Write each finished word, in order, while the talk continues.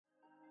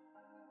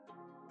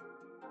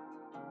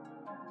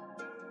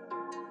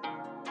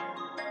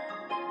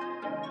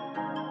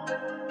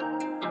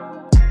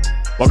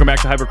Welcome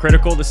back to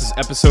Hypercritical. This is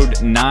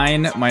episode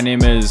 9. My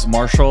name is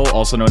Marshall,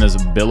 also known as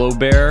Billow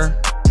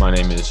Bear. My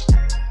name is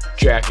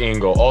Jack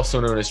Angle, also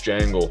known as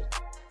Jangle.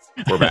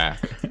 We're back.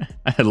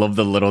 I love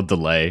the little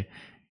delay.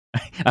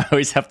 I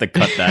always have to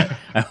cut that.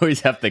 I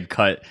always have to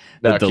cut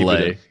the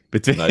delay.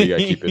 No, you gotta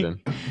keep it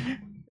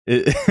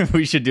in.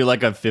 We should do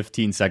like a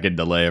 15-second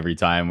delay every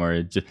time where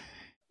it just...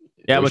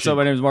 Yeah, what's up?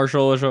 My name is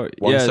Marshall. 1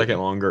 second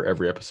longer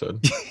every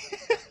episode.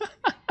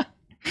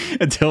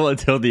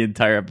 until the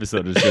entire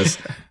episode is just...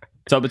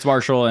 What's up? It's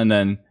Marshall, and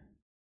then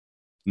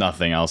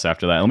nothing else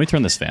after that. Let me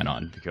turn this fan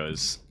on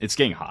because it's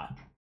getting hot.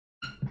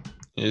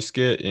 It's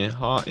getting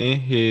hot in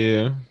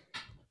here.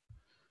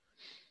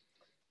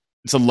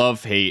 It's a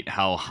love-hate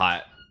how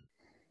hot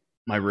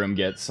my room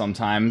gets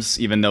sometimes,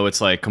 even though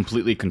it's like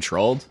completely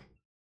controlled.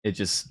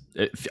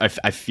 I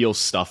feel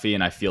stuffy,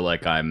 and I feel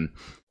like I'm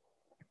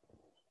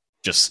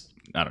just,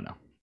 I don't know.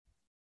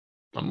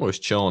 I'm always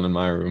chilling in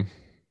my room.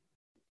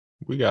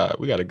 We got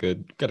a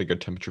good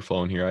temperature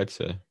flowing here, I'd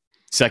say.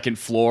 Second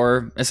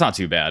floor, it's not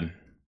too bad.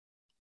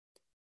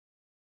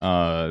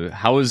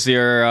 How was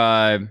your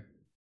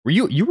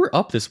you were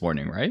up this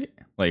morning, right?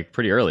 Like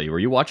pretty early. Were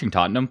you watching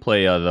Tottenham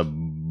play the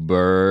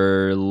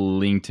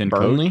Burlington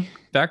Coat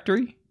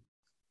Factory?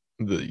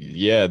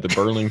 The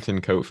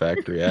Burlington Coat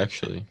Factory,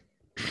 actually.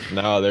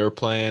 No, they were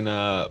playing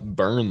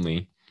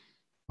Burnley.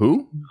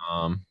 Who?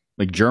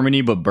 Like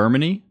Germany, but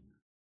Burmany?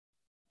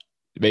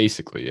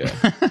 Basically,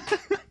 yeah.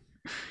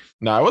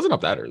 No, I wasn't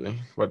up that early.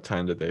 What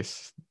time did they?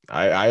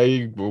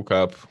 I woke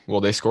up.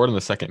 Well, they scored in the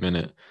second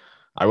minute.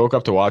 I woke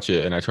up to watch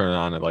it, and I turned it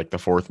on at like the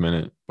 4th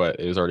minute, but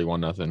it was already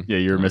 1-0. Yeah,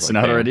 you were missing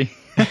out already.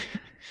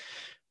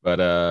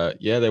 But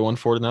yeah, they won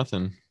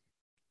 4-0.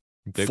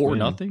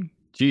 4-0.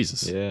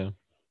 Jesus. Yeah,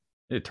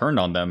 it turned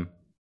on them.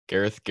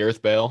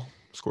 Gareth Bale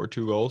scored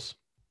 2 goals.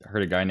 I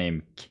heard a guy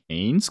named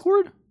Kane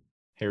scored.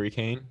 Harry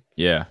Kane.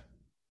 Yeah,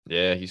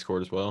 he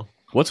scored as well.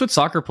 What's with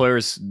soccer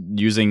players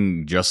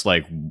using just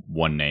like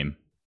one name?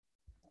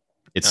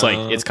 It's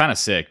like it's kind of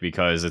sick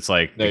because it's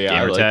like the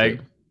gamer tag.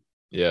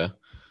 Yeah.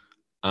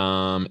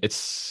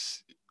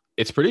 It's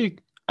pretty.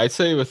 I'd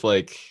say with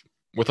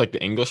the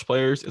English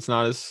players, it's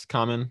not as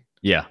common.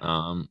 Yeah.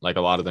 Like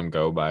a lot of them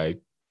go by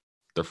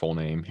their full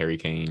name: Harry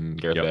Kane,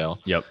 Gareth Bale.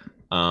 Yep.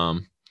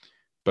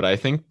 But I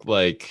think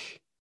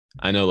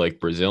I know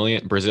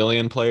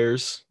Brazilian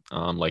players,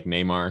 like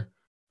Neymar.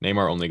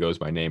 Neymar only goes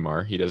by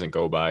Neymar. He doesn't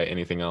go by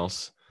anything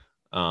else.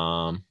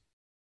 Who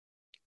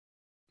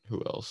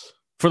else?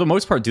 For the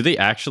most part, do they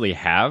actually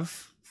have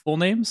full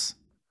names?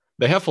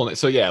 They have full names.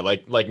 So yeah,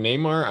 like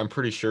Neymar, I'm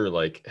pretty sure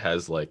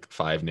has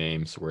 5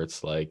 names where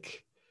it's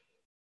like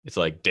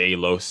De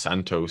Los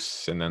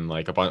Santos and then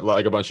a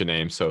bunch of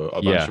names. So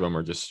a bunch of them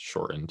are just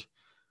shortened.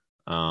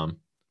 But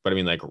I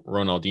mean,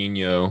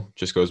 Ronaldinho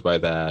just goes by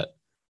that.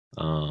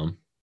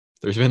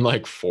 There's been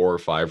 4 or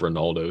 5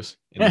 Ronaldos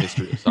in the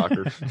history of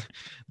soccer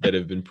that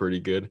have been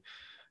pretty good.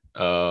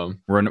 Ronaldinho,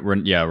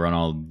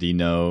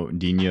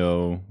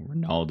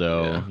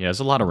 Ronaldo. Yeah, there's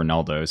a lot of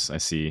Ronaldos I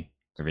see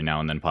every now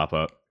and then pop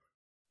up.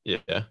 Yeah,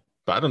 but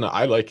I don't know.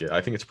 I like it.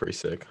 I think it's pretty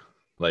sick.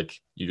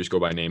 You just go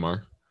by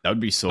Neymar. That would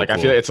be so cool. I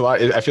feel like it's a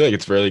lot. I feel like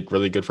it's really,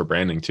 really good for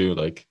branding too.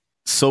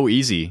 So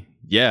easy.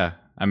 Yeah,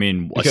 I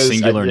mean, a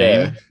singular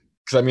name.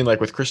 Because I mean,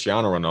 with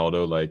Cristiano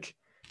Ronaldo,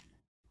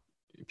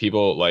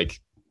 people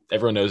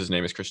everyone knows his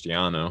name is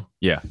Cristiano.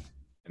 Yeah.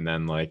 And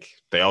then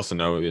they also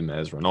know him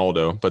as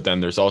Ronaldo, but then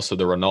there's also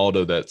the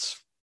Ronaldo that's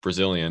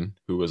Brazilian,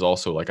 who was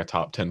also a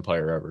top 10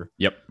 player ever.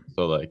 Yep.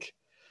 So you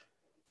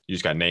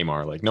just got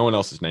Neymar. No one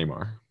else is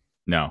Neymar.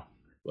 No.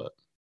 But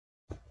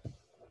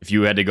if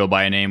you had to go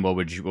by a name, what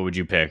would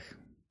you pick?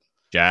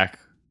 Jack,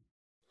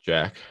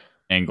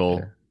 Angle,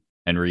 yeah.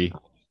 Henry.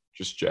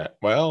 Just Jack.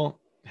 Well,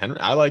 Henry.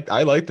 I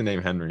like the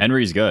name Henry.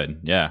 Henry's good.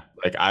 Yeah.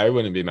 I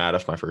wouldn't be mad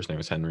if my first name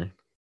was Henry.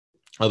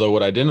 Although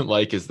what I didn't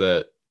like is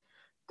that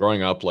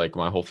growing up,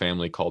 my whole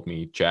family called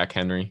me Jack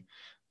Henry,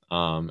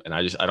 and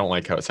I don't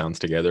like how it sounds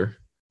together.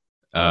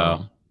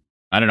 I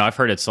don't know. I've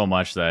heard it so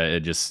much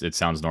that it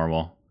sounds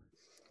normal.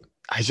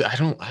 I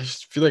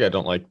just feel like I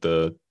don't like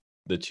the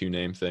 2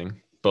 name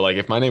thing. But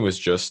if my name was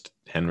just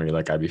Henry,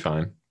 I'd be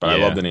fine. But I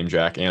love the name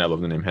Jack and I love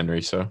the name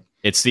Henry. So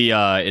it's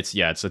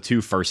it's a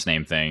 2 first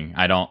name thing.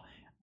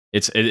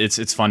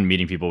 It's fun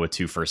meeting people with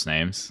 2 first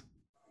names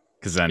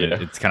because then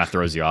it kind of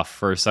throws you off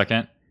for a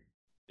second.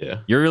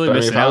 Yeah, you're really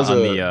missing out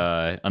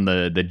on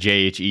the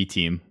JHE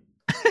team.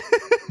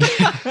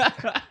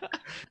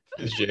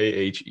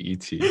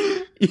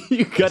 JHET.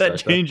 You gotta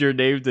change your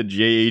name to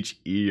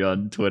JHE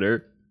on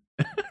Twitter.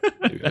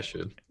 Maybe I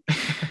should.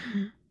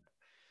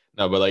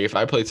 No, but if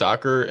I played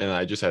soccer and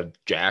I just had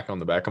Jack on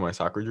the back of my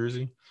soccer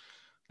jersey,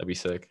 that'd be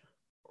sick.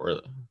 Or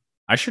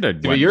I should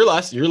have. Your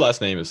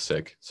last name is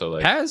sick.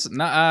 So Paz,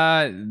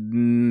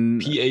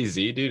 PAZ,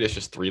 dude. It's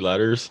just 3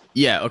 letters.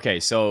 Yeah. Okay.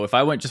 So if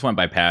I just went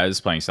by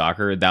Paz playing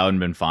soccer, that would have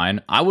been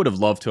fine. I would have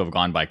loved to have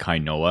gone by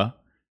Kainoa,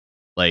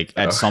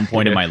 at some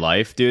point in my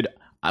life, dude.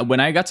 When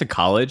I got to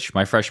college,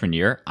 my freshman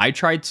year, I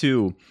tried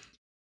to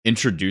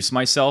introduce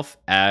myself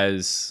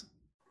as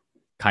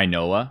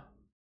Kainoa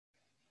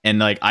And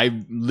like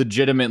I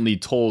legitimately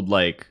told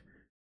like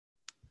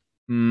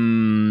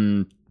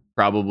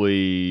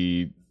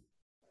probably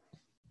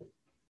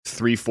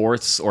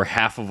 3/4 or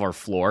half of our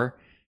floor.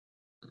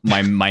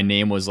 My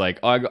name was like,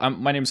 oh,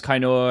 my name's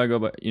Kainoa. I go,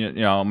 but you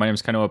know, my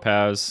name's Kainoa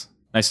Paz.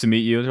 Nice to meet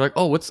you. They're like,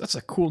 oh, that's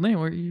a cool name.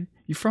 Where are you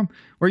from?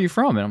 Where are you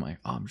from? And I'm like,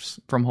 oh, I'm just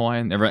from Hawaii.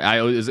 And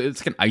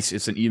it's like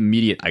it's an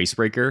immediate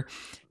icebreaker.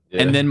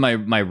 Yeah. And then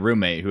my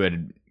roommate, who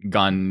had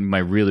gone, my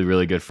really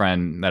really good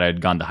friend that I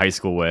had gone to high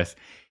school with,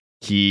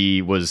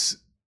 he was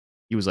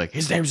like,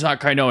 his name's not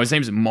Kainoa, his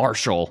name's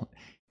Marshall.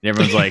 And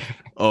everyone's like,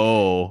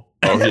 oh,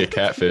 yeah,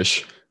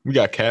 catfish. We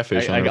got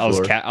catfish on the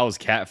floor. I was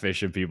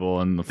catfishing people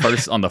on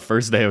the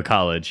first day of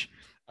college.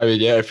 I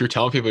mean, yeah, if you're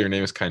telling people your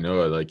name is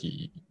Kainoa, like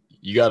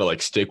you got to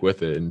like stick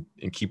with it and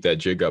keep that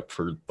jig up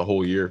for the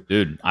whole year.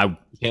 Dude, you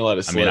can't let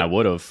it slip. I mean, I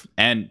would have.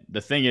 And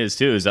the thing is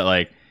too is that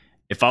like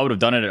if I would have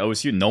done it at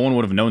OSU, no one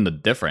would have known the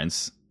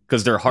difference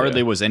because there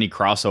hardly was any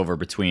crossover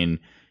between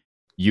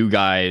you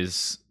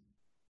guys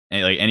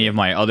and like any of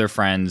my other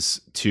friends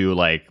to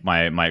like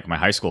my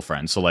high school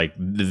friends. So like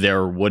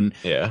you wouldn't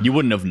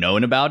have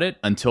known about it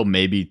until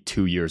maybe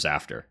 2 years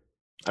after.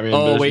 I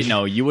mean,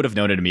 no, you would have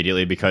known it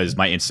immediately because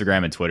my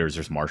Instagram and Twitter is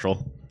just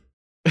Marshall.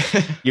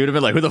 You would have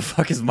been like, who the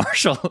fuck is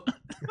Marshall?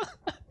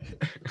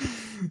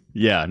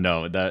 Yeah,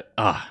 no, that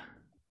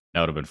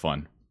would have been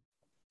fun.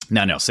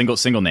 No,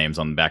 single names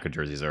on the back of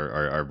jerseys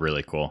are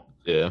really cool.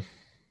 Yeah,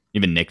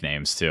 even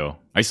nicknames too.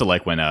 I used to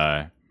like when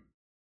the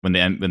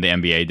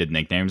NBA did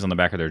nicknames on the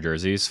back of their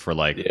jerseys for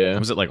like,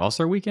 was it like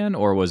All-Star Weekend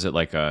or was it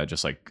like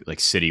just like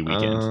City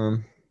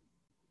Weekend?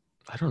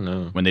 I don't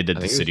know. When they did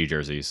the City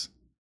jerseys.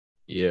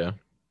 Yeah.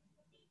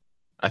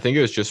 I think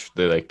it was just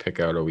they like pick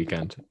out a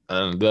weekend.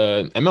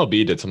 The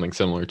MLB did something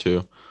similar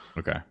too.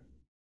 Okay.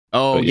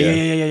 Oh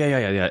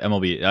yeah.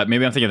 MLB.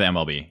 Maybe I'm thinking of the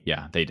MLB.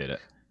 Yeah, they did it.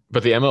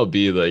 But the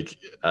MLB, like,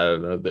 I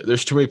don't know.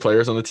 There's too many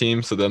players on the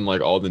team, so then like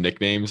all the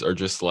nicknames are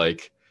just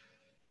like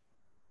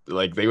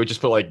they would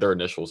just put like their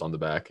initials on the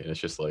back, and it's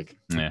just like,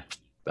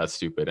 that's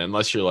stupid.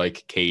 Unless you're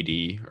like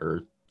KD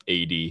or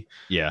AD.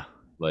 Yeah.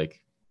 Like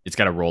it's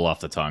got to roll off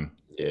the tongue.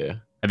 Yeah.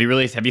 Have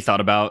you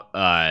thought about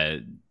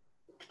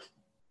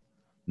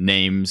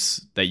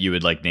names that you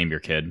would like name your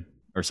kid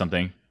or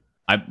something?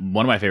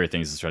 One of my favorite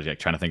things is trying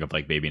to think of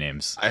like baby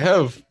names. I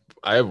have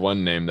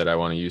one name that I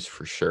want to use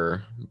for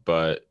sure,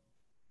 but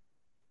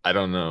I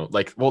don't know.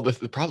 Like, well,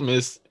 the problem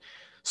is,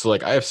 so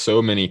like I have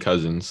so many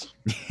cousins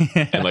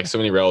and like so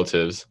many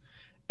relatives,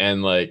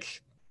 and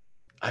like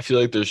I feel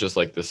like there's just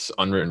like this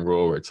unwritten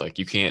rule where it's like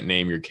you can't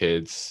name your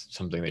kids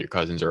something that your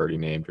cousins already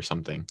named or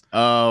something.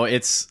 Oh,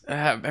 it's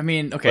I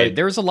mean, okay, like,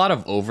 there's a lot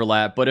of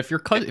overlap, but if you're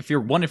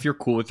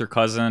cool with your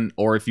cousin,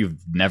 or if you've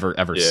never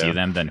ever see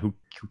them, then who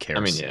cares?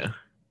 I mean, yeah.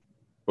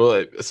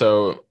 Well,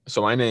 so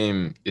my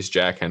name is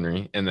Jack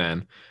Henry, and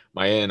then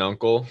my aunt and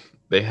uncle,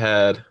 they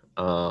had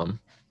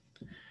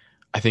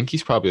I think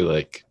he's probably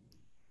like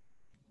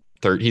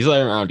 30. He's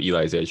like around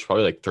Eli's age,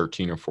 probably like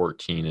 13 or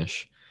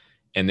 14ish.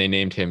 And they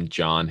named him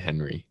John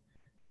Henry.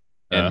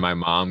 And my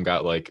mom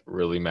got like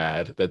really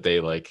mad that they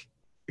like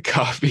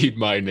copied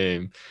my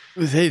name.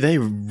 They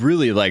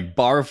really like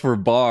bar for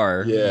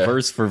bar,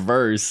 verse for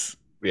verse.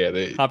 Yeah,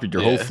 they copied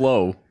your whole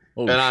flow.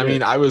 And shit. I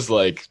mean, I was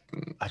like,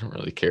 I don't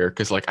really care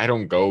because like I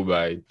don't go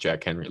by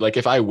Jack Henry. Like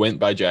if I went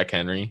by Jack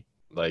Henry,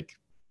 like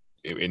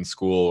in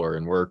school or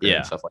in work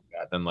and stuff like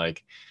that, then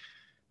like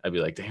I'd be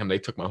like, damn, they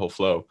took my whole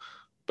flow.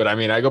 But I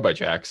mean, I go by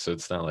Jack, so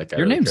it's not like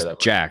your name's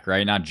Jack,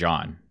 right? Not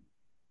John.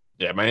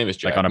 Yeah, my name is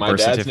Jack. Like on a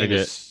birth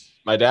certificate.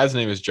 My dad's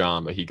name is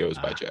John, but he goes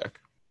by Jack.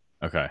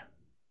 Okay.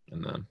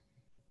 And then,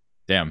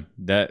 damn,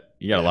 that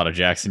you got a lot of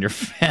Jacks in your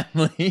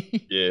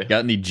family. Yeah.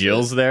 Got any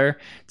Jills there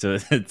to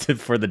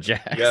for the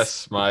Jacks?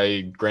 Yes,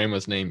 my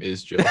grandma's name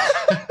is Jill.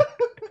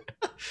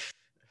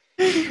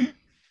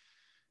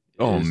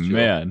 Oh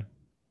man.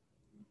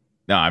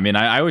 No, I mean,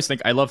 I always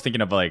think I love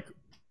thinking of like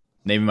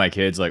naming my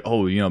kids like,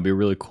 oh, you know, it'd be a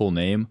really cool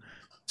name,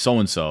 so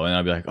and so, and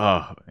I'd be like,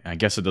 oh, I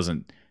guess it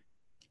doesn't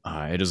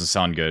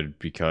sound good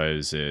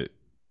because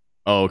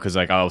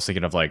like I was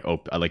thinking of like,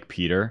 oh, I like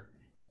Peter,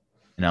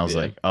 and I was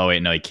like, oh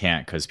wait, no, he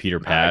can't because Peter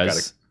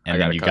Paz. I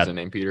got a cousin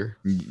named Peter.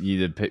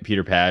 You did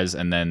Peter Paz,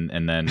 and then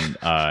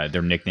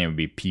their nickname would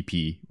be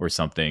PP or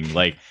something.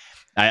 Like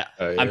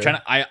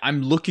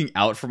I'm looking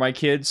out for my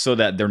kids so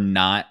that they're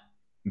not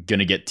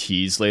gonna get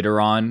teased later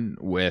on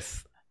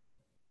with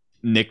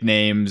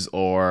nicknames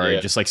or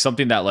just like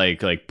something that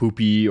like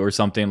poopy or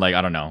something. Like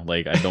I don't know.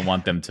 Like I don't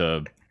want them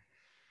to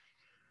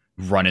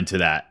run into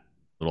that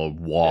little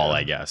wall.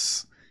 I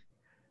guess.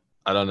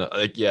 I don't know.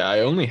 Like I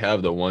only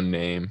have the one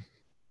name.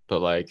 But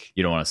like,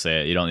 you don't want to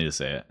say it. You don't need to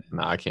say it.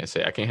 No, I can't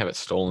say it. I can't have it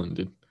stolen,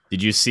 dude.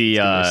 Did you see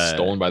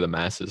stolen by the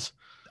masses?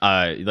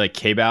 Like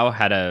K-Bao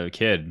had a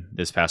kid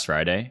this past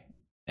Friday,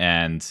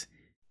 and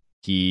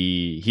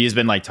he has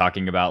been like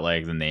talking about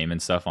like the name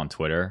and stuff on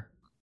Twitter,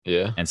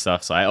 and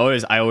stuff. So I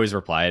always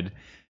replied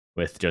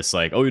with just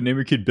like, oh, you name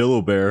your kid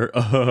Billow Bear,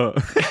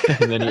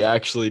 and then he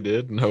actually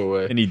did. No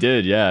way. And he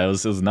did. Yeah, it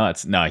was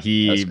nuts. No,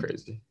 that's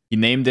crazy. He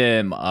named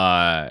him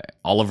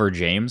Oliver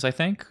James. I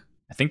think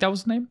that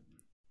was the name.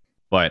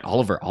 But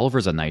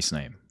Oliver's a nice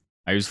name.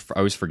 I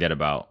always forget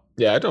about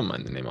Yeah, I don't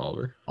mind the name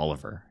Oliver.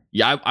 Oliver.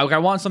 Yeah, I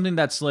want something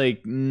that's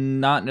like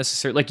not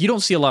necessarily like you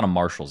don't see a lot of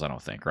Marshalls. I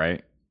don't think,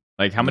 right?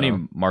 Like how many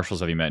Marshalls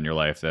have you met in your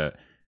life that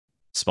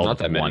spelled not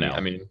with that one many? L?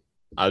 I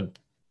mean,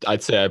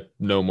 I'd say I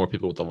know more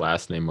people with the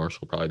last name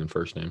Marshall probably than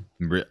first name.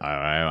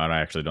 I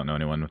actually don't know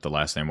anyone with the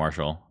last name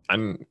Marshall. I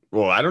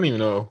don't even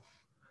know.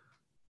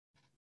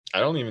 I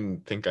don't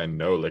even think I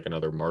know like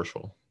another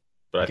Marshall.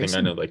 But I think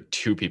I know like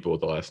two people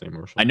with the last name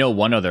Marshall. I know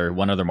one other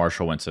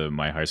Marshall went to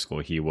my high school.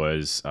 He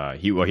was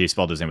he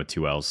spelled his name with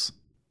two L's.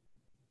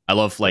 I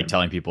love like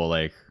telling people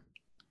like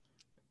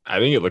I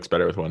think it looks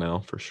better with one L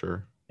for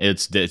sure.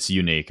 It's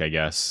unique, I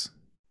guess.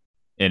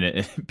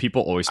 And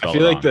people always spell I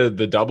feel it like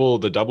the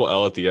double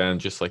L at the end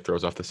just like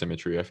throws off the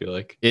symmetry. I feel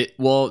like I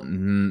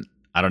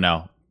don't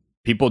know.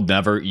 People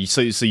never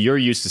so you're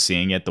used to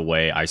seeing it the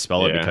way I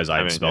spell it because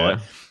I spell it.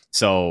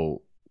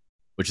 So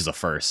which is a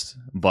first,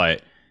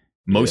 but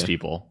most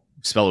people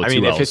spell it with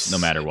two L's no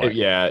matter what.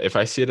 If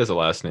I see it as a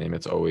last name,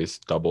 it's always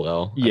double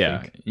L.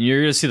 Yeah,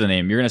 you're gonna see the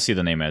name. You're gonna see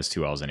the name as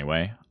two L's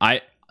anyway.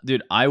 I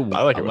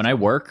like it when I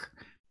work,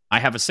 I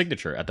have a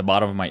signature at the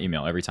bottom of my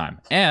email every time,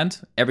 and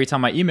every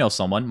time I email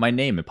someone, my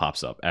name it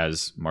pops up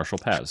as Marshall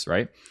Paz.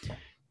 Right?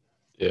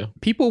 Yeah.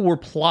 People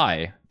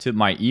reply to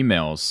my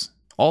emails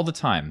all the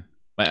time,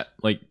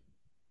 like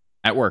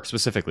at work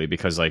specifically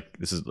because like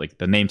this is like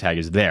the name tag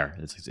is there.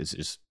 It's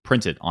just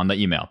printed on the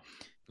email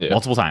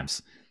multiple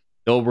times.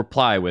 They'll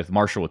reply with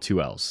Marshall with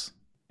two L's.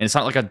 And it's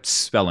not like a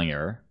spelling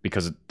error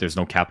because there's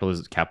no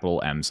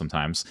capital M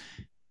sometimes.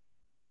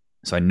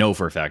 So I know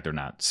for a fact they're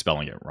not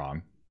spelling it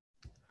wrong.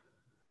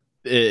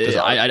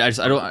 I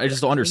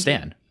just don't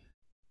understand.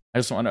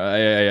 I don't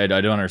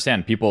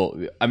understand.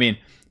 People, I mean,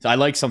 I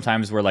like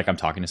sometimes where like I'm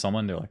talking to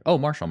someone, they're like, "Oh,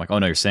 Marshall." I'm like, "Oh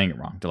no, you're saying it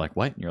wrong." They're like,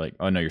 "What?" And you're like,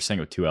 "Oh no, you're saying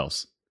it with two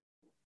L's."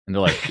 And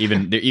they're like,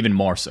 they're even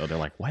more so. They're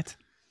like, "What?"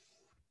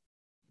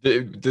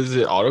 Does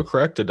it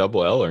autocorrect a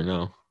double L or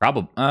no?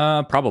 Probably.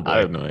 I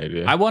have no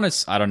idea.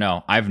 I don't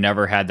know. I've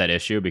never had that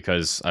issue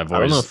because I've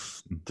always. I don't know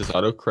if does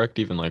autocorrect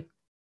even like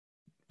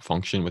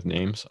function with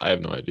names. I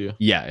have no idea.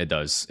 Yeah, it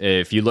does.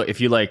 If you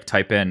like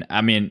type in, I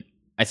mean,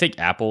 I think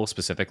Apple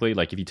specifically,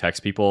 like if you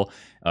text people,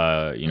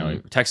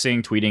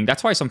 texting, tweeting.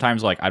 That's why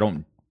sometimes like I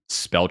don't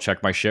spell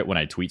check my shit when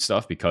I tweet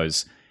stuff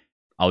because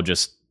I'll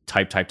just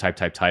type.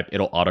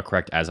 It'll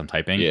autocorrect as I'm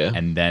typing,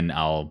 and then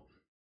I'll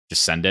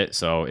just send it.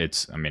 So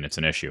it's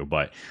an issue,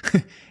 but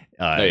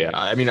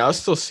I mean, I'll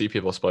still see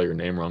people spell your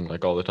name wrong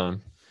like all the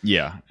time.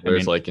 Yeah,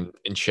 there's like in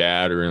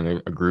chat or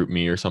in a group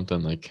me or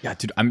something like. Yeah,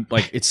 dude, I'm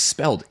like it's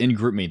spelled in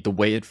group me the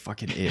way it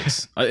fucking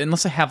is.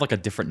 Unless I have like a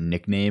different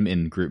nickname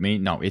in group me,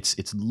 no,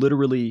 it's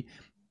literally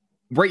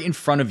right in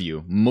front of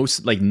you.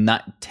 Most like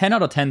not 10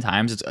 out of 10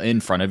 times it's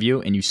in front of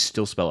you and you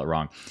still spell it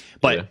wrong.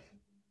 But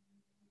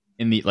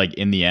in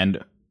the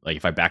end, like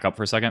if I back up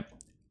for a second,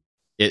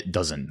 it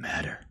doesn't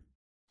matter.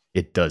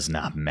 It does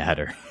not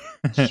matter.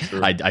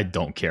 I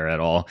don't care at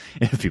all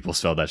if people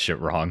spell that shit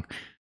wrong.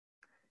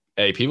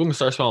 Hey, people can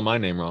start spelling my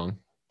name wrong.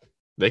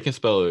 They can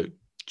spell it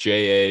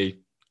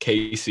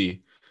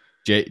JAKC.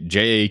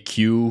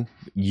 JAQUE.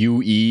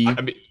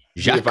 I mean,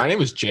 if my name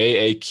was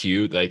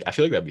JAQ, like I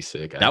feel like that'd be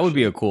sick. That would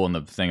be a cool in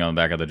the thing on the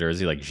back of the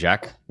jersey, like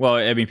Jacques. Well,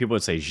 I mean, people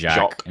would say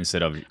Jacques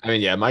instead of. I mean,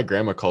 yeah, my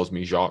grandma calls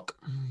me Jacques.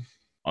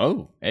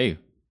 Oh, hey,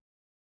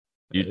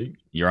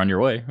 you're on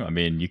your way. I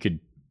mean, you could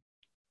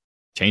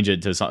change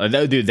it to something.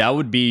 Dude, that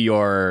would be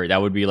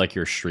like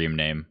your stream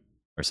name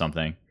or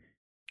something.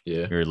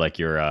 Yeah. Or like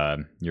your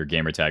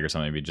gamer tag or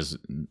something. It'd be just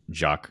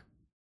Jacques.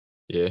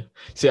 Yeah.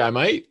 See, I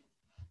might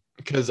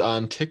because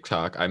on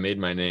TikTok I made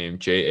my name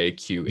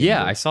JAQ.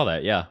 Yeah, I saw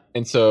that. Yeah.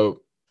 And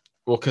so,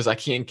 because I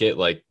can't get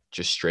like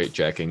just straight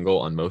Jack Ingle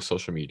on most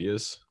social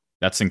medias.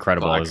 That's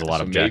incredible. There's a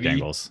lot of Jack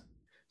Ingles.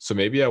 So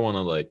maybe I want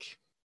to like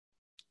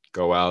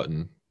go out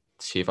and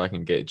see if I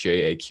can get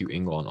JAQ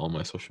Ingle on all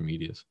my social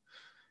medias.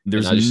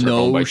 There's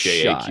no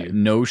shot.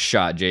 No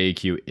shot.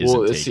 JAQ isn't.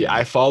 Well, let's see.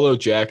 I follow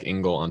Jack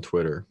Ingle on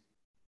Twitter,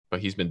 but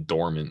he's been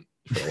dormant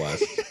for the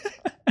last.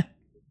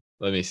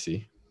 Let me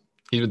see.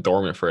 He's been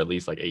dormant for at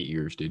least like 8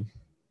 years, dude.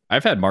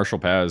 I've had Marshall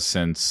Paz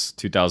since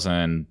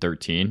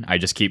 2013.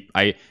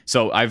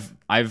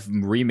 I've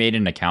remade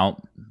an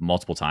account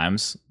multiple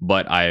times,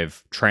 but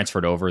I've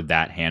transferred over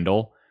that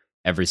handle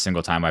every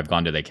single time I've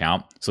gone to the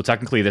account. So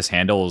technically, this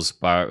handle is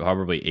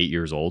probably 8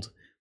 years old.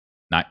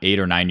 Not 8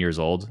 or 9 years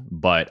old,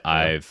 but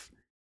I've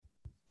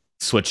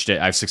switched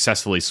it. I've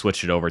successfully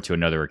switched it over to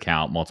another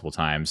account multiple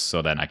times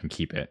so that I can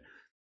keep it.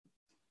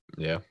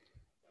 Yeah.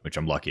 Which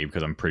I'm lucky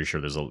because I'm pretty sure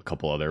there's a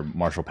couple other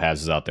Marshall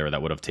Paz's out there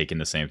that would have taken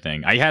the same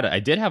thing. I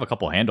did have a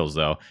couple handles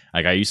though.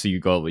 Like I used to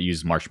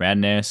use March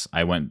Madness.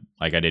 I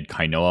did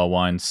Kainoa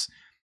once.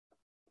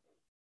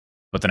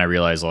 But then I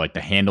realized like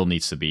the handle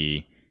needs to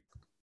be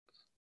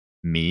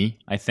me,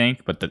 I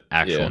think, but the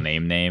actual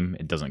name,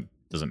 it doesn't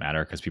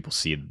matter because people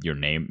see your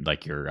name,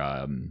 like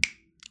your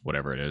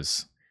whatever it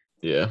is.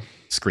 Yeah.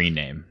 Screen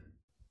name.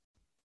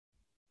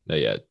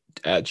 Yeah.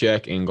 At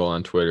Jack Ingle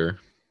on Twitter.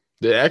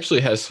 It actually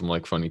has some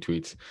like funny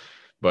tweets.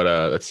 But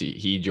let's see.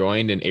 He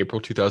joined in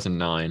April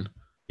 2009.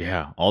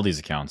 Yeah, all these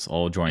accounts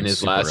all And joined his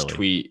super last early.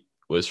 tweet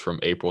was from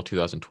April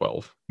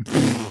 2012.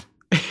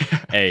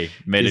 Hey, They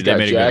made a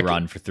good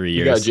run for 3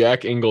 He got years.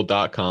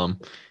 jackingle.com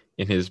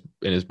in his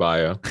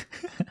bio.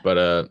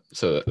 But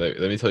so let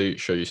me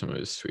show you some of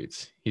his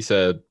tweets. He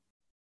said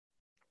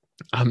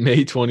on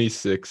May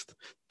 26th,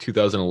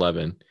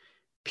 2011,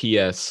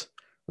 P.S.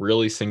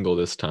 Really single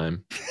this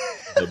time.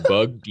 The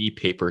Bug D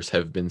papers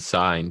have been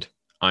signed.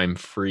 I'm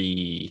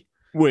free.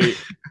 Wait,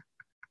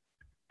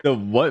 the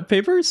what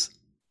papers?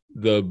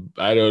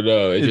 I don't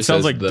know. It just sounds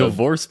says like the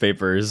divorce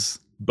papers.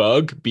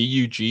 Bug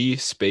BUG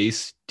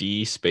space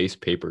D space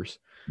papers.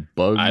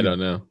 Bug. I don't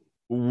know.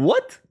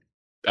 What?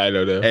 I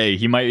don't know. Hey,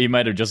 he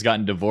might have just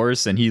gotten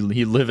divorced and he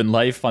living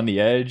life on the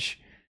edge.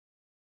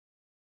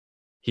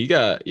 He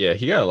got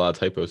a lot of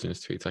typos in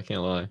his tweets. I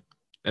can't lie.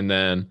 And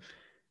then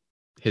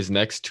his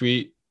next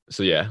tweet.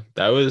 So yeah,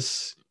 that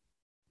was.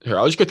 Here,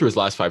 I'll just go through his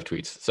last 5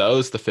 tweets. So that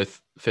was the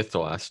fifth to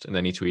last, and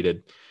then he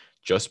tweeted,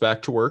 "Just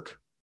back to work."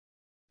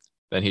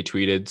 Then he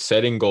tweeted,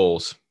 "Setting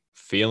goals,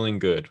 feeling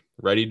good,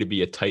 ready to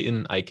be a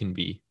titan I can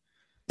be."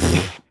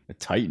 A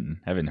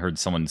titan. I haven't heard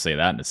someone say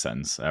that in a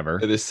sentence ever.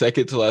 And the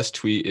second to last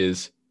tweet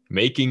is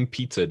making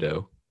pizza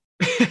dough.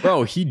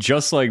 Bro, he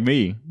just like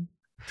me,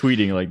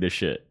 tweeting like this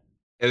shit.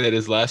 And then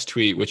his last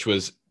tweet, which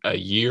was a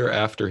year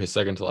after his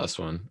second to last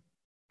one,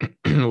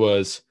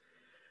 was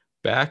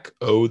back.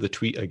 Oh, the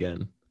tweet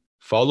again.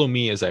 Follow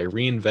me as I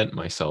reinvent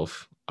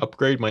myself,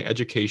 upgrade my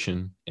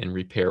education, and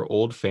repair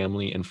old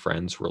family and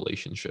friends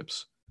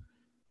relationships.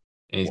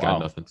 And he's got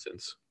nothing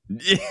since.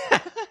 Yeah.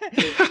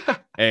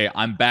 Hey,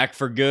 I'm back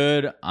for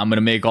good. I'm going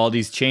to make all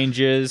these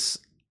changes.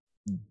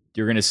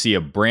 You're going to see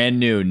a brand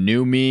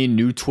new me,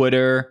 new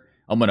Twitter.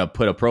 I'm going to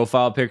put a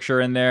profile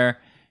picture in there.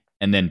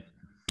 And then...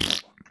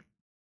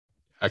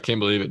 I can't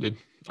believe it, dude.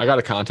 I got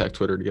to contact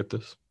Twitter to get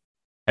this.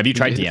 Have you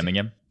tried DMing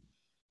him?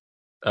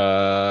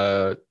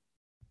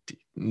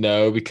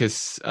 No,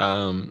 because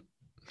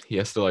he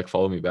has to like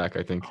follow me back,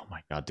 I think. Oh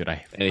my god, dude!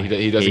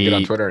 He doesn't get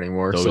on Twitter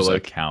anymore. Those so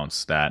like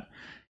accounts that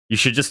you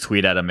should just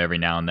tweet at him every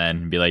now and then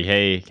and be like,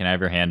 "Hey, can I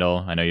have your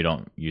handle? I know you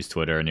don't use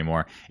Twitter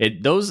anymore." I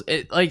don't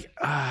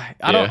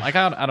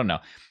know.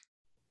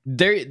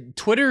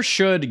 Twitter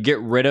should get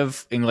rid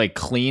of and like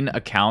clean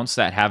accounts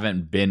that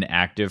haven't been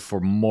active for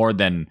more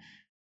than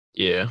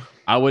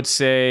I would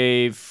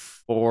say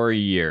 4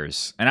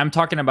 years, and I'm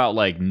talking about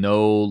like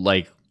no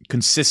like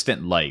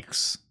consistent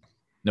likes.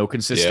 No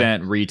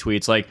consistent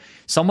retweets. Like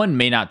someone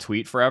may not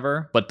tweet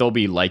forever, but they'll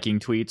be liking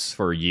tweets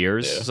for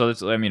years. Yeah. So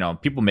it's,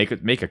 people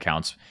make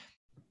accounts.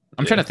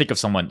 I'm trying to think of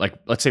someone like,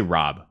 let's say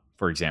Rob,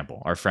 for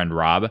example, our friend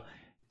Rob.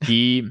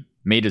 He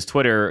made his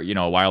Twitter,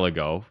 a while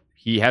ago.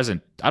 He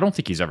hasn't. I don't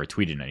think he's ever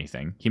tweeted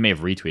anything. He may have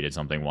retweeted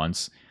something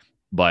once,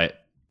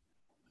 but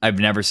I've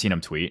never seen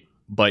him tweet.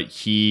 But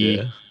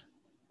I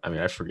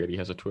forget he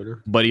has a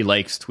Twitter. But he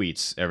likes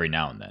tweets every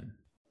now and then.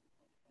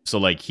 So,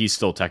 like, he's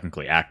still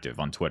technically active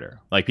on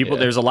Twitter. Like,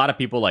 there's a lot of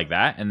people like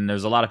that, and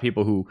there's a lot of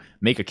people who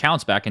make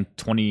accounts back in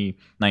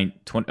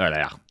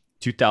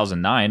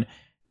 2009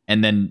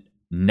 and then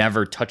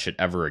never touch it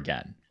ever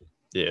again.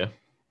 Yeah.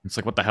 It's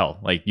like, what the hell?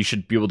 Like, you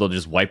should be able to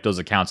just wipe those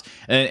accounts.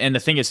 And the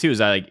thing is, too, is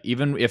that, like,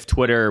 even if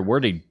Twitter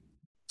were to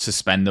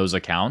suspend those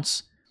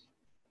accounts,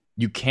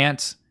 you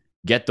can't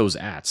get those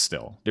ads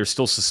still. They're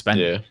still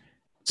suspended. Yeah.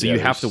 So you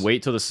have to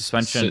wait till the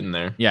suspension. Sitting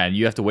there. Yeah, and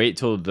you have to wait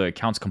till the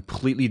account's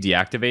completely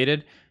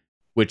deactivated,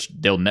 which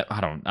they'll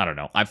I don't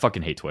know. I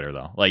fucking hate Twitter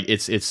though. Like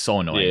it's so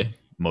annoying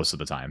most of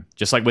the time.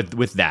 Just like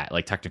with that,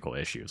 like technical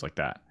issues like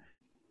that.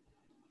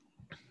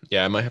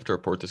 Yeah, I might have to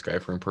report this guy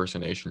for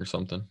impersonation or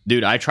something.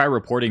 Dude, I try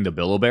reporting the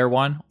Bear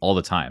one all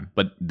the time,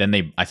 but then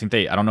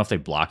I don't know if they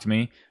blocked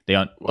me.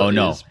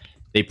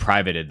 They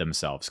privated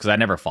themselves because I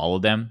never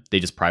followed them. They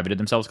just privated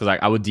themselves because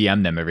I would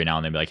DM them every now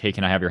and then, be like, "Hey,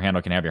 can I have your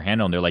handle? Can I have your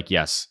handle?" And they're like,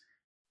 "Yes,"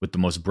 with the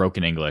most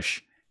broken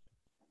English.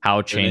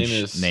 How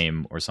change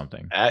name or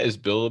something. At is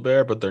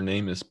Bear, but their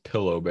name is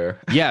Pillow Bear.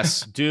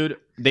 Yes, dude.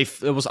 I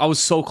was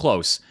so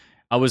close.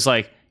 I was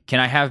like, "Can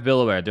I have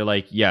Bear?" They're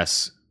like,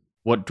 "Yes."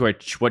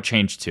 What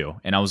changed to?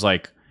 And I was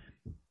like,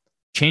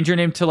 change your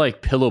name to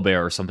like Pillow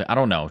Bear or something. I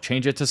don't know.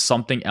 Change it to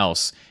something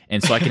else,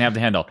 and so I can have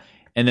the handle.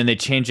 And then they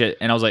change it,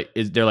 and I was like,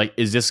 they're like,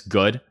 "Is this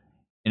good?"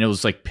 And it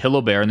was like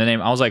Pillow Bear, and the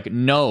name. I was like,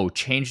 "No,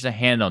 change the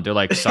handle." They're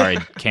like, "Sorry,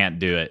 can't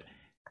do it."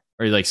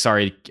 Or like,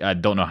 "Sorry, I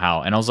don't know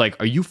how." And I was like,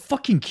 "Are you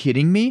fucking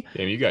kidding me?"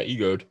 Damn, you got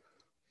egoed.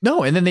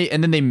 No, and then they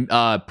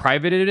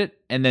privated it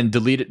and then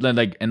deleted kind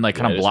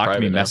of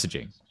blocked me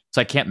messaging, so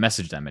I can't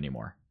message them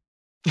anymore.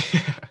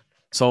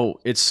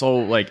 So it's so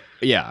like,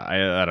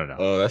 I don't know.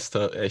 Oh, that's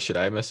tough. Hey, should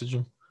I message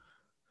them?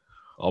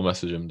 I'll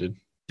message them, dude.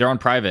 They're on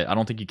private. I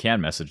don't think you can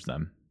message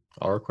them.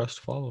 I'll request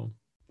to follow them.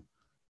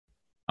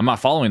 I'm not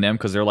following them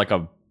because they're like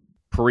their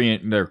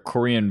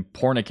Korean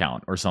porn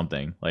account or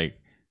something. Like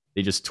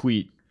they just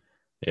tweet.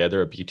 Yeah,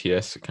 they're a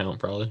BTS account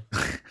probably.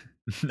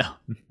 No,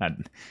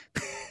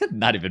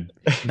 not even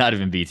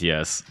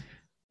BTS.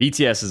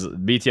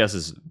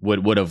 BTS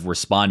would have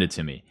responded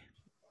to me.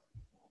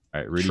 All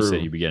right, Rudy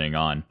said you'd be getting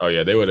on. Oh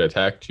yeah, they would have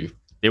attacked you.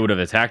 They would have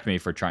attacked me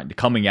for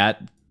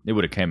they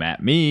would have come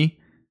at me.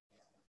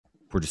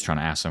 we're just trying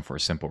to ask them for a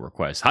simple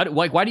request.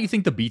 Why do you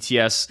think the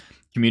BTS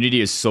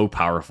community is so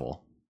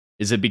powerful?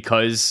 Is it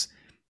because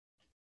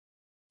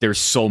there's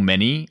so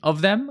many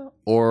of them,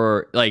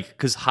 or like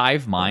because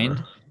hive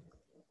mind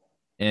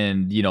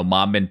and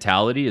mob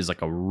mentality is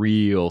like a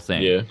real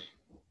thing? Yeah,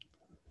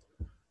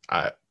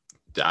 I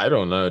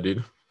don't know,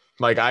 dude.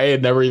 Like I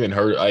had never even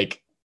heard,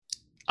 like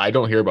I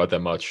don't hear about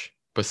them much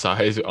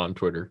besides on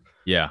Twitter.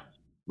 Yeah.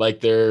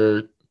 Like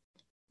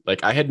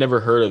I had never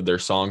heard of their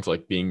songs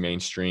like being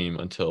mainstream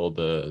until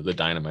the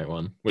Dynamite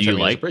one, which I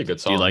mean is a pretty good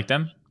song. Do you like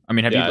them? I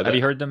mean, have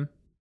you heard them?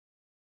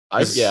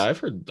 I've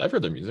heard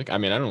their music. I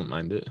mean, I don't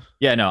mind it.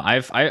 Yeah, no,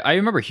 I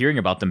remember hearing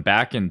about them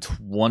back in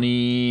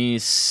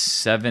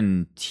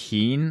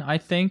 2017, I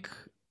think.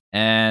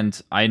 And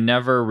I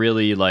never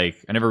really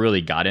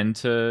got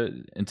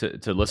into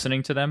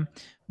listening to them,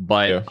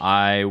 but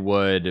I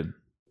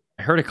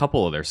heard a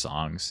couple of their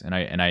songs, and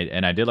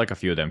I did like a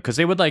few of them because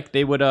they would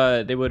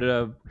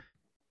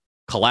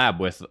collab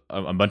with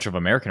a bunch of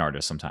American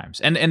artists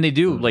sometimes, and they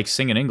do like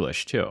sing in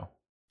English too.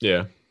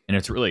 Yeah, and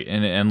it's really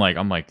and like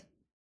I'm like,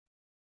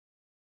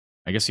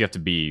 I guess you have to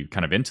be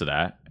kind of into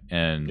that.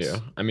 And yeah,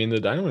 I mean the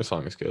Dynamite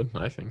song is good.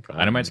 I think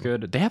Dynamite's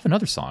good. They have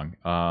another song.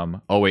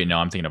 Oh wait, no,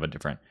 I'm thinking of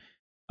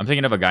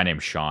a guy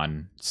named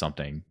Sean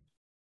something.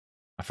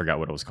 I forgot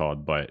what it was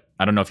called, but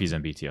I don't know if he's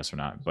in BTS or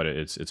not. But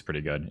it's pretty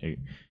good.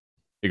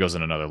 It goes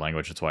in another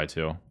language. That's why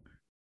too.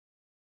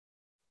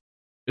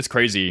 It's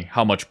crazy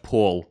how much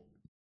pull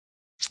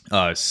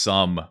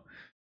some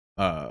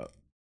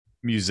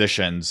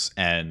musicians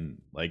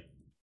and like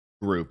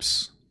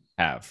groups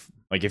have.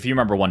 Like if you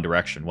remember One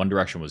Direction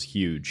was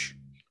huge.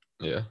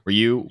 Yeah.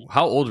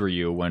 How old were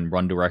you when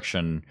One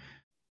Direction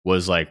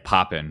was like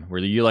popping? Were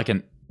you like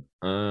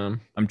I'm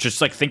just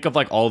like, think of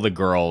like all the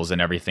girls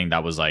and everything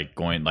that was like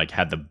going, like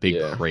had the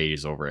big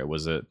craze over it.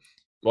 Was it?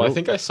 Well, I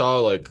think I saw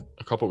like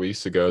a couple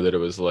weeks ago that it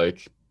was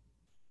like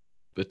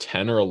the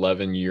 10 or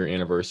 11 year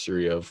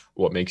anniversary of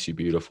What Makes You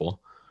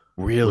Beautiful.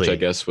 Really? Which I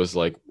guess was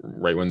like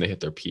right when they hit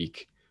their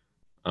peak.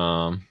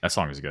 That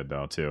song is good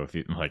though too. If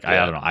you like,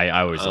 I don't know.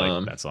 I always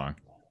like that song.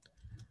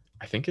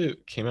 I think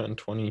it came out in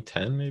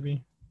 2010,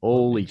 maybe.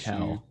 Holy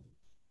cow!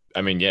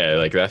 I mean, yeah,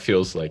 like that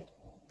feels like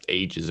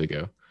ages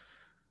ago.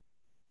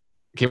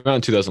 It came out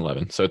in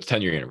 2011, so it's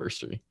 10-year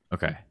anniversary.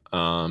 Okay.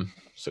 So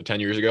 10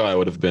 years ago, I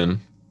would have been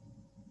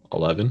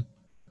 11.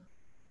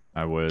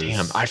 I was.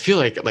 Damn, I feel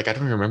like I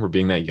don't remember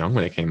being that young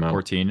when it came out.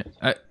 14.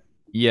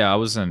 Yeah, I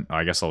was in.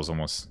 I guess I was in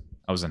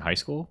high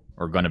school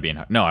or gonna be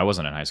in. No, I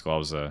wasn't in high school. I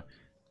was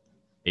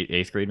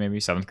eighth grade, maybe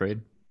 7th grade.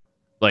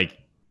 Like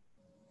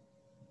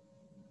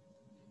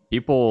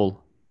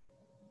people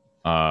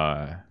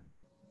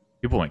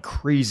went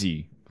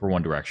crazy for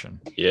One Direction.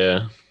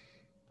 Yeah.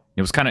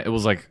 It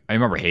was like, I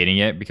remember hating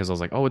it because I was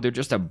like, oh, they're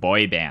just a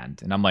boy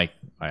band. And I'm like,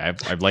 I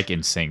like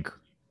NSYNC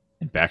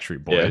and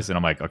Backstreet Boys. And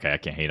I'm like, okay, I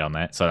can't hate on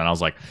that. So then I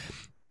was like,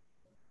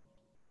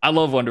 I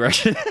love One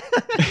Direction.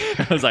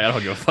 I was like, I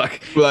don't give a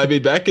fuck. Well, I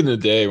mean, back in the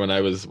day when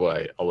I was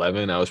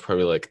 11, I was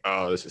probably like,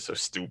 oh, this is so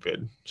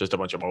stupid. Just a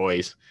bunch of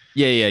boys.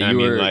 Yeah, yeah. I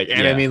mean,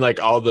 like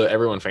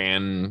everyone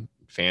fangirl and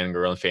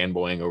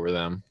fanboying over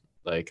them.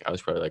 Like I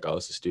was probably like, oh,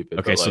 this is stupid.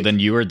 Okay, so then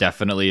you were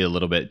definitely a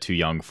little bit too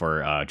young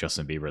for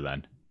Justin Bieber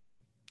then.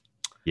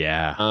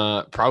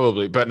 Yeah.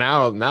 Probably, but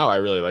now I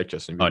really like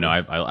Justin Bieber. Oh no,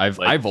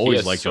 I've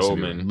always liked Justin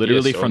Bieber.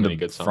 Literally from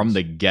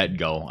the get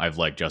go, I've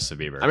liked Justin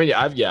Bieber. I mean,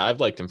 I've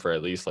liked him for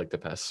at least like the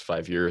past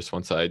 5 years.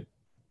 Once I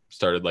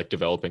started like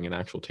developing an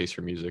actual taste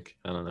for music,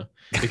 I don't know,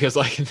 because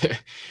like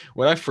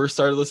when I first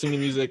started listening to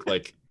music,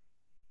 like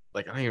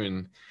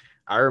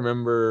I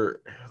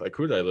remember like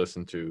who did I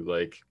listen to?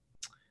 Like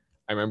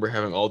I remember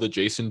having all the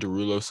Jason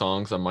Derulo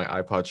songs on my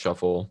iPod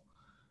Shuffle.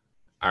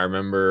 I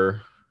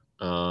remember.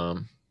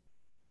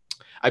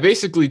 I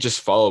basically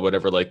just follow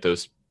whatever like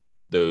those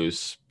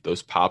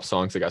pop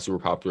songs that got super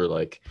popular,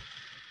 like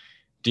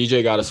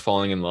DJ Got Us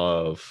Falling in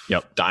Love,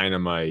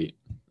 Dynamite,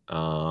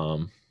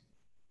 Club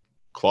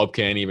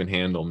Can't Even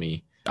Handle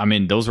Me. I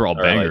mean, those are all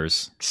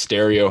bangers. Like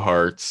Stereo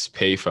Hearts,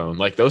 Payphone,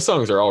 like those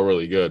songs are all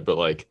really good, but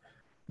like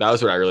that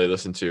was what I really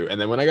listened to. And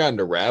then when I got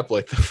into rap,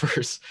 like the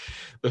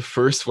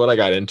first what I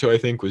got into, I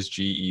think, was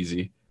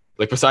G-Eazy.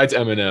 Like besides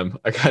Eminem,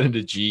 I got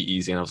into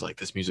G-Eazy and I was like,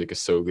 this music is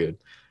so good.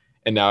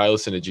 And now I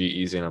listen to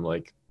G-Eazy and I'm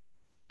like,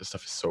 this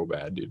stuff is so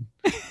bad, dude.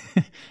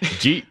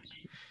 G-Eazy.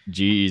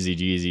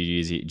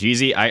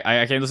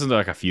 I can listen to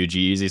like a few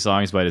G-Eazy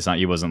songs, but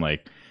he wasn't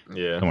like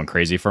going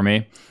crazy for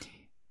me.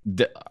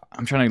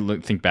 I'm trying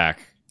to think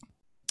back.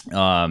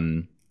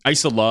 I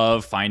used to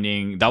love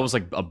finding, that was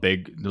like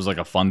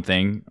a fun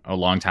thing a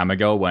long time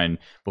ago when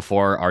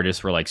before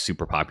artists were like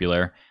super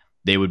popular,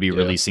 they would be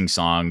releasing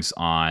songs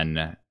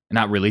on,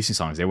 not releasing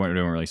songs, they weren't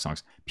doing release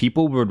songs.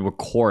 People would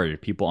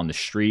record people on the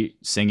street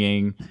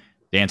singing,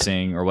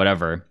 dancing, or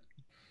whatever,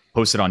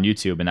 post it on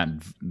YouTube, and that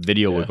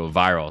video would go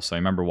viral. So I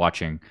remember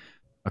watching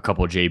a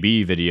couple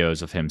JB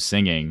videos of him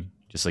singing,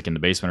 just like in the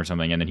basement or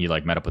something, and then he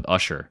like met up with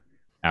Usher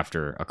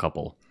after a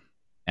couple.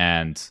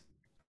 And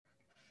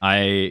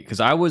because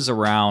I was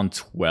around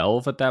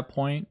 12 at that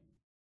point.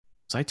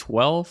 Was I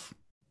 12?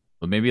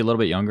 but maybe a little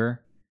bit younger,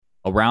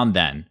 around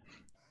then.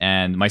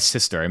 And my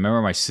sister, I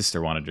remember my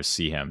sister wanted to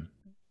see him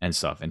and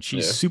stuff, and she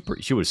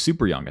was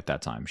super young at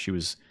that time. She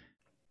was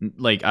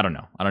like, I don't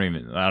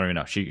even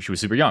know. She was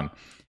super young,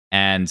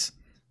 and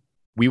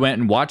we went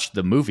and watched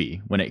the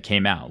movie when it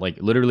came out,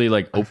 like literally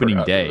like opening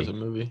day. There was a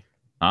movie,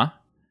 huh?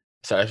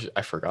 So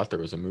I forgot there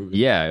was a movie.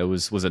 Yeah, it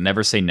was it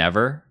Never Say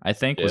Never? I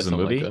think was the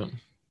movie, like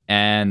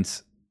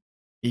and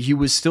he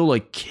was still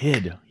like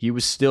kid. He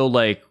was still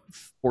like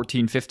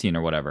 14, 15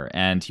 or whatever,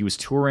 and he was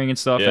touring and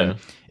stuff. And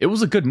it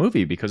was a good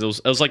movie because it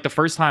was like the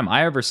first time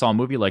I ever saw a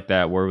movie like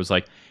that where it was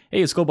like, hey,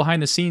 let's go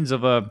behind the scenes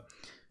of a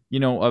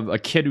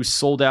kid who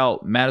sold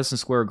out Madison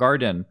Square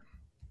Garden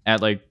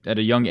at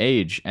a young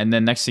age, and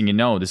then next thing you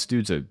know, this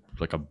dude's a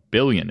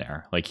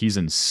billionaire. Like, he's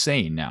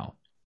insane now.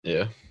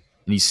 Yeah,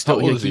 and he's still.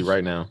 How old is he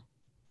right now?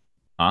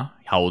 Huh?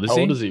 How old is he?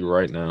 How old is he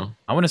right now?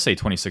 I want to say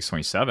 26,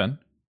 27.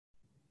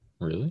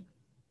 Really?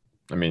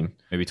 I mean,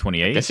 maybe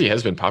 28. I guess he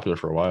has been popular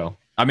for a while.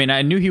 I mean,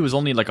 I knew he was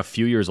only like a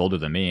few years older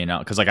than me,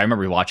 because like I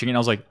remember watching it and I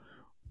was like,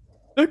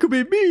 that could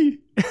be me.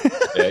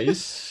 Yeah,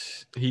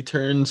 he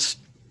turns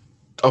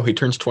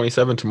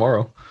 27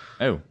 tomorrow.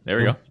 Oh, there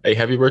we go. Hey,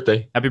 happy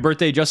birthday. Happy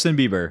birthday, Justin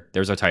Bieber.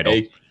 There's our title.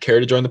 Hey, care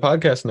to join the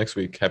podcast next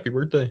week? Happy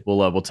birthday.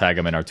 We'll tag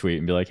him in our tweet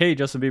and be like, hey,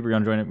 Justin Bieber, you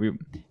want to join it?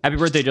 Happy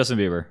birthday, Justin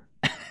Bieber.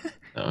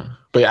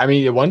 But I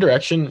mean, One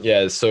Direction,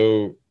 yeah,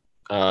 so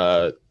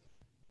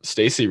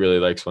Stacy really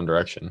likes One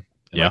Direction.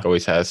 And like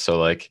always has. So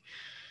like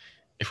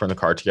if we're in the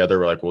car together,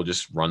 we'll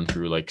just run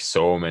through like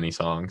so many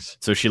songs.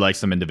 So she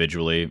likes them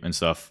individually and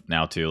stuff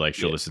now too. Like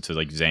she'll listen to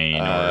like Zayn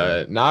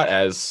or not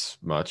as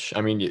much.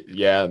 I mean,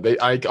 yeah,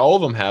 all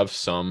of them have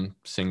some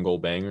single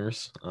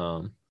bangers.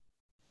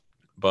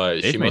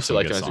 But she mostly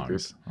likes them as a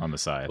group on the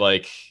side.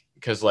 Like,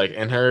 because like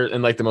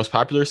in like the most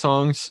popular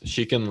songs,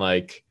 she can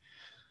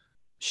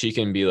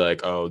be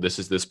like, oh, this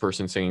is this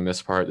person singing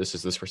this part, this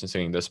is this person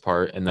singing this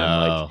part, and then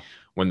like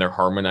when they're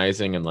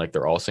harmonizing and like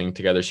they're all singing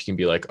together, she can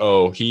be like,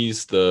 oh,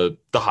 he's the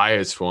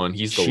highest one,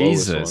 he's the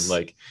lowest one,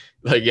 like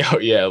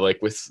yeah, like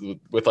with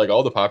like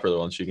all the popular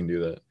ones, she can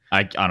do that.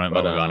 I don't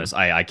know, to be honest,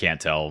 I can't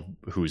tell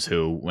who's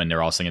who when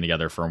they're all singing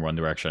together from One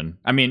Direction.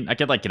 I mean, I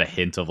could like get a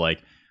hint of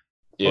like,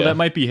 oh, that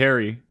might be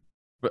Harry,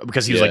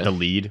 because he was like the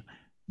lead.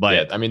 But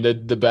yeah, I mean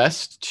the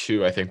best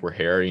two I think were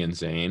Harry and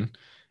Zayn,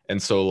 and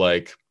so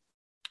like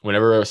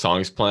whenever a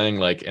song's playing,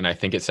 like, and I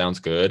think it sounds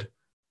good,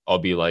 I'll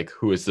be like,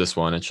 who is this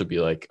one? And she'll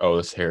be like, oh,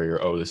 this is Harry,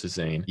 or oh, this is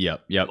Zayn.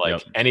 Yep.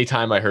 Like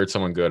anytime I heard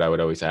someone good, I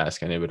would always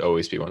ask, and it would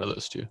always be one of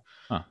those two.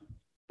 Huh.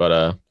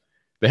 But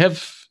they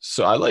have,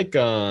 so I like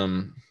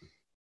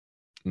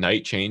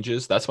Night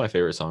Changes. That's my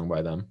favorite song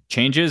by them.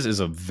 Changes is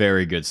a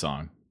very good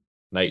song.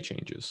 Night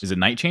Changes. Is it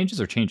Night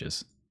Changes or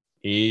Changes?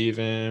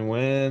 Even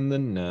when the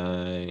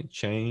night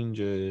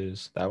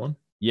changes. That one?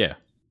 Yeah.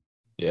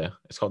 Yeah.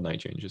 It's called Night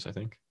Changes, I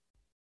think.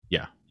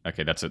 Yeah.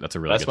 Okay, that's a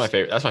really good my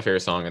favorite. That's my favorite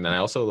song, and then I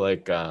also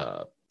like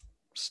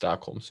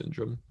Stockholm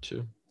Syndrome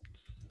too.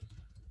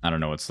 I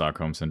don't know what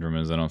Stockholm Syndrome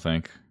is. I don't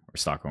think, or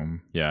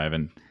Stockholm. Yeah, I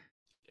haven't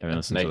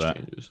listened to that.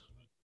 Changes.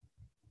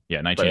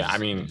 Yeah, Night Changes. I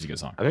mean, is a good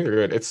song. I think they're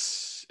good.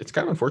 It's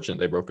kind of unfortunate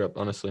they broke up,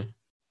 honestly.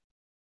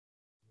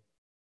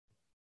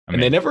 I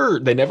mean,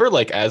 and they never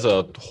like as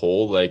a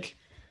whole, like,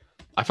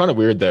 I found it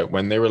weird that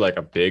when they were like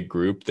a big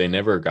group, they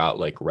never got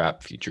like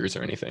rap features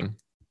or anything.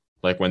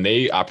 Like when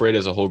they operate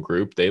as a whole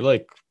group, they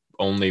like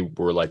only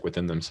were like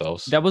within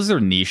themselves. That was their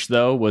niche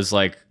though, was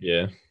like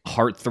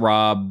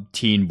heartthrob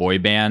teen boy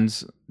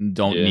bands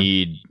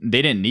they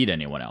didn't need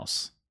anyone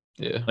else.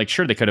 Yeah. Like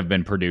sure they could have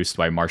been produced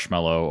by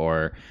Marshmello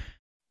or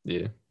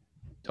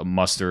a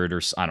Mustard,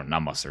 or I don't know,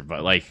 not Mustard,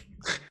 but like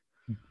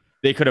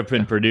they could have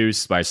been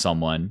produced by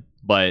someone,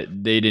 but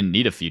they didn't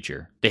need a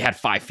feature. They had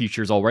 5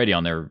 features already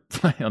on their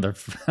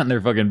on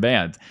their fucking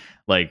band.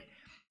 Like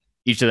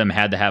each of them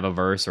had to have a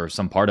verse or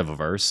some part of a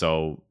verse,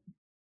 so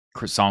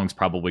songs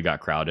probably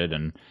got crowded.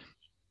 And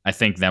I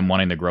think them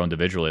wanting to grow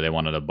individually, they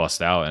wanted to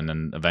bust out, and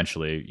then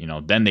eventually,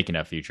 then they can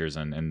have features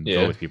and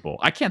go with people.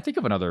 I can't think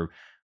of another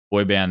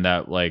boy band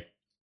that like,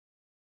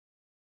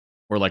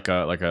 or like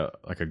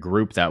a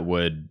group that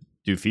would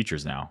do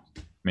features now.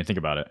 I mean, think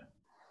about it.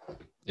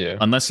 Yeah.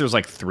 Unless there's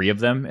like 3 of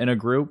them in a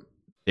group,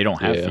 they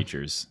don't have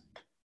features.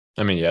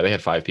 I mean, yeah, they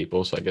had 5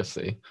 people, so I guess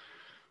that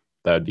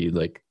would be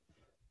like,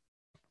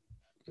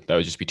 that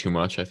would just be too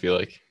much. I feel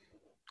like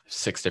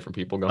 6 different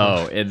people going.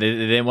 Oh,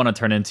 they want to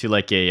turn into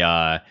like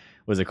a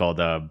what's it called?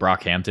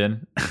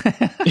 Brockhampton.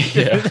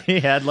 Yeah. They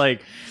had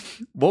like,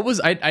 what was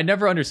I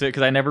never understood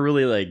because I never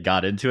really like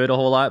got into it a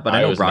whole lot. But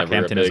I know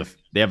Brockhampton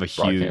they have a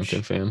huge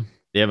Brockhampton fan.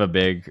 They have a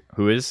big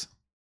who is.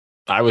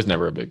 I was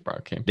never a big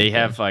Brockhampton. They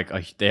have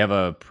they have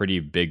a pretty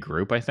big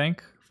group, I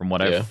think, from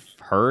what I've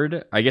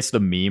heard. I guess the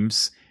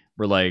memes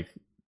were like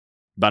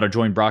about to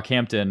join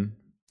Brockhampton.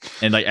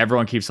 And like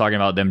everyone keeps talking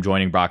about them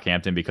joining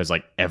Brockhampton because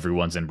like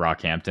everyone's in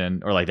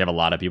Brockhampton, or like they have a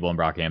lot of people in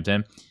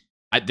Brockhampton.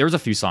 There's a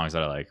few songs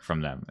that I like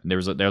from them. There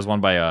was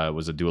one by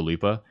was a Dua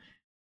Lipa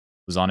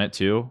was on it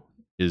too.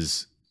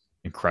 Is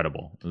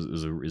incredible.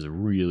 Is a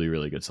really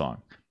really good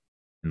song,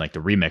 and like the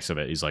remix of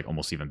it is like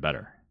almost even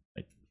better.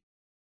 Like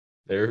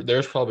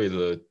there's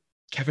probably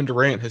Kevin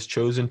Durant has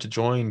chosen to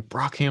join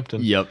Brockhampton.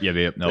 Yep.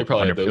 No, They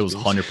probably had it those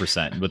was memes.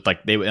 100% with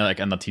like they like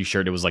on the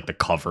t-shirt. It was like the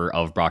cover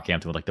of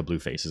Brockhampton with like the blue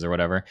faces or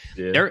whatever.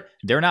 Yeah.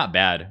 They're not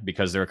bad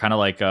because they're kind of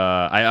like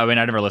I mean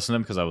I never listened to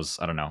them because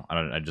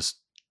I just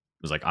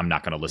was like I'm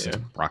not gonna listen to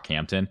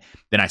Brockhampton.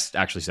 Then I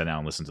actually sat down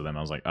and listened to them.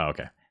 I was like, oh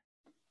okay,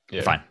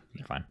 Yeah,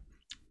 they're fine.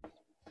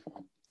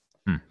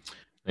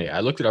 Yeah,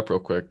 I looked it up real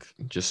quick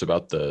just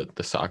about the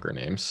soccer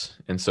names,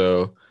 and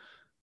so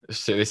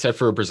they said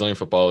for Brazilian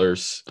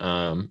footballers,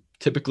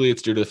 typically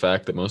it's due to the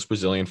fact that most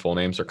Brazilian full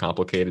names are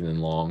complicated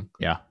and long.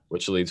 Yeah,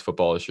 which leads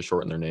footballers to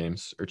shorten their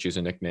names or choose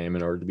a nickname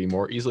in order to be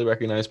more easily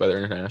recognized by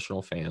their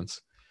international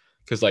fans.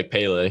 Because like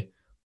Pele,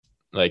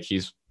 like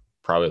he's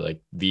probably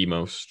like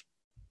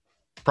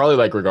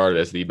regarded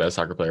as the best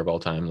soccer player of all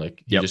time.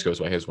 Like he just goes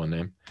by his one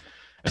name.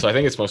 And so I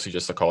think it's mostly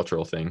just a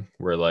cultural thing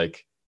where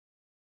like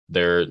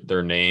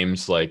their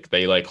names, like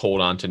they like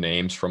hold on to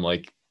names from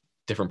like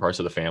different parts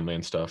of the family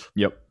and stuff.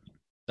 Yep.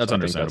 That's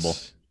understandable.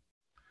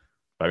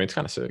 I mean, it's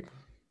kind of sick.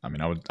 I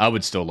mean, I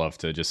would still love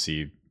to just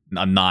see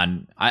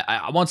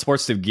I want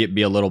sports to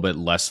be a little bit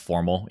less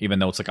formal, even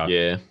though it's like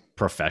a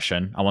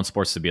profession. I want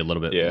sports to be a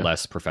little bit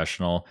less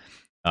professional.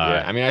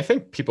 I mean, I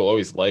think people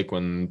always like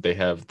when they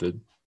have the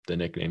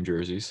nickname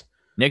jerseys.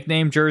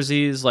 Nickname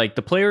jerseys, like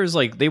the players,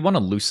 like they want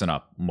to loosen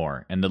up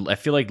more, and I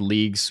feel like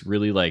leagues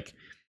really like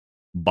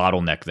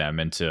bottleneck them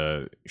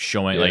into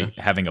showing like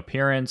having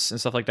appearance and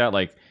stuff like that.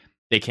 Like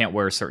they can't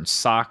wear certain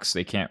socks.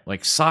 They can't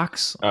like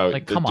socks. Oh,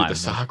 like come on, the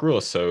sock rule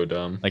is so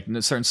dumb. Like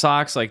certain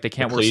socks, like they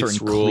can't wear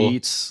certain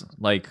cleats.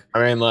 Like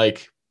I mean,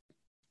 like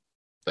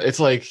it's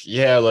like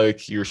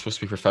like you're supposed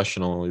to be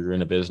professional. You're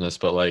in a business,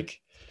 but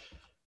like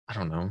I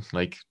don't know.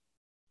 Like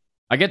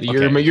I get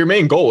your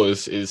main goal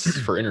is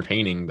for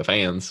entertaining the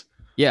fans.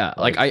 Yeah,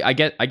 like I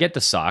get the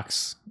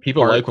socks.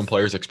 People like when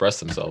players express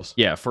themselves.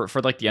 Yeah, for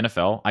like the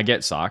NFL, I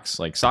get socks.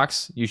 Like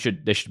socks, they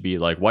should be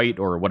like white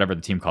or whatever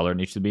the team color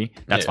needs to be.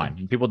 That's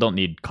fine. People don't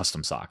need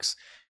custom socks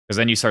because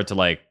then you start to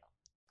like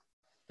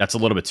that's a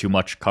little bit too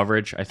much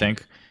coverage. I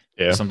think,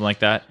 something like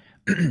that.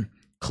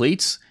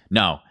 Cleats,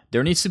 no,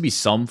 there needs to be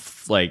some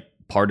like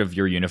part of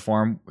your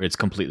uniform where it's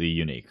completely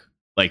unique.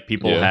 Like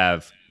people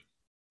have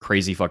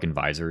crazy fucking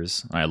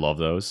visors. I love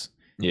those.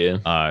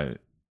 Yeah.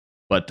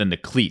 But then the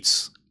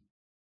cleats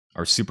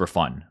are super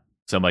fun.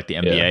 So like the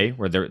NBA,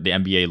 where the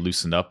NBA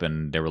loosened up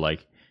and they were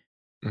like,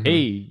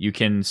 "Hey, you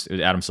can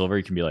Adam Silver.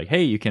 You can be like,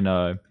 hey, you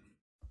can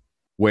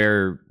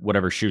wear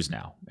whatever shoes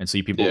now." And so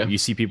you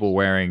see people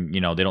wearing, they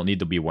don't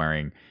need to be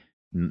wearing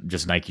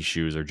just Nike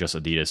shoes or just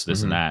Adidas,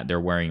 this and that. They're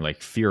wearing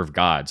like Fear of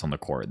Gods on the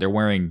court. They're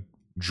wearing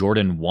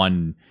Jordan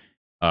 1,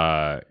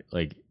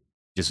 like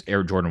just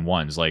Air Jordan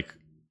 1s. Like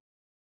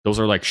those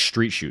are like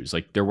street shoes.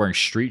 Like they're wearing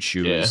street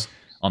shoes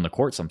on the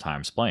court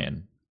sometimes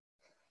playing.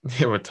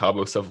 Yeah, when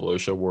Thabo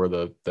Sefolosha wore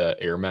the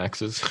Air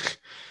Maxes.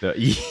 Yeah.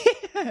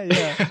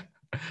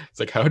 It's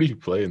like, how do you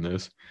play in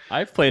this?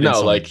 I've played in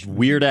some like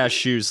weird ass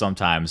shoes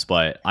sometimes,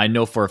 but I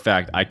know for a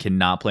fact I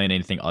cannot play in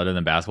anything other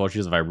than basketball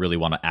shoes if I really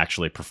want to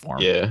actually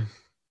perform. Yeah.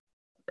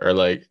 Or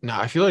like, no,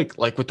 I feel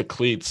like with the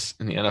cleats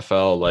in the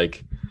NFL,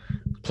 like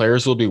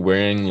players will be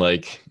wearing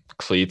like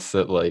cleats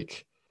that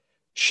like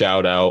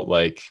shout out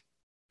like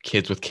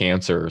kids with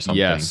cancer or something.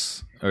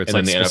 Yes. Or it's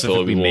like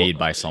specifically made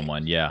by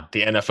someone. Yeah.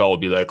 The NFL will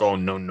be like, oh,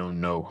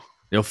 no.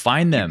 They'll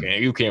find them.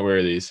 You can't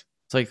wear these.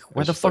 It's like,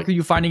 why the fuck are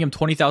you finding him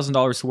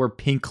 $20,000 to wear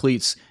pink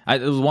cleats?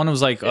 One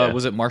was like,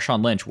 was it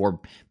Marshawn Lynch wore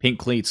pink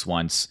cleats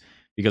once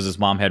because his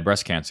mom had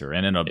breast cancer,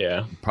 and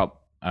I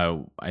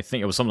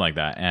think it was something like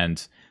that,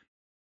 and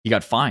he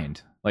got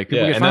fined. Like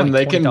people get fined,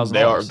 and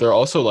then they're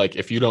also like,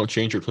 if you don't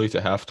change your cleats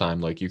at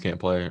halftime, like you can't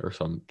play or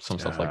some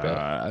stuff like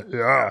that.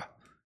 Yeah.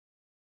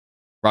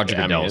 Roger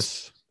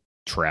Goodell's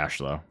trash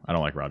though. I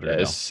don't like Roger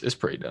Goodell. It's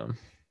pretty dumb.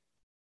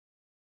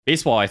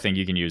 Baseball, I think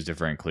you can use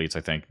different cleats.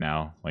 I think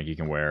now, like you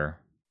can wear.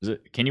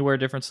 Can you wear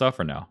different stuff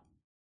or no?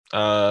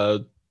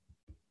 No,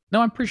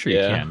 I'm pretty sure you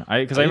can.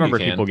 Because I remember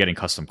people getting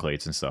custom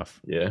cleats and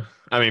stuff. Yeah,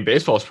 I mean,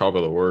 baseball is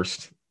probably the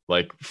worst,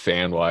 like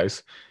fan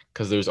wise,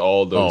 because there's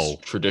all those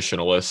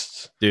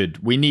traditionalists. Dude,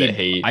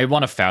 I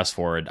want to fast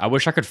forward. I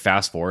wish I could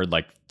fast forward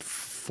like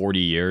 40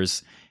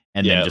 years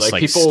and then just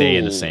like people, stay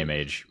in the same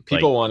age.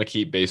 People want to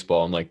keep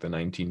baseball in like the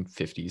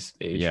 1950s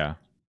age. Yeah,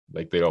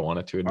 like they don't want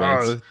it to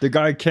advance. The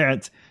guy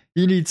can't.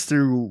 He needs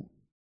to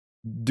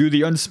do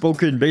the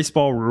unspoken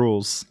baseball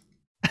rules.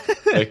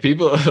 Like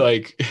people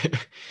like,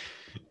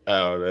 I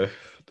don't know.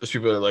 There's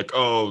people that are like,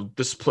 oh,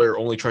 this player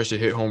only tries to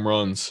hit home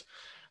runs.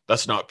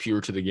 That's not pure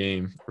to the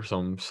game, or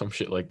some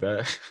shit like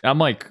that. I'm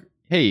like,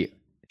 hey,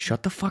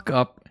 shut the fuck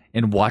up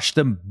and watch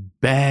them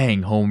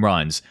bang home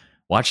runs.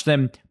 Watch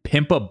them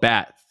pimp a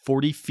bat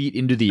 40 feet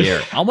into the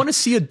air. I want to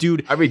see a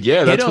dude. I mean,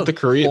 that's what the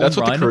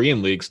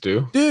Korean leagues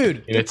do,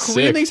 dude. The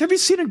Korean leagues. Have you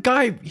seen a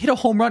guy hit a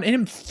home run and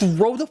him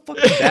throw the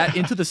fucking bat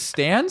into the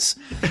stands?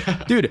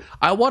 Dude,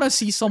 I want to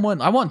see someone.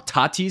 I want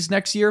Tatis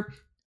next year.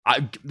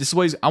 I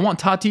want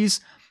Tatis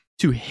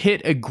to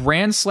hit a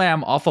grand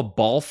slam off a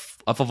ball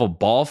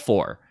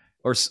four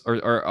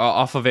or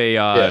off of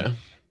a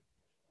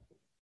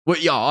Well,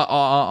 yeah,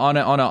 on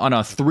a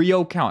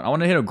 3-0 count. I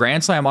want to hit a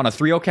grand slam on a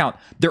 3-0 count.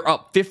 They're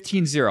up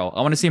 15-0.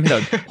 I want to see him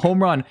hit a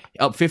home run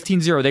up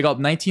 15-0. They go up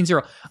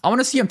 19-0. I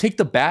want to see him take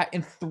the bat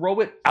and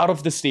throw it out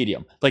of the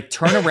stadium. Like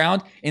turn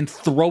around and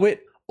throw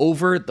it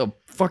over the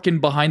fucking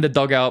behind the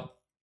dugout.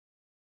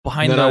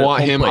 Behind and then I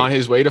want him on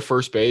his way to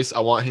first base.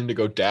 I want him to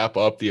go dap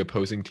up the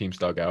opposing team's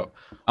dugout.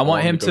 I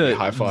want him to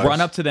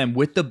run up to them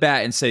with the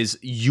bat and says,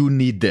 "You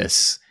need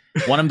this."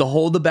 Want him to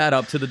hold the bat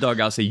up to the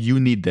dugout, say, "You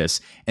need this,"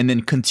 and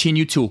then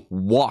continue to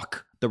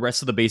walk the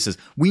rest of the bases.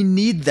 We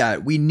need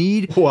that. We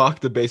need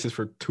walk the bases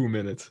for 2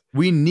 minutes.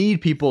 We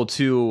need people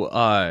to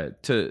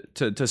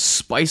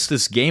spice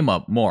this game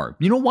up more.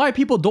 You know why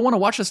people don't want to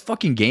watch this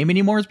fucking game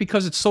anymore? Is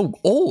because it's so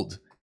old.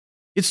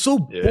 It's so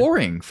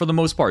boring for the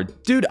most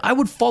part. Dude, I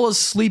would fall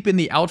asleep in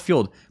the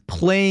outfield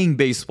playing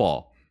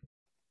baseball.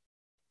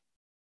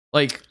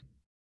 Like,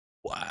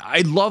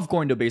 I love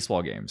going to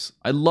baseball games.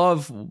 I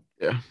love,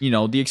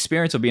 the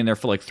experience of being there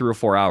for like 3 or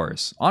 4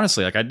 hours.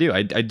 Honestly, like I do.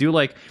 I do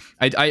like,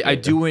 I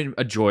do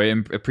enjoy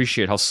and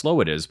appreciate how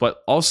slow it is.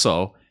 But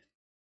also,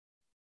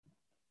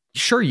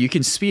 sure, you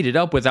can speed it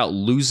up without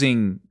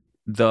losing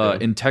the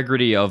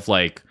integrity of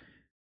like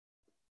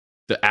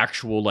the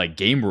actual like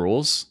game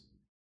rules.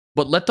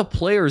 But let the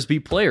players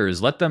be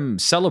players. Let them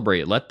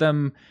celebrate. Let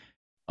them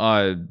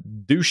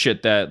do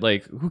shit that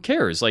like who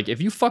cares? Like if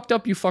you fucked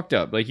up, you fucked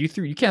up. Like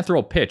you can't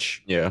throw a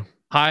pitch. Yeah.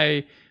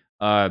 High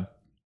a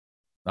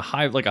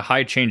high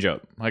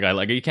changeup.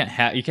 Like you can't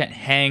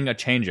hang a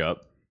changeup.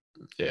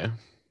 Yeah.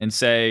 And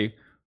say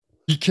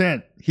he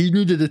can't. He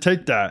needed to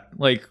take that.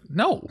 Like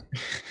no.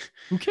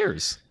 Who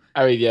cares?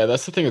 I mean, yeah,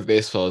 that's the thing with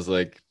baseball is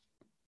like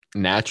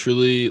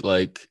naturally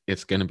like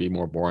it's going to be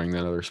more boring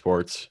than other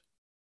sports.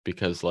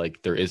 Because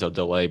like there is a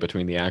delay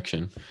between the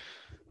action,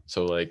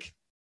 so like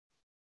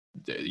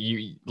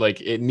you like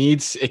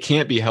it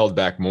can't be held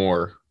back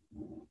more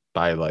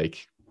by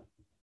like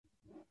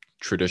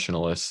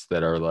traditionalists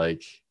that are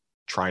like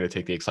trying to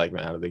take the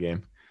excitement out of the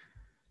game.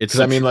 It's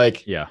I mean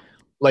like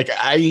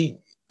I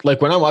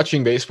like when I'm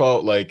watching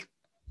baseball like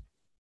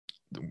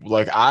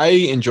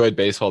I enjoyed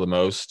baseball the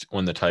most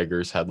when the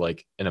Tigers had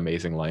like an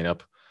amazing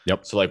lineup.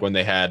 Yep. So like when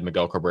they had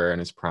Miguel Cabrera in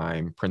his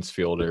prime, Prince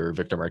Fielder,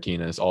 Victor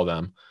Martinez, all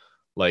them.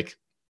 Like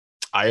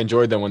I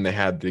enjoyed them when they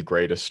had the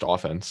greatest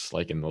offense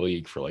like in the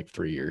league for like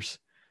 3 years.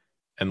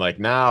 And like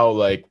now,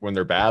 like when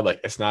they're bad, like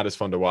it's not as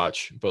fun to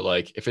watch. But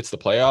like if it's the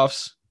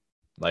playoffs,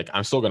 like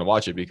I'm still gonna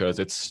watch it because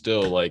it's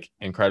still like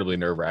incredibly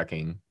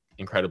nerve-wracking,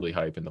 incredibly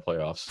hype in the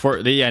playoffs.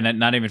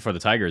 Not even for the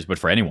Tigers, but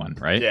for anyone,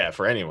 right? Yeah,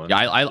 for anyone.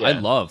 Yeah, I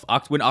love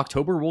when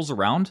October rolls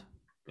around.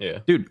 Yeah,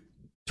 dude,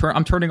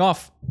 I'm turning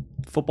off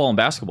football and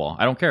basketball.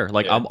 I don't care.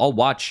 Like I'll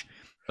watch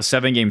a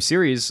 7-game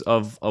series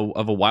of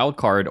a wild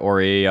card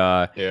or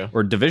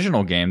or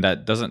divisional game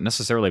that doesn't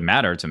necessarily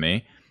matter to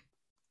me.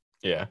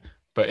 Yeah,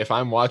 but if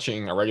I'm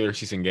watching a regular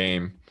season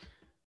game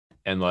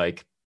and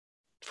like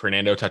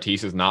Fernando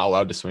Tatis is not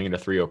allowed to swing at a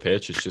 3-0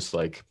 pitch, it's just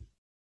like,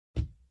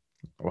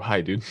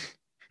 why, dude?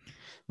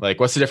 Like,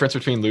 what's the difference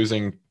between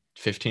losing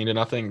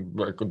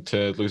 15-0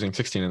 to losing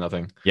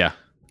 16-0? Yeah,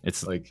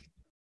 it's like,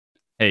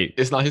 hey,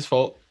 it's not his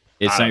fault.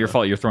 It's not your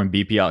fault. You're throwing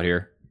BP out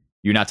here.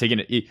 You're not taking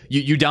it.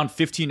 You down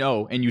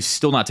 15-0 and you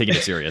still not taking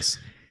it serious.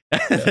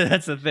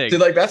 That's the thing. Dude,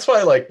 like that's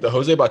why like the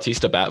Jose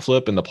Bautista bat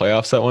flip in the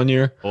playoffs that one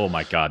year. Oh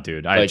my god,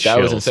 dude! Like that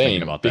was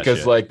insane about that because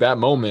shit. Like that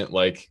moment,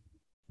 like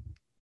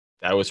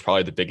that was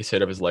probably the biggest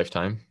hit of his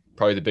lifetime.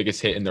 Probably the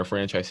biggest hit in their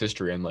franchise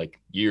history in like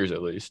years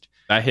at least.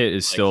 That hit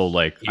is still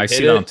like I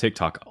see that on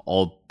TikTok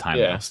all time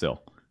now.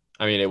 Still,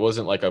 I mean, it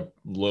wasn't like a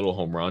little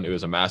home run; it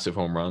was a massive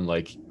home run.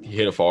 Like he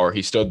hit it far.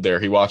 He stood there.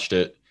 He watched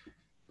it.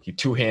 He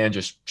 2-hand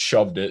just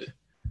shoved it.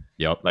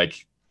 Yep.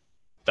 Like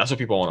that's what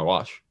people want to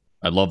watch.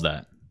 I love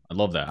that.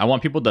 I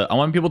want people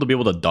to be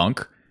able to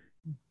dunk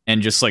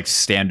and just like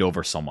stand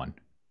over someone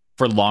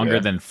for longer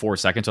than 4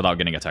 seconds without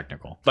getting a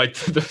technical. Like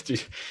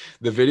the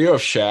video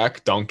of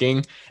Shaq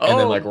dunking and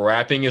then like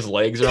wrapping his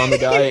legs around the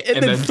guy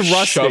and then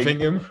shoving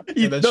him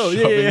and then shoving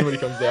him when he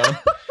comes down.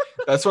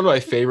 That's one of my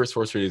favorite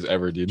sports videos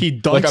ever, dude. He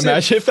dunks, like,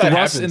 imagine if that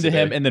thrusts into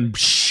him and then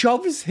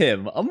shoves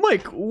him. I'm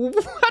like, how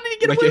did he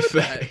get away with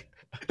that?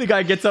 The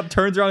guy gets up,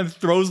 turns around, and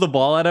throws the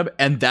ball at him,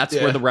 and that's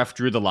where the ref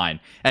drew the line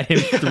at him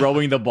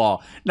throwing the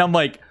ball. And I'm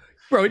like,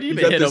 bro, you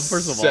didn't hit him,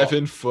 first of all.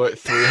 7 foot,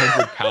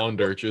 300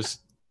 pounder,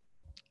 just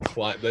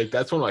like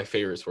that's one of my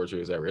favorite sports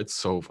videos ever. It's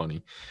so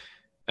funny,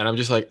 and I'm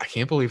just like, I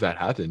can't believe that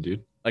happened,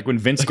 dude. Like when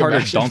Vince Carter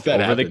dunked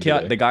over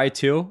the guy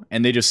too,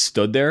 and they just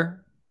stood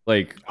there,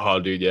 like, oh,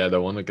 dude, yeah,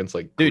 the one against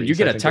like, dude, you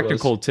get a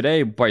technical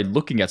today by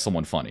looking at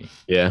someone funny.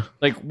 Yeah,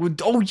 like,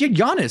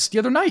 Giannis the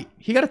other night,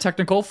 he got a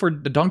technical for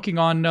the dunking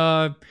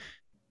on.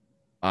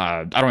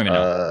 I don't even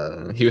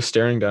know. He was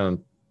staring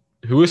down.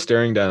 Who was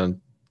staring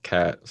down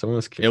Cat? Someone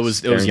was. It was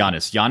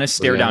Giannis. Giannis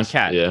stared down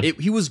Cat. Yeah.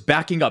 He was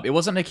backing up. It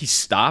wasn't like he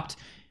stopped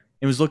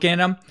and was looking at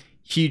him.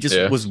 He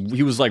just was.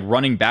 He was like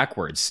running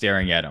backwards,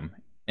 staring at him.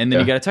 And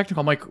then you got a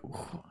technical. I'm like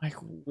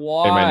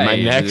why?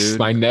 Hey,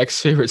 my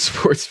next favorite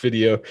sports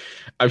video,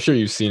 I'm sure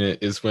you've seen it,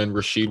 is when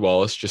Rasheed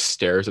Wallace just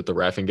stares at the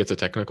ref and gets a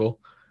technical.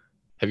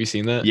 Have you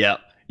seen that? Yeah.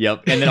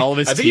 Yep. And then all of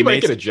his I think teammates. he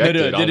might get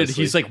ejected. No,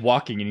 he's like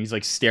walking and he's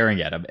like staring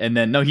at him. And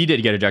then no, he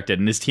did get ejected.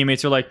 And his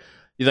teammates are like,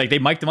 he's like, they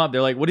mic'd him up.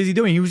 They're like, "What is he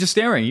doing? He was just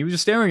staring. He was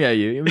just staring at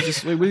you. It was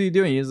just like, what are you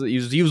doing? He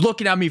was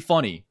looking at me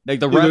funny. Like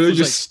the ref was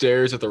just like,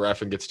 stares at the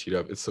ref and gets teed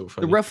up. It's so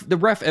funny. The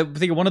ref. I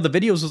think one of the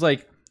videos was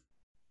like,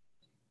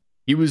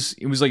 he was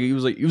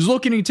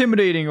looking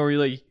intimidating, or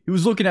he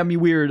was looking at me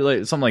weird,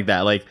 like something like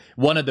that. Like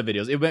one of the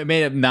videos, it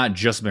may have not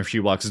just been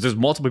Sheeblocks, because there's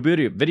multiple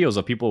videos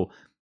of people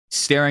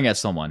staring at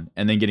someone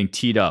and then getting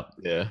teed up.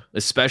 Yeah,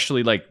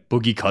 especially like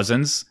Boogie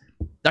Cousins.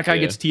 That guy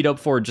gets teed up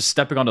for just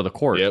stepping onto the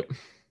court. Yep.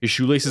 His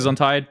shoelaces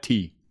untied.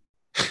 T.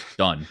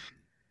 Done.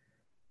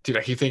 Dude,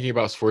 I keep thinking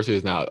about sports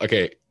videos now.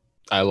 Okay,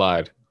 I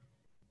lied.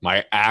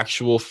 My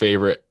actual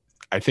favorite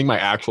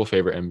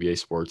NBA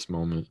sports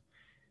moment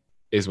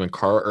is when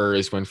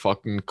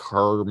fucking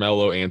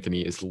Carmelo Anthony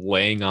is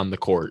laying on the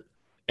court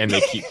and they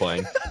keep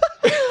playing.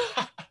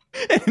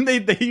 And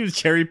he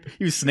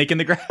was snaking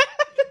the grass.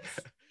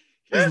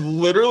 He's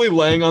literally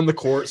laying on the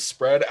court,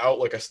 spread out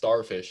like a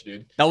starfish,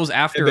 dude. That was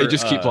after and they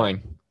just keep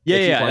playing.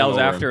 Yeah, that was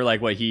after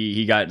like what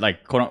he got like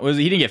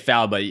he didn't get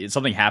fouled, but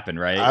something happened,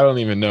 right? I don't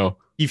even know.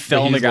 He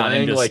fell on the ground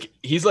and like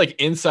he's like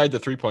inside the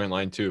 3-point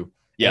line too.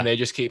 Yeah, and they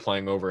just keep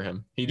playing over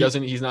him.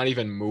 He's not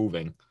even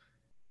moving.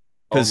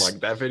 Oh my,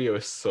 that video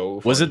is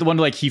so funny. Was it the one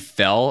like he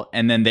fell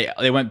and then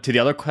they went to the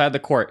other side of the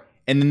court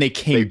and then they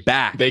came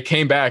back? They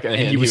came back and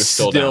he was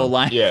still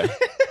lying. Yeah.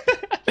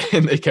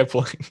 And they kept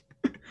playing.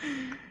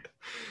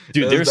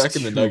 Dude, there's back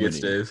in the Nuggets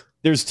days.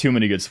 There's too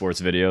many good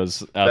sports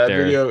videos out there.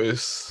 That video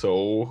is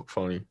so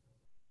funny.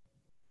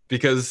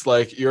 Because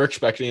like you're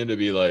expecting him to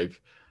be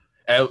like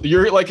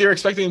you're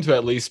expecting him to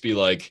at least be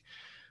like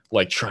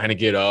trying to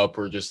get up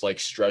or just like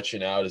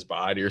stretching out his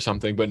body or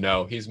something, but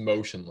no, he's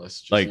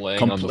motionless, just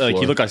laying on the floor. Like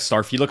he looked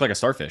like a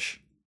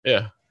starfish.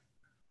 Yeah.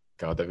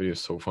 God, that video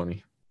is so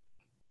funny.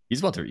 He's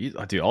about to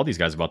dude, all these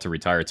guys are about to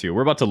retire too.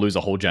 We're about to lose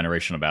a whole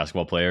generation of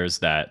basketball players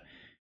that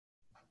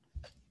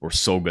were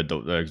so good,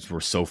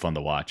 were so fun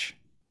to watch.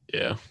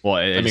 Yeah. Well,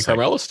 I mean,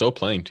 Carmelo's still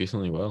playing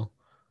decently well.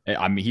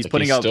 I mean, he's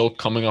still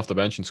coming off the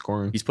bench and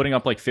scoring. He's putting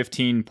up like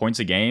 15 points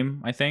a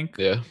game, I think.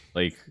 Yeah.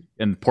 Like,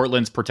 and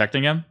Portland's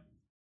protecting him.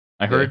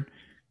 I heard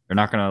they're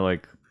not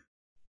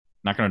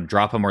gonna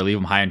drop him or leave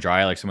him high and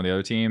dry like some of the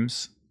other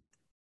teams.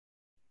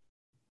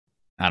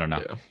 I don't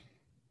know. Yeah.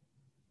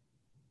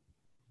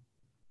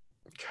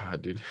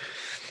 God, dude,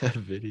 that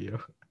video.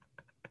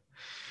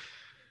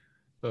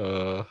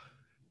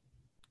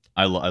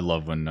 I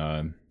love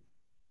when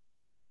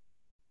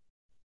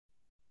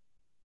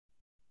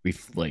we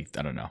like,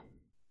 I don't know,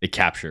 we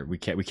capture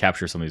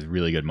some of these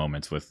really good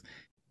moments with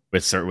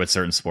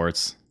certain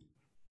sports.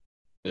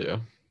 Yeah.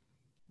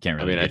 Can't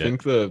really. I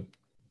mean,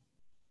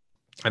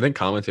 I think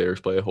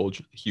commentators play a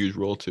huge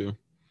role too.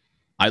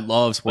 I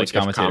love sports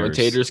commentators. If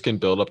commentators can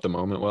build up the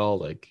moment well,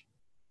 like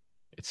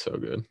it's so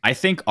good. I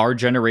think our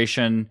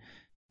generation,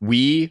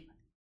 we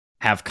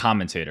have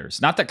commentators.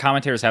 Not that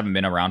commentators haven't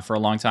been around for a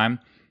long time,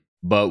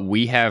 but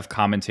we have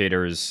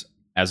commentators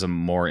as a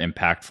more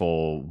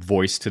impactful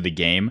voice to the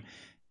game,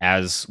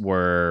 as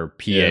were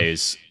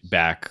PAs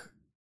back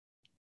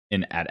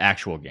at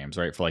actual games,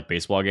 right? For like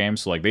baseball games.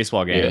 So like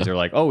baseball games, they're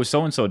like, "Oh,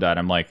 so and so died."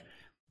 I'm like,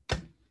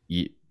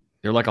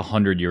 they're like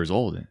 100 years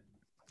old. And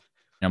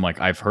I'm like,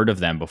 I've heard of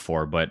them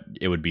before, but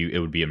it would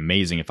be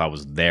amazing if I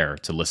was there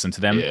to listen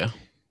to them. Yeah.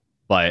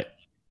 But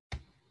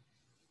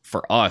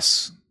for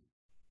us,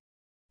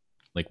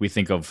 like we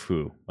think of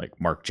who?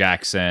 Like Mark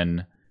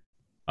Jackson,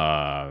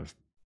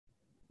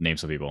 name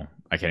some people.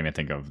 I can't even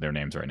think of their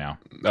names right now.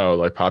 Oh,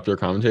 like popular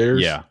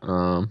commentators? Yeah.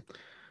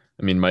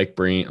 I mean, Mike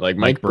Breen. Like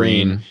Mike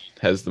Breen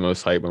has the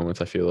most hype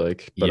moments, I feel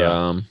like. But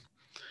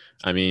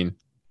I mean,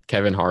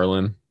 Kevin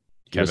Harlan.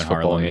 He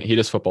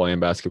does football and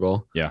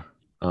basketball. Yeah.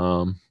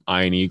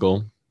 Ian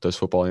Eagle does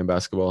football and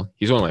basketball.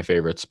 He's one of my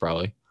favorites,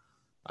 probably.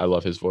 I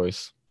love his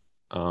voice.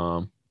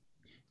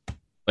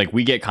 Like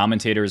we get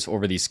commentators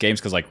over these games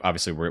because, like,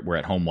 obviously we're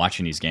at home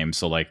watching these games,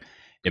 so like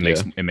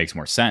it makes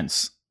more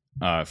sense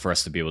for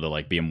us to be able to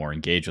like be more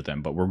engaged with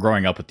them. But we're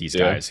growing up with these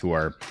guys who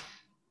are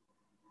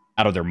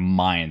out of their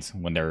minds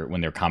when they're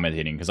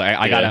commentating, because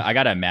I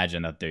gotta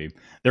imagine that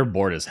they're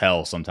bored as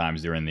hell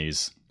sometimes during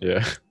these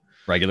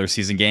regular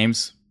season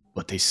games,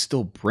 but they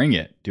still bring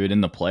it, dude,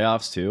 in the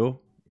playoffs too.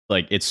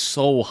 Like it's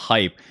so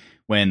hype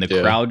when the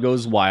crowd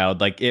goes wild.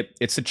 Like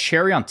it's a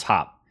cherry on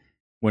top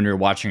when you're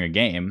watching a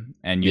game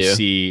and you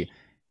see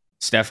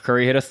Steph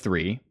Curry hit a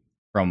 3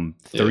 from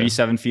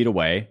 37 feet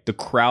away. The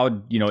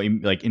crowd,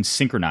 in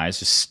synchronized,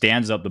 just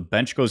stands up. The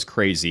bench goes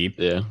crazy.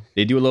 Yeah.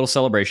 They do a little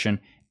celebration,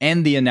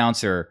 and the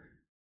announcer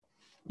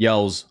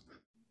yells,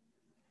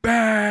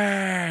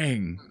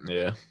 "Bang!"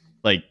 Yeah.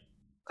 Like,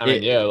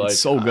 it's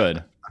so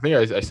good. I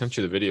think I sent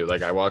you the video.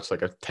 Like, I watched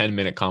like a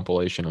 10-minute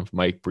compilation of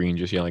Mike Breen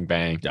just yelling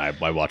 "bang." Yeah,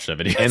 I watched that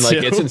video, and too.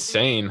 It's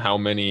insane how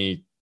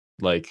many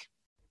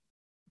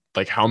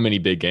how many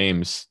big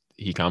games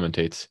he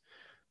commentates,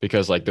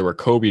 because like there were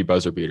Kobe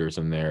buzzer beaters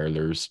in there.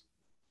 There's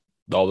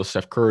all the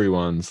Steph Curry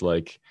ones.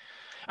 Like,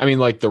 I mean,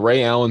 like the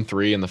Ray Allen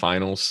 3 in the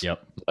finals.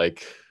 Yep.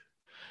 Like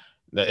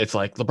It's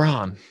like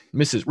LeBron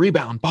misses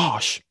rebound,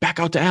 Bosh back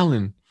out to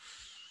Allen,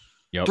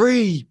 Yep.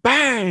 3,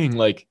 bang!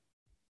 Like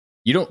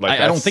you don't. Like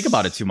I don't think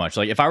about it too much.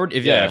 Like if I were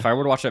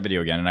to watch that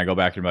video again and I go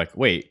back and be like,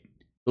 wait,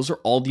 those are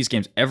all these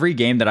games. Every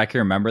game that I can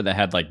remember that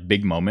had like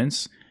big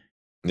moments.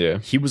 Yeah,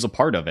 he was a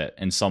part of it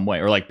in some way,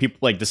 or like people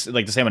like this,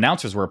 like the same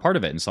announcers were a part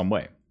of it in some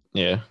way.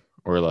 Yeah,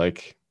 or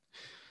like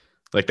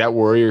that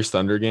Warriors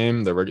Thunder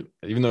game.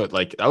 Even though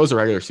like that was a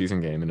regular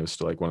season game and it was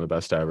still like one of the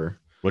best ever.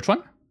 Which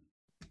one?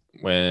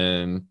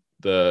 When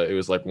it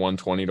was like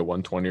 120 to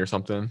 120 or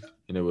something,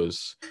 and it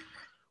was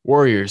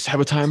Warriors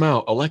have a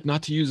timeout, elect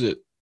not to use it.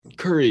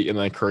 Curry, and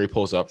then Curry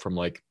pulls up from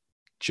like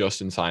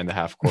just inside the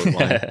half court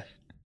line.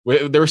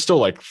 There was still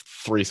like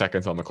 3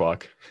 seconds on the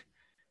clock,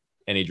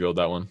 and he drilled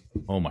that one.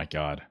 Oh my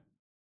god!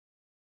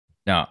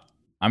 Now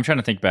I'm trying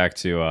to think back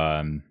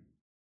to.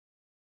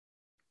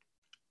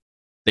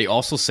 They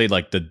also say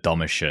like the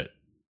dumbest shit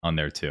on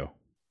there too.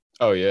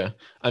 Oh yeah,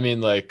 I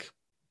mean like,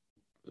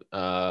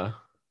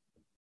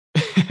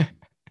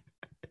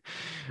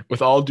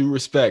 with all due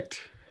respect,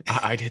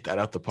 I'd hit that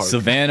out the park.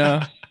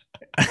 Savannah.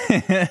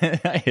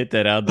 I hit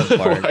that out the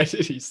park. Why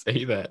did he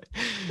say that?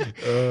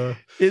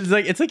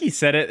 It's like he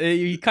said it.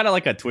 He kind of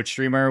like a Twitch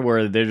streamer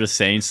where they're just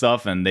saying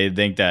stuff and they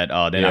think that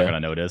they're not gonna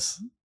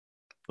notice.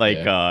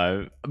 Like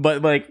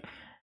but like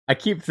I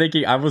keep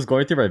thinking, I was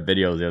going through my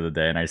videos the other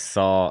day and I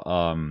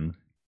saw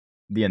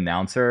the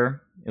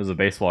announcer. It was a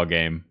baseball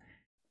game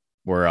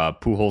where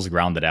Pujols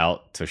grounded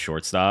out to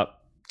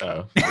shortstop.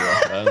 Oh,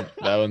 yeah,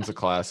 that one's a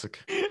classic.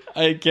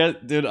 I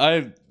can't, dude.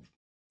 I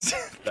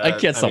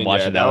can't stop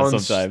watching that one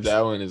sometimes.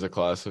 That one is a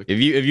classic. If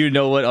you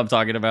know what I'm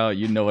talking about,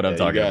 you know what I'm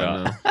talking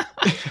about.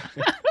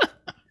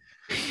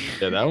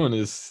 Yeah, that one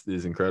is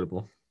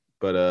incredible.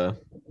 But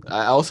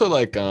I also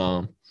like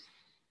Bill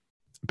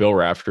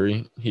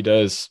Raftery. He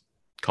does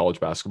college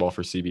basketball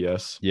for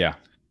CBS. Yeah,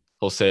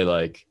 he'll say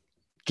like,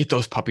 "Get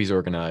those puppies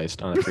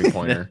organized" on a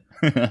 3-pointer,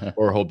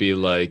 or he'll be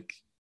like,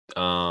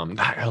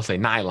 he'll say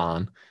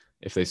nylon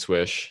if they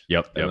swish.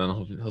 Yep. And then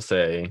he'll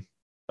say,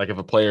 like, if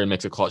a player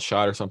makes a clutch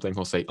shot or something,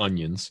 he'll say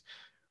onions.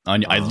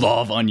 I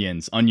love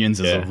onions.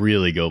 Onions is a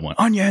really good one.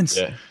 Onions.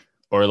 Yeah.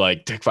 Or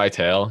like Dick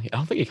Vitale. I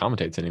don't think he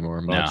commentates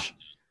anymore much. No.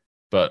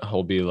 But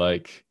he'll be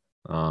like,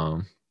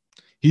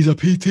 he's a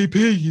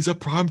PTP. He's a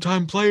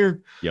primetime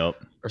player.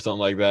 Yep. Or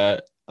something like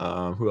that.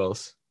 Who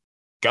else?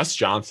 Gus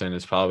Johnson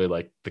is probably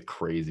like the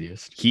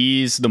craziest.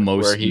 He's the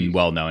most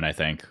well-known, I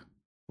think.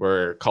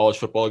 Where college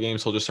football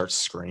games, he'll just start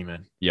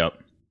screaming. Yep.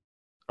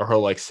 Or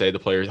he'll say the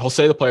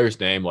player's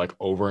name like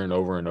over and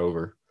over and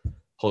over.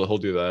 He'll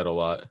do that a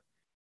lot.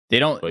 They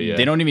don't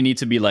even need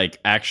to be like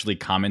actually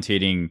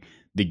commentating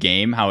the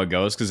game, how it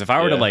goes. Because if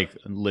I were to like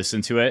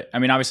listen to it, I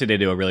mean, obviously they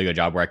do a really good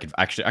job where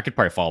I could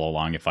probably follow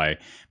along but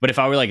if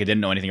I were like, I didn't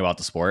know anything about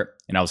the sport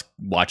and I was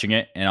watching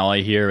it and all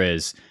I hear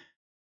is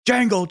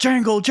jangle,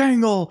 jangle,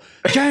 jangle,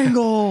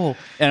 jangle.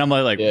 And I'm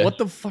like, what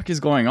the fuck is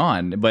going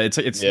on? But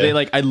they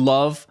like, I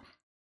love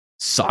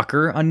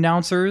soccer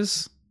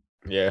announcers.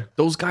 Yeah.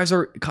 Those guys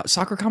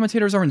soccer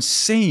commentators are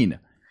insane.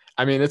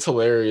 I mean, it's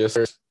hilarious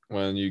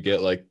when you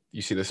get like,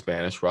 you see the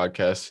Spanish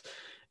broadcast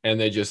and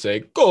they just say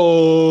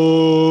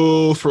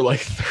goal for like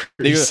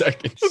 30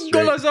 seconds.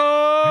 Golazo!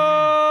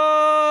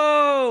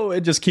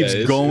 It just keeps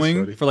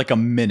going for like a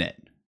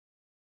minute.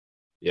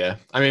 Yeah.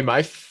 I mean,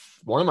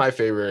 one of my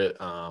favorite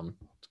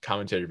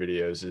commentator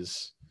videos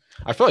is,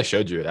 I feel I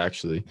showed you it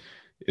actually,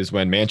 is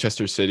when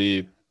Manchester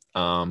City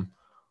won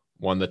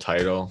the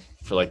title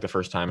for like the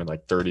first time in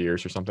like 30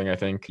 years or something, I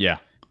think. Yeah.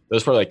 That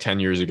was probably like 10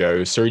 years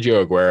ago.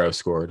 Sergio Aguero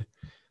scored.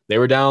 They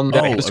were down.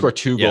 They had to score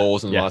 2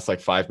 goals in the last like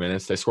 5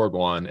 minutes. They scored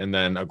 1. And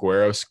then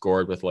Aguero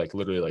scored with like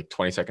literally like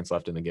 20 seconds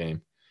left in the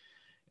game.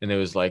 And it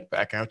was like,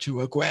 back out to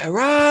Aguero.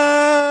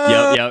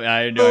 Yep.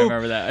 I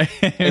remember that.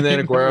 And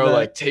then Aguero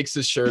like takes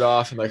his shirt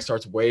off and like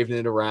starts waving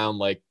it around,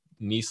 like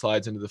knee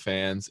slides into the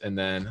fans. And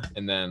then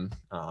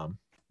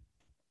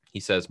he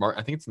says,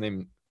 I think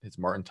it's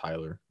Martin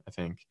Tyler, I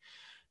think.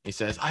 He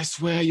says, "I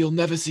swear you'll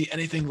never see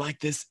anything like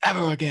this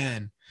ever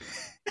again."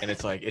 And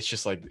it's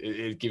just like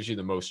it gives you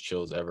the most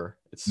chills ever.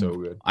 It's so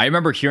good. I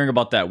remember hearing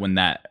about that when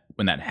that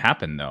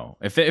happened though.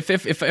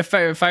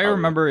 If I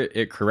remember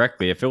it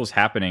correctly, if it was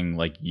happening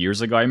like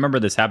years ago, I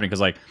remember this happening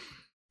because like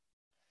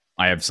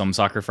I have some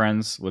soccer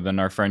friends within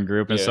our friend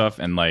group and stuff,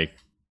 and like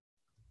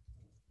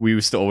we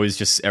used to always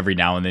just every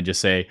now and then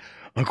just say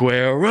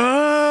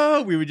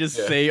Aguero. We would just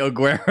say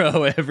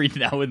Aguero every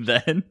now and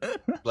then.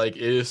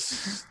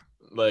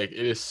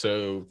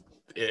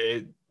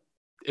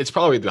 It's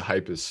probably the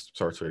hypest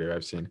sports radio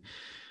I've seen.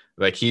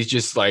 Like he's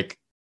just like,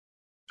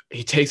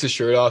 he takes his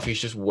shirt off,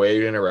 he's just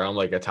waving around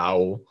like a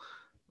towel,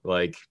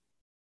 like,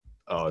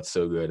 oh, it's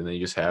so good. And then you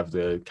just have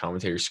the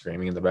commentator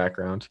screaming in the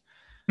background.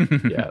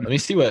 Yeah, let me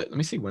see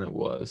when it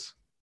was.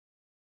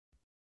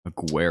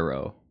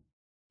 Aguero.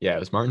 Yeah, it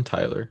was Martin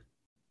Tyler.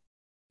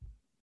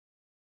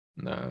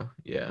 No,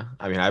 yeah.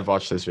 I mean, I've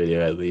watched this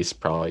video at least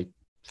probably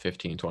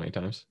 15, 20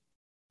 times.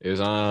 It was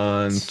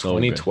on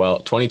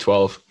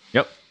 2012.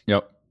 Yep.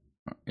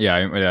 Yeah.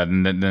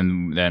 And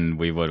then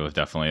we would have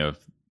definitely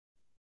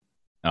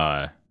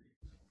have.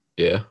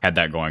 Yeah. Had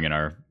that going in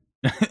our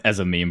as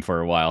a meme for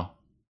a while.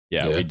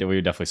 Yeah, Yeah.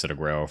 we definitely said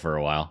Aguero for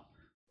a while.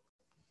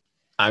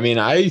 I mean,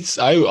 I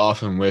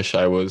often wish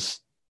I was.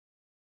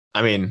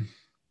 I mean,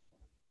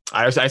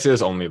 I say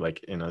this only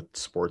like in a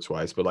sports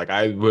wise, but like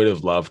I would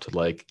have loved to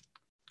like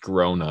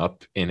grown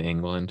up in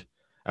England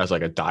as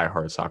like a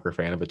diehard soccer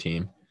fan of a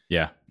team.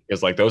 Yeah,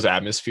 because like those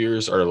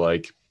atmospheres are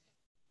like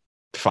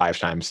 5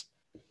 times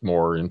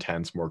more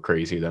intense, more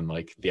crazy than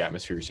like the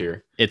atmospheres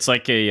here. it's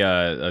like a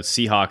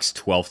Seahawks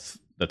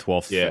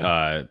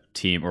 12th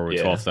team or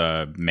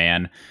 12th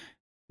man,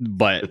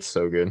 but it's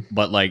so good.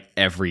 But like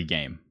every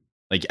game,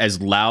 like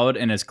as loud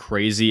and as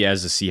crazy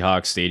as the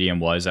Seahawks stadium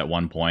was at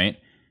one point,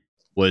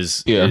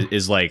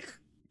 is like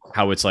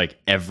how it's like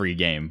every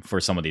game for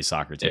some of these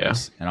soccer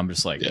teams, and I'm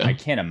just like I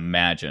can't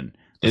imagine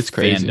it's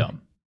crazy. Fandom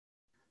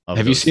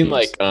have you seen teams.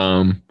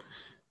 Like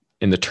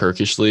in the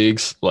Turkish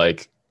leagues,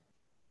 like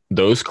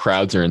those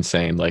crowds are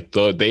insane. Like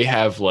they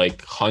have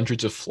like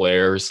hundreds of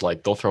flares.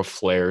 Like they'll throw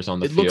flares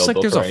on the field. It looks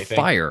like there's a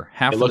fire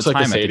half of the time. It looks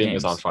like the stadium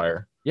is on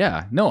fire.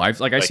 Yeah, no, I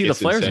see the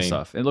flares and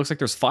stuff. It looks like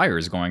there's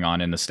fires going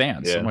on in the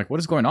stands. Yeah. I'm like, what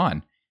is going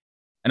on?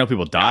 I know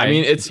people die. I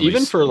mean, it's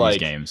even for like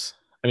games.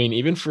 I mean,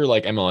 even for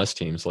like MLS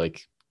teams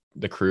like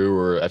the Crew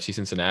or FC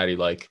Cincinnati,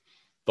 like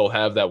they'll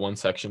have that one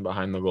section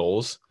behind the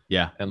goals.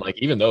 Yeah, and like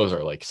even those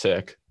are like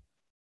sick.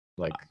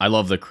 Like I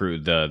love the Crew,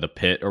 the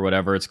pit or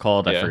whatever it's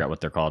called. I forgot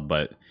what they're called,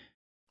 but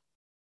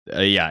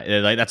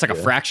that's like a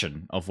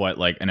fraction of what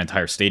like an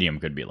entire stadium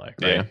could be like.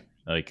 Right?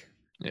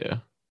 Yeah.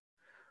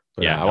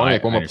 But I want to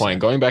make one more point.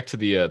 Going back to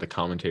the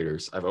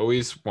commentators, I've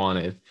always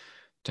wanted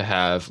to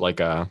have like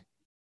a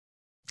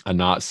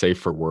not safe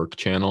for work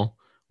channel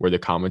where the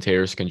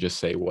commentators can just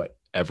say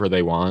whatever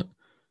they want.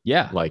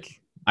 Yeah,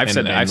 like I've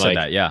said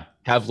that. Yeah,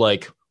 have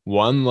like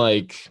one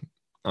like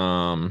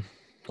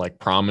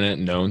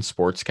prominent known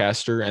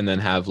sportscaster, and then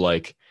have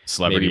like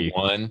celebrity.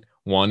 Maybe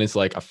one is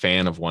like a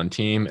fan of one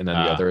team, and then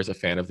the other is a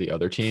fan of the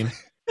other team,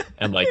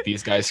 and like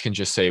these guys can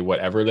just say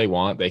whatever they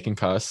want. They can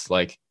cuss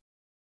like.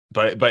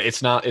 But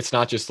it's not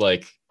just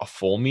like a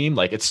full meme.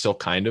 Like it's still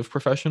kind of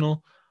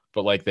professional,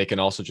 but like they can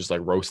also just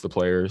like roast the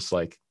players,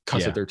 like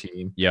cuss at their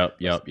team. Yep.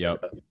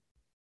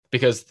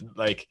 Because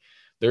like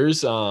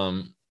there's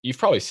you've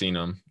probably seen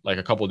them, like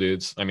a couple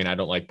dudes. I mean, I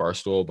don't like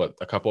Barstool, but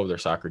a couple of their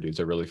soccer dudes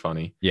are really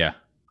funny. Yeah.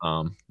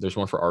 There's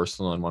one for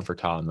Arsenal and one for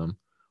Tottenham,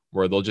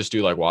 where they'll just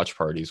do like watch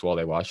parties while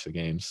they watch the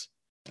games.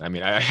 I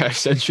mean, I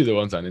sent you the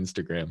ones on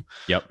Instagram.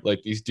 Yep.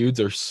 Like these dudes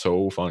are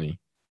so funny.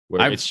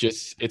 Where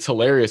it's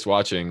hilarious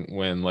watching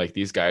when like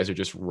these guys are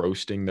just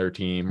roasting their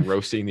team,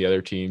 roasting the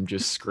other team,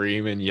 just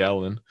screaming,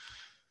 yelling.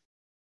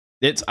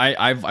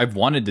 I've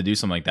wanted to do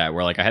something like that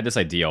where like I had this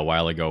idea a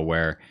while ago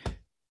where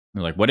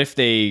like what if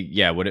they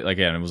it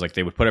was like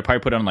they would probably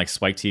put it on like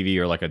Spike TV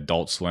or like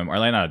Adult Swim, or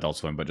like not Adult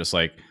Swim, but just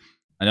like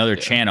another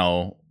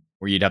channel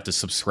where you'd have to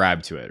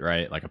subscribe to it,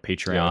 right? Like a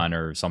Patreon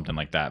or something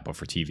like that, but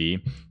for TV.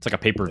 It's like a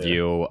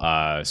pay-per-view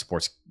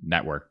sports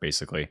network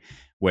basically,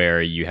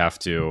 where you have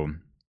to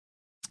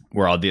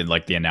where all the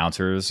like the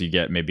announcers, you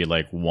get maybe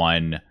like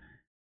one,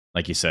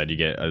 like you said, you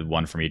get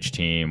one from each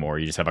team, or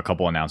you just have a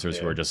couple announcers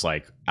who are just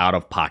like out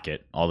of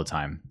pocket all the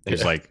time.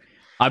 There's like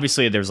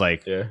obviously there's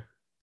like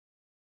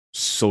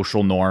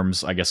social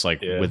norms, I guess,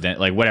 like within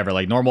like whatever,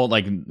 like normal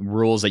like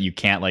rules that you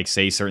can't like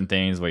say certain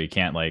things, where you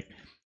can't like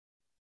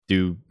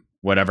do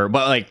whatever,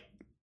 but like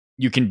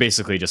you can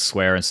basically just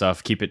swear and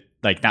stuff, keep it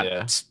like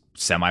not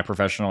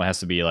semi-professional. It has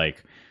to be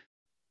like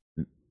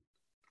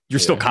you're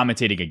still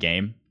commentating a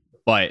game,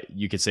 but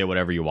you could say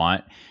whatever you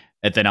want.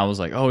 And then I was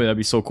like, oh, that'd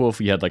be so cool if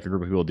we had like a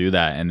group of people do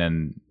that. And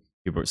then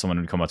someone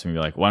would come up to me and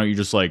be like, why don't you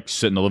just like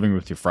sit in the living room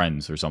with your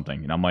friends or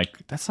something? And I'm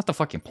like, that's not the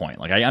fucking point.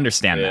 Like, I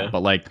understand that,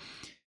 but like,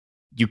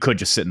 you could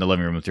just sit in the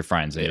living room with your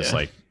friends and just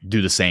like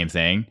do the same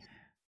thing.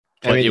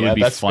 But it would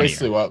be that's funnier.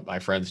 Basically what my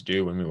friends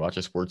do when we watch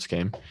a sports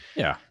game.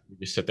 Yeah. We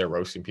just sit there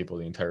roasting people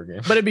the entire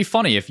game. But it'd be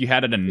funny if you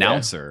had an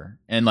announcer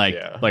and like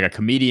a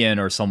comedian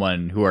or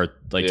someone who are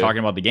like talking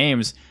about the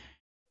games.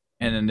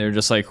 And then they're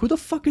just like, who the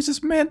fuck is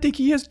this man think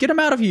he is? Get him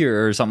out of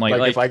here or something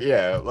like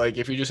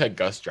if you just had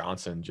Gus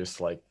Johnson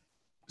just like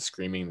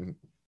screaming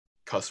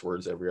cuss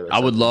words every other. I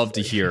would love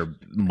to hear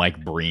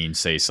Mike Breen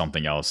say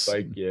something else.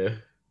 Like,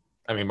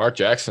 I mean, Mark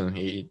Jackson,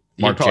 he'd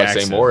probably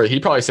say more.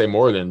 He'd probably say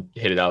more than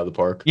hit it out of the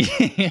park.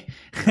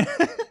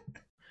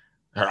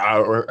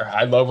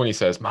 I love when he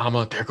says,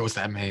 "Mama, there goes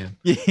that man."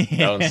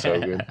 That one's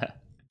so good.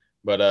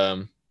 But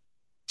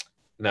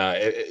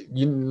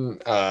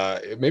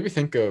it made me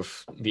think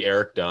of the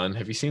Eric Dunn.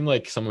 Have you seen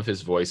like some of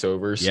his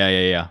voiceovers?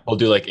 Yeah. He'll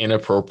do like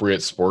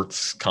inappropriate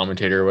sports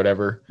commentator or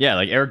whatever. Yeah,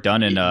 like Eric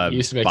Dunn and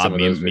Bob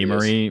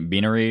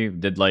Beanery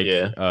did like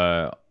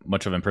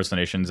much of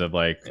impersonations of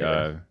like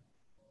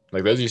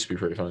those used to be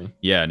pretty funny.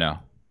 Yeah, no,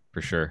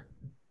 for sure.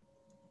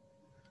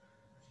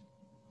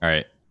 All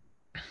right,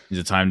 is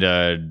it time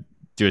to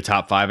do a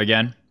top 5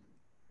 again?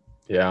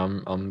 Yeah,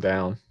 I'm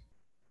down.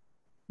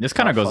 This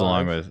kind of goes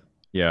along with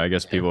I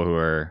guess people who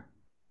are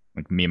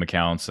like meme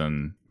accounts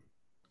and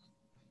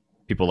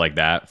people like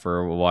that for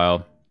a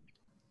while.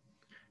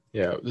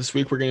 Yeah, this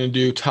week we're gonna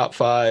do top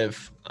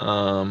 5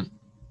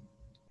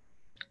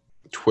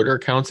 Twitter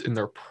accounts in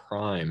their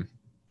prime.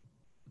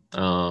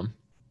 So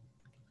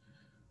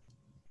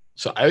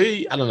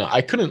I don't know.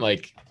 I couldn't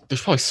like.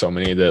 There's probably so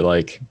many that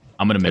like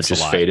I'm gonna miss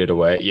just a lot. Faded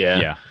away. Yeah.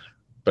 Yeah.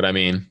 But I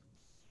mean,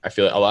 I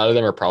feel like a lot of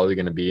them are probably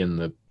going to be in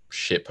the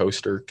shit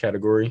poster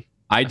category.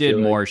 I did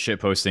more shit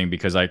posting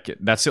because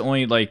that's the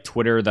only like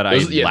Twitter that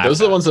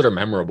those are the ones that are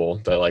memorable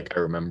that like I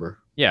remember.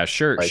 Yeah,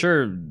 sure.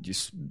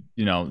 Just,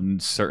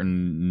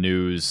 certain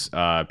news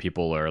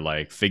people or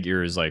like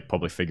figures, like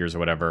public figures or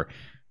whatever,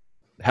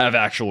 have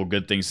actual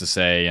good things to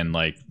say, and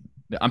like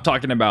I'm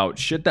talking about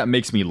shit that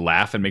makes me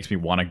laugh and makes me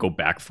want to go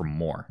back for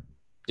more.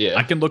 Yeah,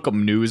 I can look up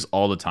news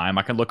all the time.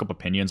 I can look up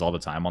opinions all the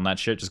time on that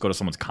shit. Just go to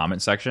someone's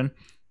comment section.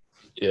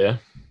 Yeah,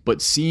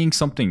 but seeing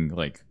something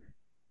like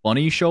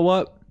funny show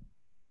up,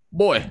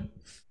 boy,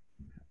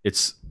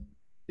 it's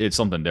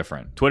something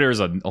different. Twitter is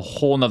a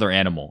whole nother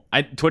animal.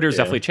 Twitter's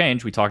definitely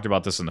changed. We talked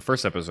about this in the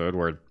first episode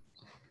where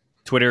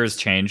Twitter has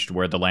changed,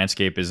 where the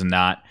landscape is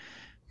not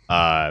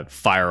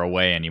fire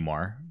away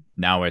anymore.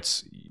 Now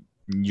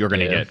you're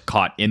going to get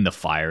caught in the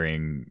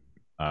firing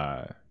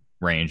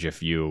range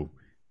if you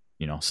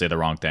say the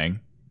wrong thing.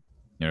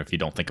 If you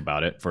don't think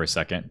about it for a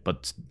second.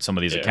 But some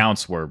of these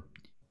accounts were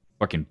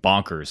fucking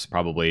bonkers.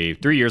 Probably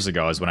 3 years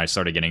ago is when I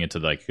started getting into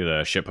like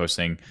the shit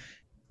posting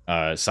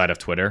side of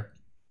Twitter.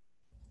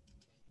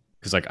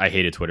 Because like I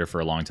hated Twitter for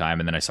a long time,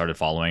 and then I started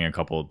following a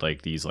couple of,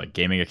 like these like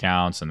gaming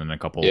accounts, and then a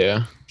couple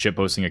shit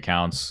posting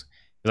accounts.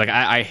 Like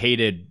I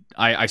hated,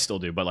 I still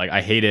do, but like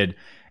I hated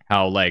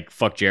how like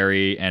Fuck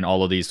Jerry and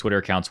all of these Twitter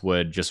accounts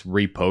would just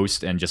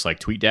repost and just like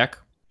tweet deck.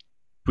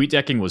 Tweet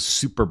decking was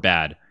super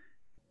bad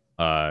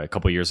a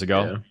couple years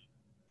ago,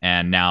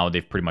 and now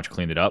they've pretty much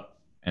cleaned it up.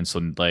 And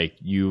so like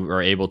you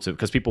are able to,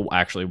 because people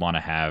actually want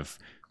to have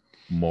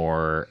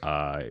more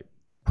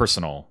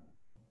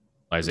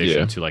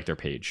personalization to like their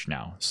page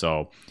now.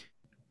 So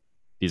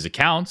these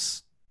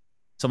accounts,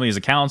 some of these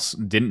accounts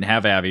didn't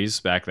have avies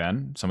back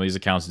then. Some of these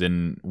accounts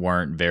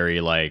weren't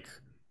very like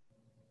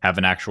have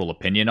an actual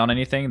opinion on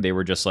anything. They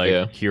were just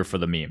like here for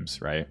the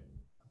memes, right?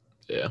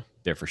 Yeah.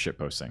 There for shit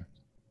posting.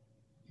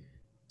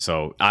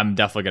 So I'm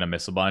definitely gonna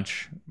miss a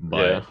bunch,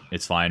 but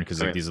it's fine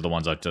because like these are the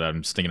ones that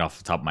I'm just thinking off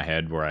the top of my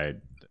head where I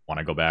want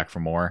to go back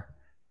for more.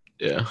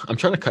 Yeah, I'm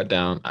trying to cut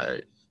down.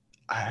 I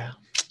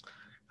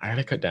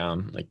gotta cut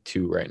down like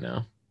 2 right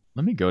now.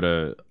 Let me go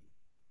to,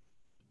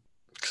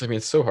 because I mean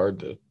it's so hard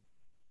to.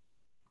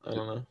 I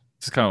don't know.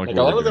 It's kind of like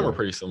a lot of them are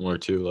pretty similar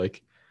too.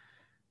 Like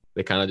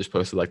they kind of just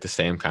posted like the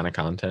same kind of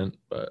content,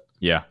 but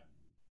yeah.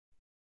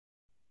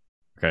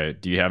 Okay.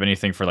 Do you have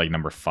anything for like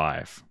number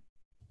 5?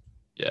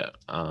 Yeah.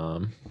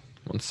 1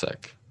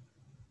 sec.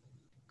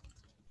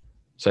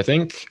 So I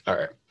think, all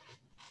right.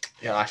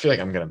 Yeah, I feel like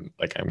I'm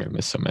gonna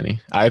miss so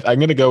many. I'm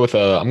gonna go with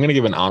I'm gonna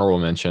give an honorable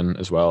mention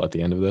as well at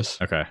the end of this.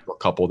 Okay. A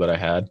couple that I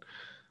had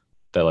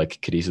that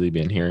like could easily be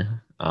in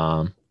here.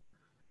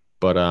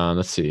 But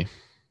let's see.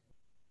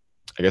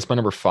 I guess my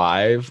number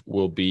 5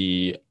 will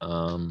be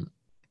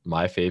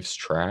my fave's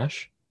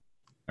trash.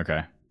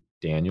 Okay.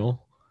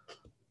 Daniel.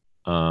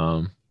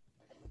 I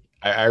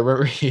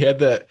remember he had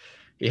that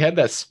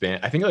spin.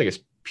 I think like his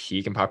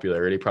peak in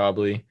popularity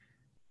probably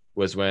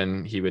was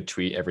when he would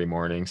tweet every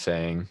morning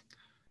saying,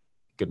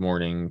 "Good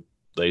morning,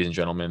 ladies and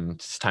gentlemen.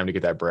 It's time to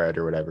get that bread,"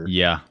 or whatever.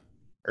 Yeah.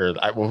 Or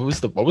what was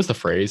the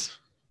phrase?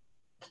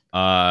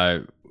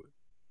 Rise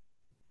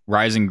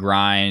and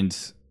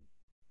grind.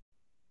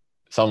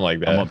 Something like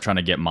that. I'm up trying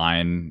to get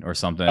mine or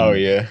something. Oh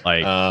yeah.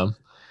 Like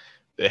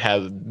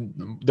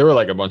there were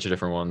like a bunch of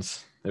different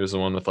ones. There was the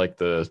one with like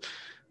the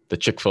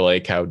Chick-fil-A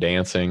cow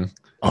dancing.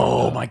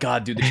 Oh my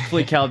god, dude! The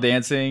Chick-fil-A cow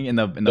dancing in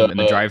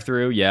the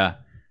drive-through. Yeah.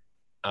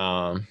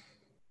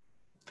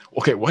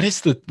 Okay, what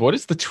is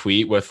the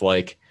tweet with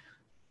like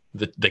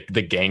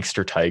the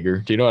gangster tiger?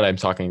 Do you know what I'm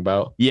talking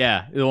about?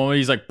 Yeah, the one where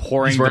he's like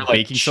pouring the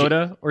baking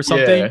soda or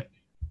something. Yeah.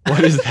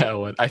 What is that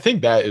one? I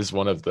think that is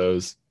one of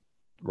those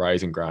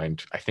rise and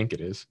grind. I think it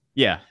is.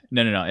 Yeah.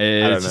 No.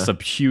 It's just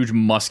a huge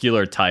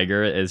muscular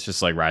tiger. It's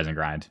just like rise and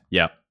grind.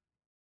 Yep.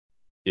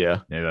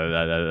 Yeah.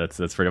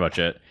 That's pretty much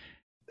it.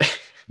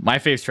 My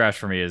fave's trash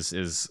for me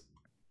is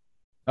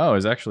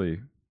actually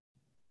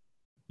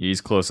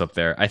he's close up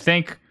there. I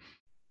think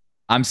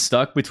I'm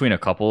stuck between a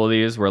couple of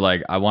these where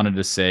like I wanted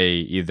to say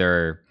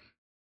either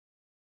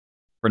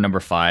for number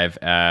 5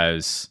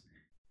 as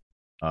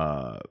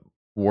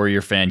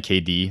Warrior fan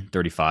KD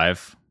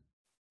 35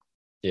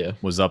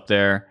 was up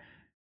there.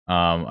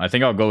 I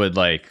think I'll go with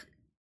like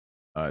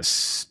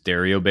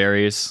Stereo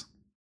Berries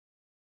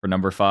for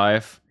number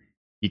 5.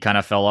 He kind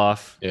of fell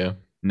off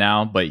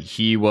now, but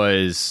he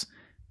was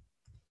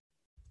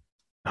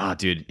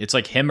dude, it's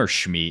like him or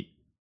Schmeat.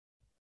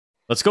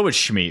 Let's go with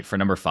Schmeat for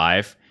number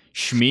 5.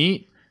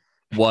 Schmeat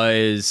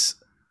was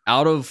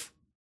out of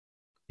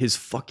his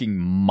fucking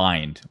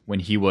mind when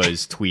he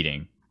was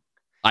tweeting.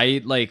 I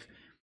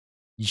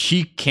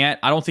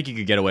don't think he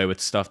could get away with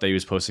stuff that he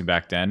was posting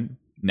back then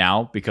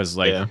now because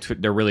like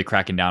they're really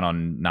cracking down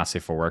on not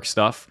safe for work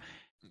stuff.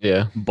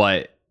 Yeah.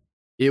 But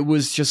it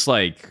was just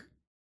like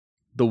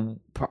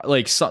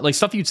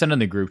stuff you'd send in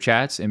the group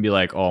chats and be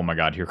like, "Oh my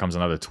god, here comes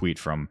another tweet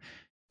from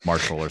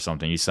Marshall or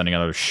something. He's sending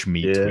another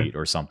Schmeat tweet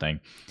or something.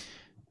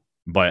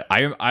 But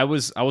I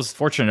was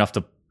fortunate enough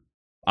to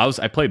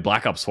I played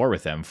Black Ops 4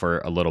 with him for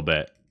a little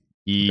bit.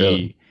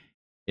 He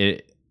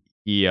tweeted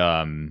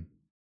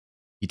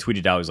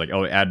out, he was like,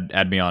 "Oh,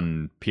 add me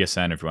on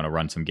PSN if you want to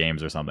run some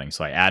games or something."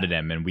 So I added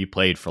him, and we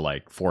played for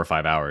like 4 or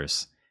 5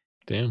 hours.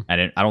 Damn.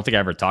 And I don't think I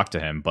ever talked to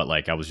him, but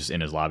like I was just in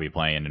his lobby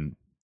playing, and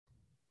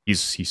he's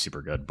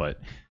super good. But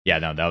yeah,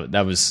 no,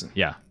 that was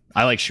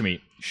I like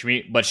Schmeat,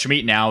 but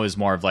Schmeat now is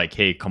more of like,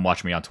 hey, come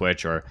watch me on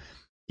Twitch, or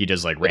he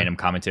does like random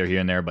commentary here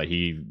and there. But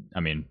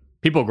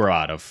people grow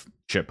out of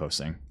shit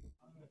posting.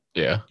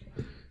 Yeah.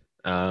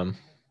 My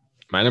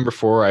number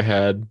 4, I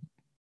had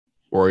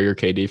Warrior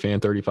KD fan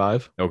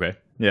 35. Okay.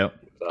 Yeah.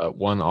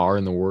 1 R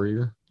in the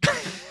Warrior.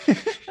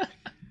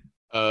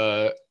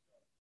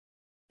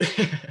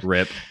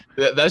 Rip.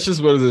 That's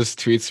just one of those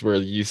tweets where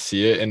you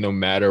see it, and no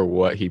matter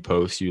what he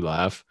posts, you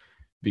laugh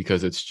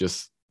because it's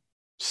just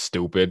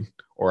stupid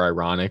or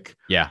ironic.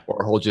 Yeah.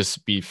 Or he'll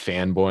just be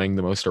fanboying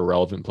the most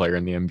irrelevant player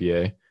in the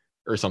NBA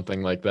or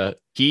something like that.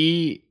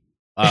 He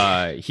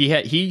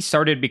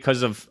started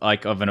because of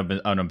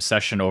an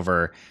obsession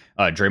over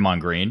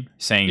Draymond Green,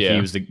 saying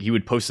he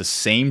would post the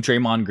same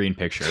Draymond Green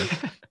picture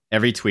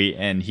every tweet,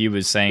 and he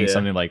was saying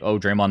something like, "Oh,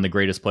 Draymond, the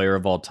greatest player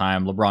of all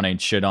time. LeBron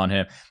ain't shit on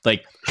him."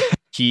 Like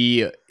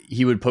he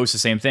would post the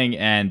same thing,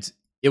 and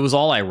it was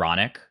all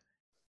ironic.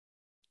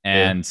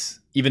 And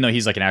even though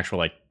he's like an actual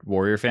like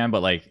Warrior fan,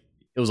 but like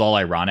it was all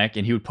ironic,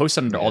 and he would post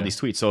it under all these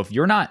tweets. So if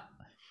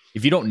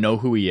you don't know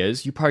who he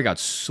is, you probably got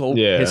so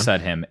pissed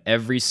at him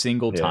every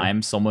single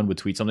time someone would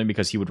tweet something,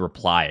 because he would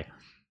reply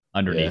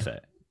underneath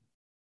it.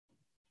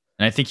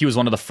 And I think he was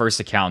one of the first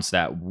accounts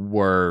that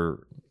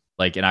were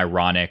like an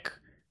ironic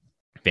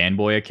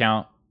fanboy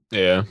account.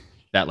 Yeah.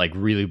 That like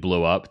really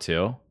blew up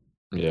too.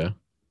 Yeah.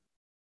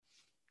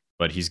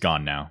 But he's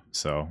gone now,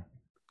 so.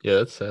 Yeah,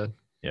 that's sad.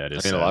 Yeah, it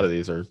is. I mean, a lot of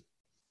these are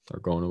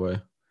going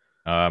away.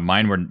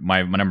 Mine were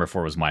my number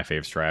 4 was My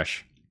Faves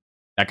Trash.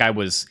 That guy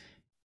was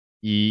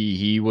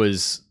he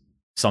was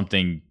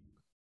something.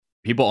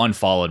 People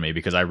unfollowed me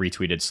because I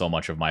retweeted so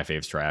much of My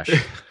Faves Trash,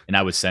 and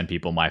I would send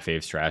people My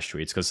Faves Trash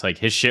tweets because like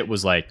his shit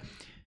was like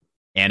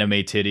anime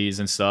titties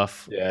and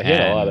stuff. Yeah, he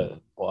had a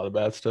lot of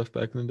bad stuff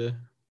back in the day.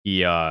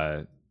 He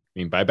I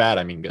mean, by bad,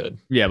 I mean good.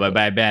 Yeah, but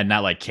by bad,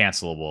 not like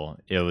cancelable.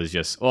 It was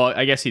just, well,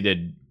 I guess he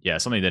did. Yeah,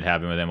 something did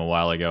happen with him a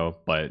while ago,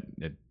 but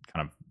it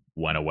kind of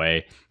went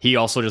away. He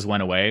also just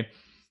went away.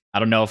 I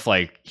don't know if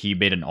like he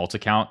made an alt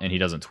account and he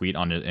doesn't tweet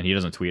on it, and he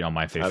doesn't tweet on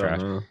My Faves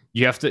Trash.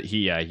 You have to.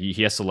 He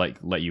has to like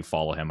let you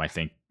follow him. I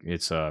think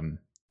it's he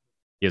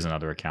has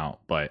another account,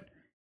 but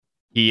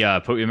he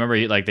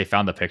remember they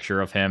found the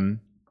picture of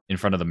him in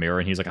front of the mirror,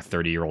 and he's like a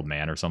 30-year-old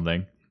man or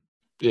something.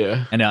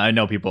 Yeah. And I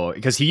know people,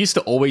 because he used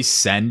to always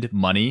send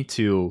money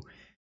to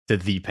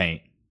The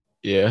Paint.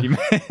 Yeah. Do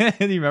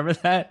you remember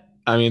that?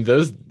 I mean,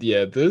 those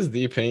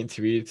The Paint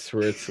tweets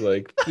where it's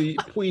like,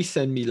 please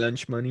send me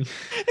lunch money.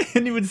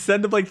 And he would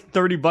send him like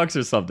 $30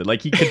 or something.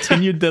 Like he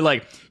continued to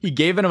like, he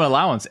gave him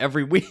allowance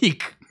every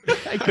week.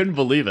 I couldn't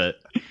believe it.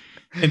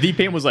 And The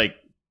Paint was like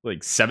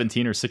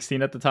 17 or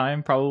 16 at the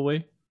time,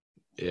 probably.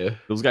 Yeah.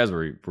 Those guys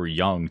were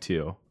young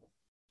too.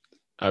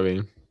 I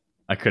mean,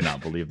 I could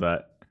not believe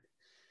that.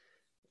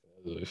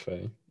 Really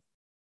funny.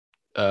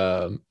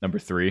 Number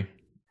 3.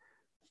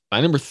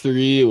 My number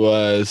 3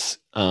 was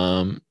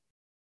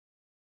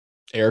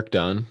Eric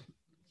Dunn.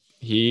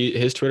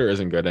 His Twitter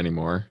isn't good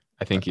anymore.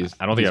 I think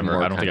I don't think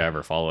I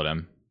ever followed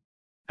him.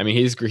 I mean,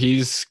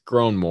 he's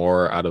grown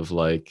more out of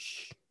like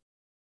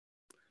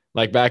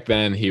back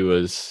then he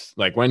was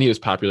like when he was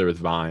popular with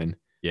Vine.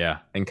 Yeah.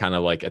 And kind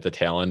of like at the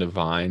tail end of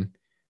Vine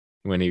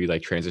when he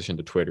like transitioned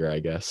to Twitter,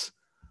 I guess.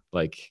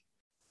 Like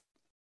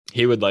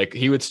he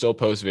would still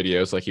post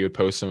videos, like he would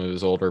post some of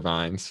his older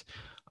Vines.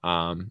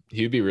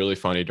 He would be really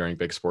funny during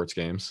big sports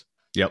games.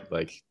 Yep.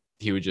 Like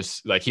he would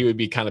just like he would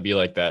be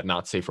like that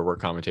not safe for work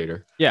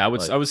commentator. Yeah, I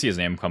would see his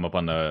name come up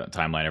on the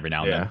timeline every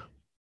now and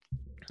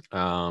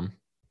then.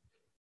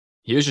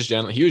 He was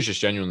just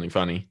genuinely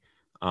funny.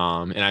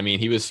 And I mean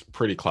he was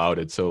pretty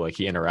clouded, so like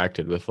he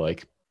interacted with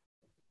like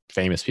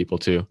famous people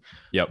too.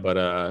 Yep.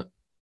 But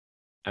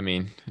I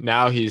mean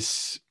now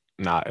he's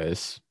not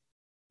as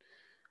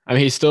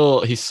he's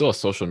still a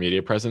social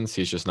media presence.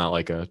 He's just not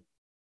like a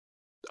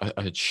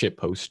shit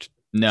post.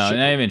 No,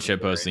 not even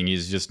shit posting.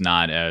 He's just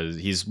not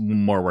he's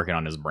more working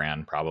on his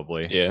brand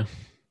probably. Yeah.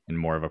 And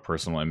more of a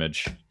personal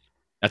image.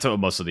 That's what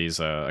most of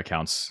these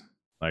accounts,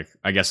 like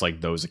I guess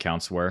like those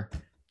accounts were.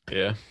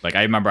 Yeah. Like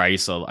I remember I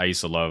used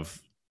to love,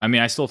 I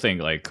mean I still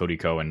think like Cody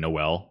Ko and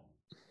Noel's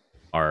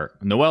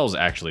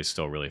actually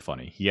still really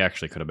funny. He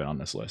actually could have been on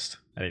this list.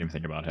 I didn't even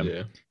think about him.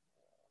 Yeah.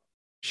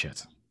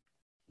 Shit.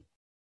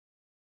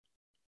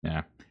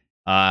 Yeah.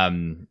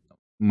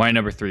 My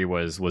number 3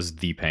 was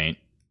The Paint.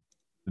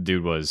 The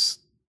dude was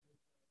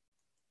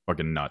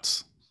fucking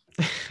nuts.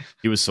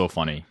 He was so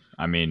funny.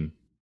 I mean,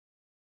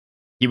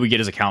 he would get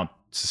his account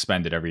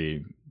suspended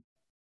every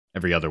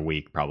other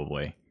week,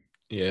 probably.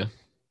 Yeah.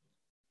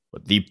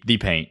 But The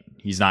Paint,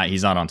 he's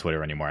not on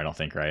Twitter anymore, I don't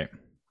think, right?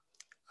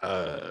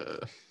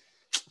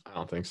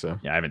 don't think so.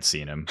 Yeah, I haven't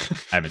seen him.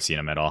 I haven't seen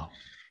him at all.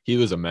 He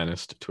was a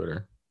menace to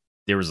Twitter.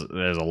 There's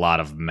a lot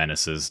of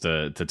menaces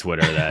to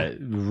Twitter that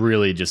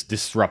really just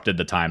disrupted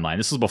the timeline.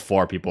 This was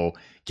before people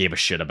gave a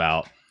shit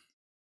about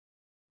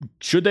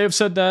should they have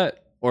said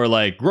that or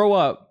like grow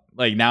up.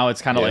 Like now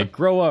it's kind of like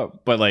grow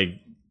up, but like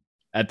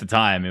at the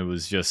time it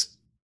was just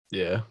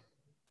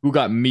who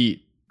got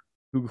meat,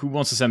 who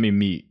wants to send me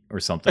meat or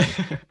something.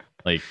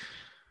 Like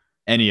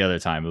any other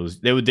time, it was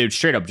they would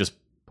straight up just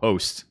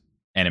post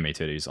anime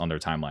titties on their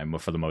timeline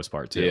for the most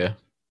part too. Yeah,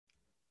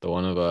 the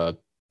one of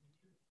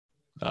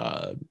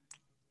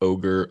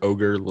ogre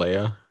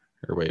Leia,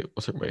 or wait,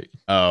 what's her wait?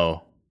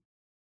 Oh,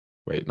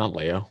 wait, not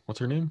Leia. What's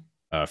her name?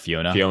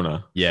 Fiona.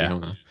 Yeah.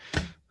 Fiona.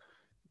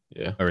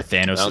 Yeah. Or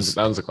Thanos.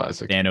 That was a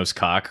classic. Thanos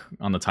cock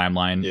on the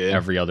timeline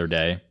every other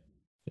day.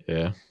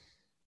 Yeah.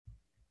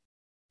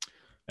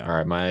 All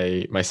right,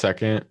 my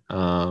second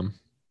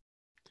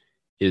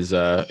is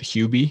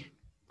Hubie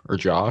or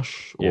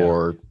Josh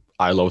or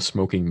I love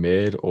smoking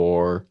mid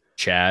or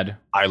Chad.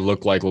 I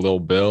look like Lil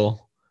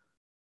Bill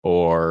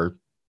or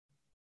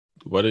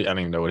I don't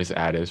even know what his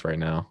ad is right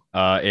now.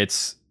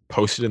 It's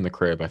posted in the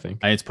crib, I think.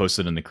 It's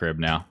posted in the crib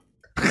now.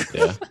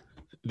 Yeah.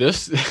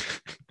 This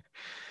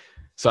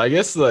so I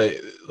guess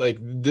like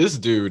this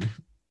dude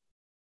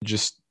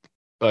just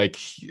like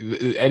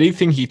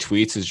anything he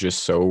tweets is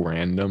just so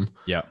random.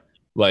 Yeah.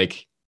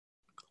 Like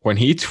when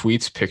he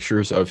tweets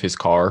pictures of his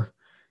car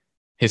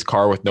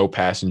with no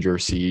passenger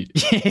seat,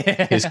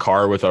 his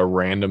car with a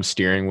random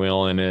steering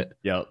wheel in it.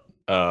 Yep.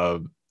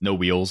 No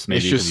wheels, maybe.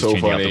 It's just so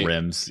funny. Out the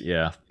rims.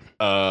 Yeah.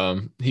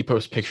 He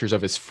posts pictures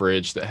of his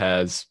fridge that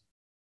has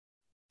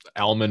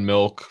almond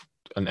milk,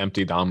 an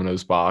empty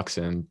Domino's box,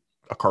 and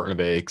a carton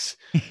of eggs.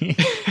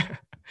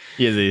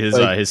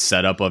 His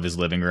setup of his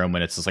living room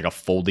when it's just like a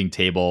folding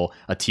table,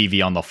 a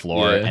TV on the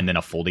floor, and then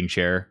a folding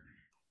chair.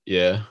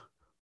 Yeah.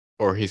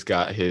 Or he's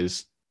got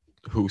his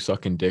who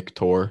sucking dick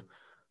tour.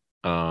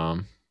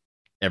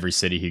 Every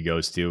city he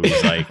goes to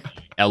is like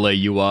LA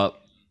you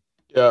up.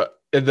 Yeah.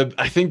 And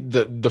I think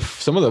one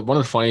of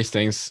the funniest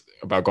things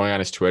about going on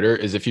his Twitter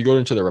is if you go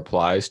into the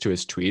replies to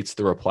his tweets,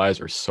 the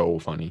replies are so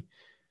funny.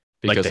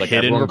 Because like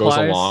everyone replies?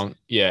 Goes along.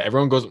 Yeah,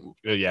 everyone goes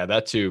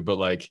that too, but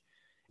like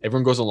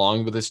everyone goes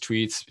along with his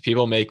tweets.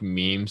 People make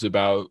memes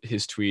about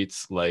his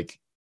tweets like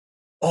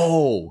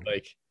no,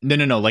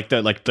 like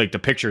the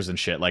pictures and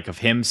shit, like of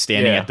him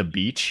standing at the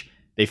beach.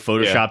 They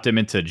photoshopped him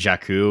into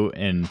Jakku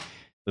in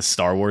the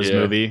Star Wars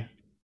movie.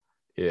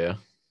 Yeah.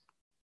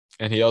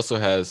 And he also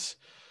has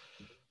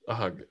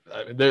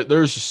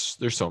there's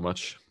so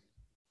much.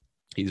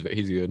 He's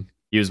good.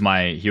 He was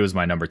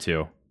my number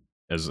 2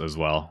 as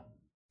well.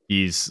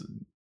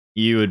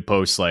 He would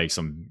post like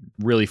some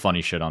really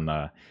funny shit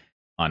on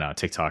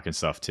TikTok and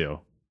stuff too.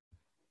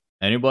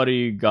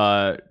 Anybody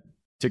got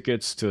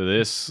tickets to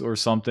this or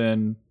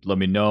something? Let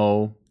me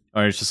know.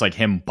 Or it's just like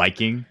him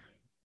biking.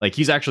 Like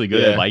he's actually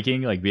good at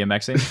biking, like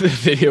BMXing. The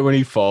video when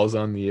he falls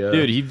on the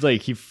dude, he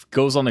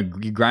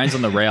grinds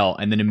on the rail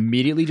and then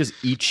immediately just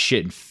eats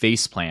shit and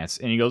face plants,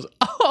 and he goes,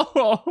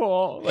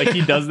 oh, like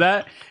he does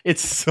that.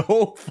 It's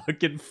so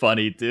fucking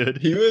funny, dude.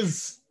 He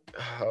was,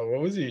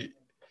 what was he?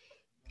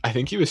 I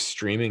think he was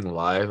streaming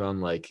live on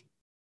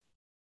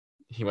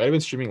he might have been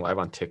streaming live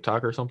on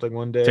TikTok or something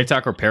one day.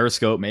 TikTok or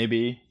Periscope,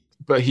 maybe.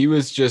 But he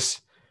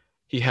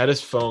had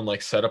his phone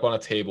like set up on a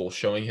table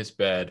showing his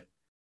bed.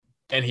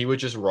 And he would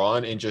just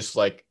run and just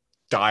like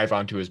dive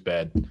onto his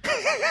bed.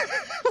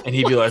 And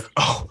he'd be like,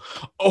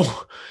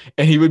 oh.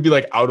 And he would be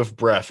like out of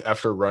breath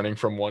after running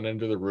from one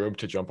end of the room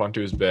to jump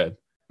onto his bed.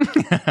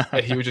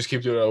 And he would just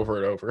keep doing it over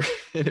and over.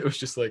 And it was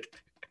just like,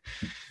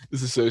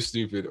 this is so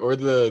stupid. Or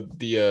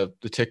the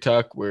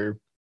TikTok where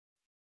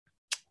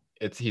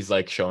he's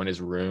like showing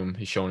his room.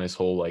 He's showing his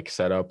whole like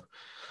setup.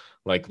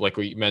 Like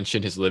we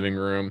mentioned, his living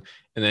room,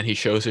 and then he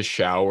shows his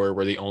shower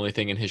where the only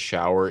thing in his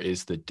shower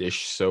is the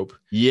dish soap.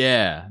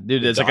 Yeah,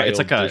 dude,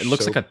 it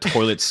looks like a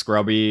toilet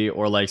scrubby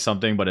or like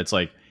something, but it's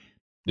like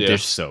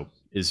dish soap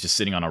is just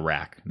sitting on a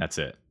rack. That's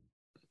it.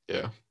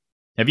 Yeah.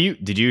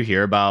 Did you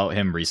hear about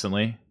him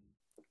recently?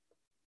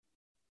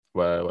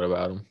 What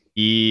about him?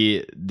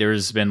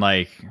 There's been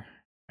like,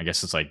 I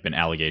guess it's like been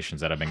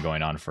allegations that have been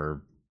going on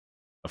for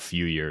a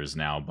few years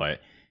now, but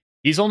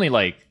he's only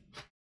like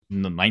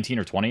 19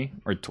 or 20,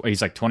 or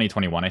he's like 20,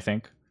 21, I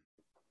think.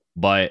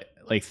 But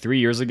like 3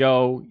 years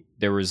ago,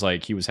 there was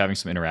like he was having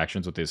some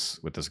interactions with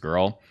this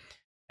girl,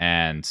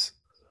 and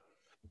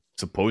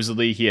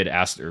supposedly he had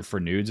asked her for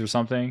nudes or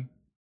something,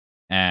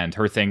 and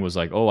her thing was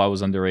like, oh, I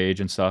was underage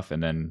and stuff,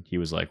 and then he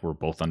was like, we're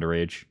both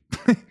underage.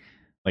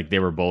 Like they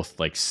were both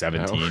like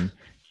 17,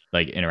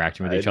 like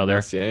interacting with each other. I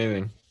didn't see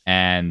anything.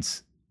 And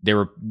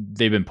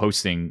they've been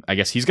posting, I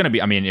guess he's gonna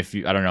be, I mean,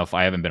 I don't know if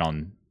I haven't been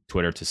on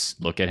Twitter to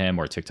look at him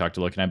or TikTok to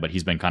look at him, but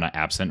he's been kind of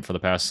absent for the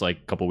past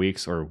like couple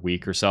weeks or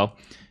week or so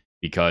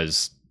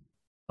because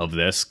of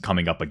this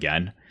coming up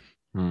again.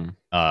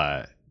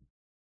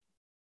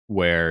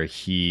 Where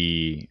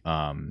he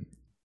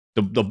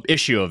the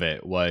issue of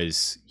it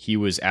was he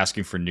was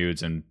asking for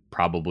nudes and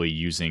probably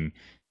using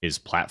his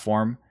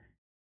platform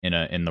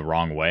in the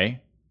wrong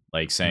way,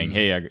 like saying,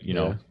 "Hey,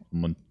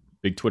 I'm a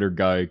big Twitter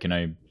guy. Can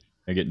I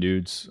get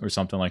nudes or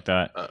something like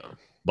that?"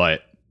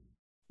 But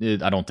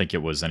I don't think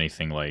it was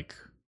anything like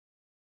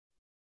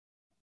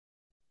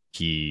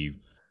he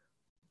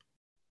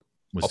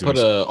was.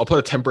 I'll put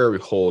a temporary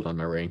hold on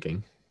my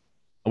ranking.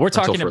 We're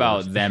talking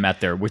about them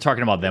We're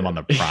talking about them on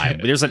the prime.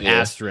 There's an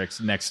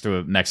asterisk next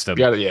to.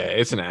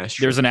 It's an asterisk.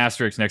 There's an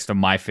asterisk next to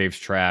My Fave's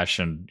Trash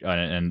and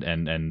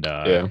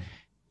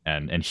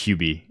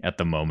Hubie at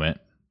the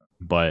moment,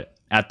 but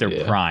at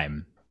their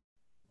prime,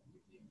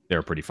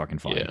 they're pretty fucking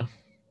fun. Yeah.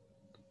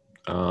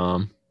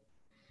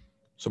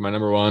 So my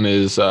number one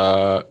is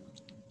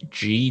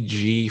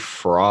GG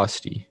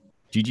Frosty.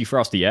 GG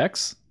Frosty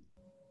X.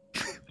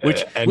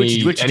 Which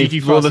GG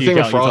Frosty? Well, the thing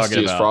with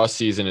Frosty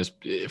is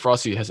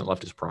Frosty hasn't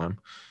left his prime.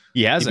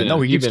 He hasn't. No,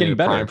 he keeps getting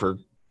better. Prime for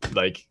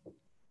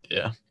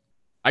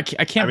I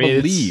can't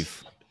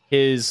believe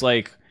his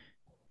like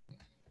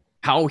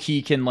how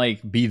he can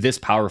like be this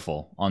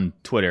powerful on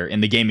Twitter in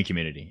the gaming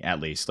community.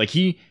 At least like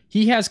he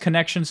has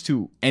connections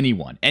to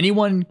anyone.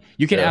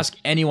 You can ask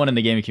anyone in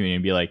the gaming community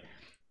and be like,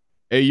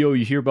 "Hey, yo,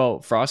 you hear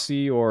about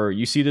Frosty?" Or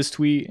you see this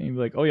tweet and you're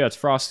like, "Oh yeah, it's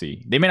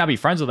Frosty." They may not be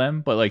friends with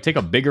him, but like take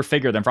a bigger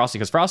figure than Frosty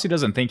because Frosty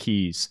doesn't think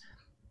he's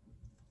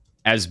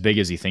as big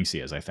as he thinks he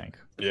is, I think.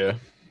 Yeah.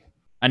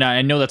 And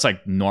I know that's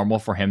like normal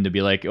for him to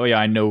be like, "Oh yeah,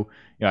 I know,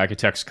 I could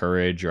text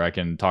Courage or I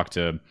can talk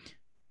to,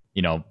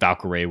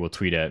 Valkyrie will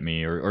tweet at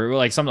me or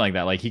like something like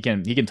that." Like he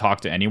can talk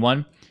to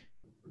anyone,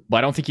 but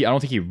I don't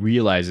think he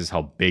realizes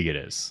how big it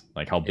is,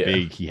 like how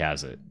big he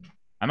has it.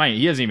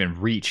 He hasn't even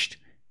reached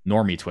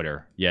normie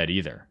Twitter yet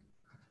either.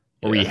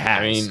 Or he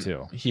has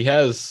too. He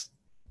has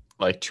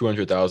like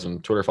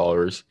 200,000 Twitter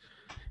followers,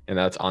 and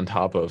that's on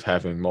top of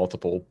having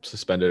multiple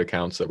suspended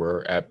accounts that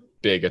were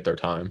big at their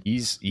time.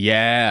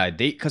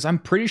 Because I'm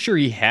pretty sure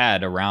he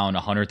had around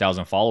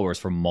 100,000 followers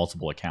from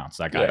multiple accounts.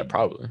 That guy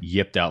probably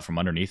yipped out from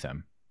underneath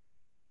him.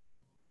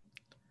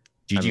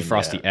 GG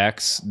Frosty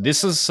X.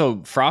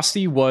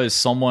 Frosty was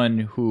someone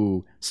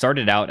who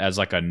started out as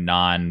like a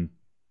non,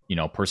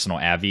 personal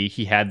Avi.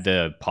 He had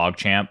the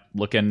PogChamp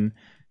looking,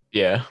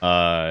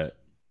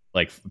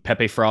 like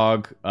Pepe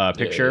Frog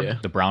picture,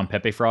 the brown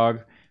Pepe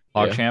Frog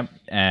PogChamp,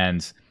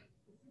 and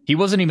he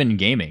wasn't even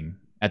gaming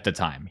at the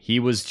time. He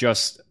was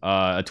just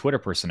a Twitter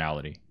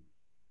personality,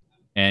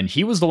 and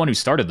he was the one who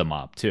started the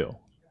mob too.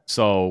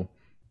 So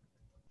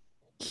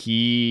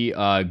he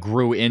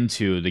grew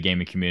into the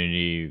gaming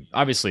community,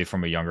 obviously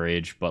from a younger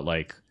age, but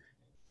like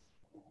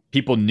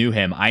people knew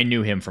him. I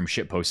knew him from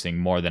shitposting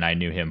more than I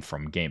knew him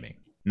from gaming.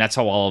 And that's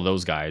how all of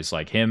those guys,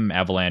 like him,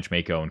 Avalanche,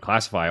 Mako, and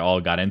Classify, all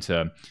got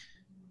into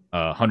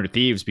 100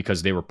 Thieves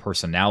because they were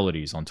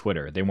personalities on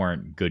Twitter. They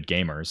weren't good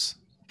gamers.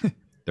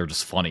 They're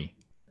just funny.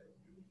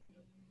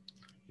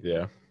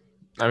 Yeah.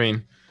 I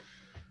mean,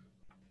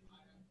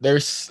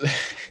 there's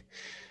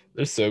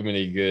so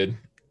many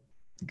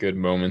good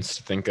moments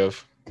to think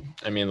of.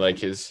 I mean, like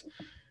his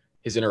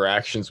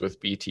interactions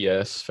with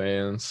BTS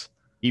fans.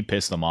 He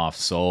pissed them off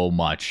so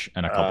much,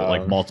 and a couple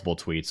like multiple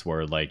tweets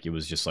where like it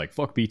was just like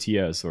fuck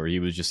BTS, or he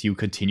would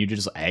continue to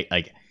just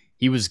like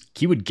he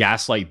would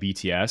gaslight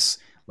BTS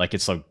like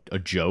it's a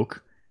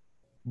joke,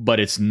 but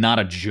it's not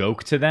a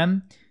joke to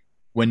them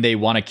when they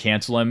want to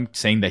cancel him,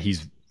 saying that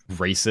he's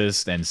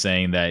racist and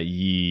saying that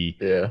he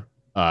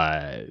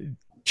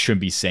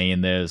shouldn't be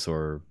saying this,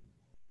 or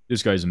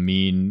this guy's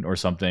mean or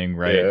something,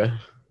 right? Yeah.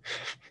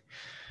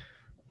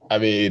 I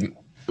mean,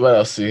 what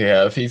else do you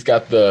have? He's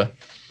got the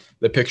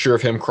picture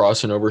of him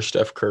crossing over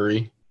Steph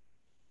Curry.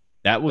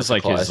 That was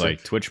like his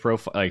like Twitch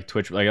profile, like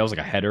Twitch, like that was like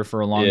a header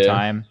for a long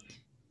time.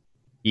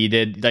 He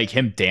did like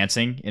him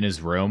dancing in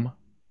his room.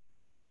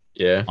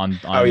 Yeah. On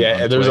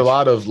and there's a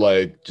lot of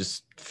like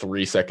just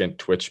 3-second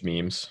Twitch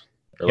memes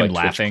or him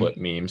like laughing. Twitch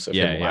clip memes of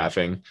him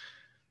laughing.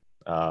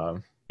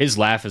 His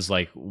laugh is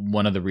like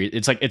one of the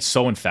it's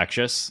so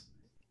infectious.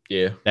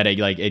 Yeah. That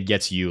it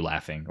gets you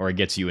laughing, or it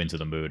gets you into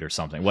the mood or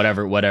something.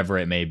 Whatever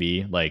it may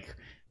be. Like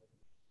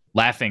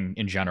laughing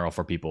in general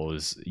for people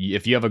is,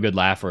 if you have a good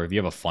laugh or if you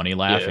have a funny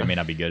laugh, it may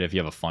not be good. If you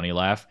have a funny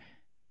laugh,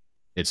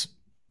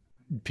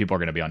 people are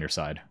going to be on your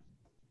side.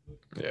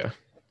 Yeah.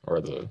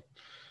 Or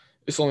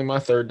it's only my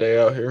third day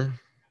out here.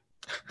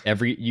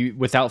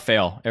 Without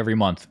fail, every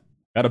month.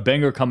 Got a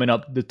banger coming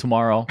up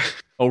tomorrow.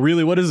 Oh,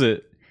 really? What is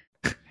it?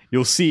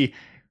 You'll see.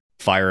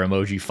 Fire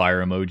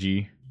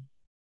emoji.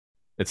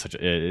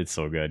 It's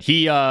so good.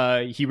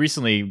 He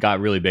recently got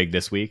really big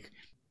this week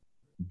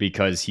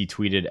because he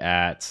tweeted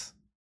at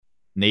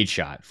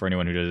Nadeshot. For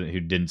anyone who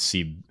didn't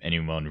see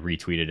anyone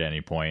retweeted at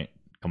any point,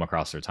 come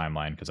across their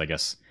timeline, because I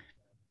guess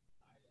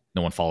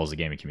no one follows the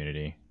gaming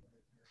community.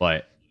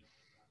 But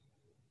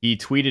he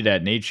tweeted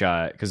at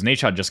Nadeshot because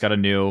Nadeshot just got a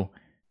new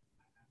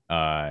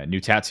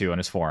tattoo on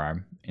his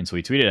forearm, and so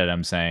he tweeted at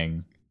him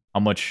saying,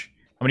 how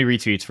many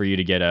retweets for you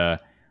to get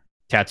a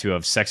tattoo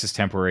of "sex is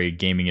temporary,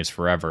 gaming is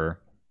forever"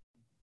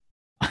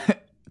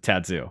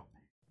 tattoo.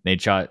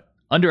 Nadeshot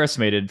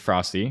underestimated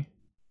Frosty.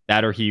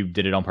 That, or he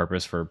did it on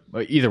purpose.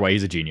 Either way,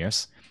 he's a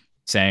genius.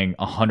 Saying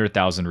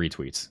 100,000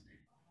 retweets,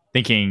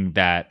 thinking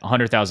that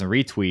 100,000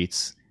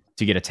 retweets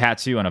to get a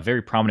tattoo on a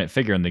very prominent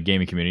figure in the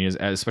gaming community,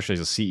 especially as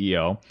a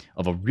CEO,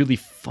 of a really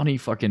funny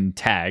fucking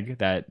tag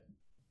that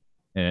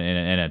in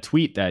a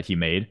tweet that he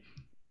made,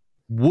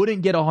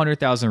 wouldn't get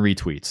 100,000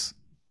 retweets.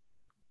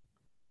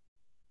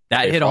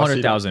 That hit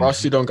 100,000.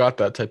 Frosty don't got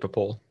that type of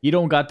pull. You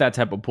don't got that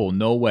type of pull.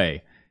 No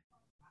way.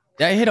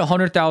 That hit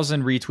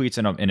 100,000 retweets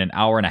in an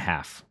hour and a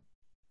half.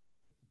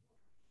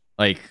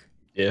 Like,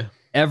 yeah,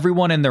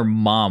 everyone and their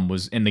mom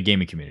was in the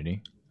gaming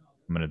community.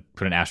 I'm gonna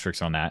put an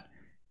asterisk on that.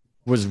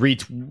 Were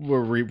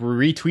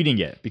retweeting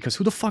it because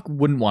who the fuck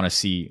wouldn't want to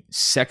see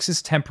 "sex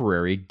is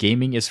temporary,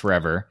 gaming is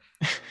forever"?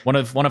 one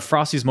of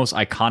Frosty's most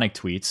iconic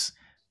tweets.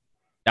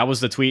 That was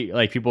the tweet.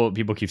 Like people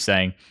keep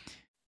saying,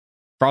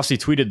 Frosty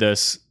tweeted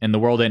this, and the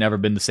world ain't ever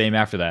been the same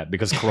after that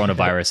because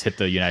coronavirus hit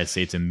the United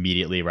States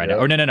immediately right now.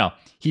 Or no.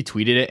 He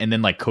tweeted it, and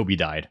then like Kobe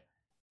died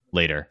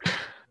later,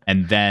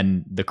 and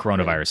then the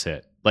coronavirus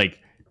hit. Like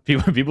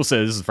people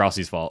say this is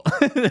Frosty's fault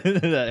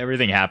that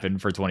everything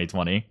happened for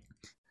 2020.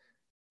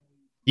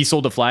 He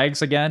sold the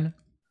flags again.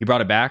 He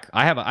brought it back.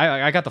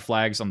 I got the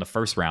flags on the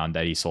first round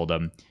that he sold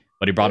them,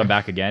 but he brought them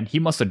back again. He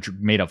must have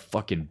made a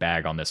fucking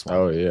bag on this one.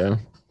 Oh yeah,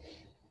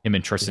 him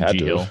and Tristan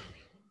G. Hill.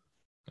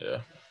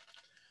 Yeah.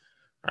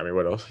 I mean,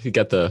 what else? He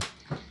got he'll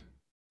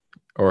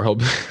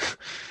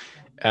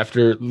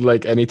after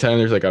like anytime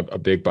there's like a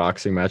big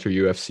boxing match or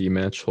UFC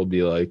match, he'll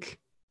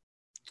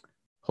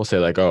say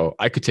like, "Oh,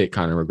 I could take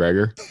Conor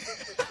McGregor,"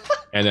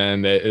 and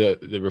then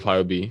the reply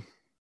would be,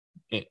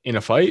 "In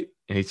a fight,"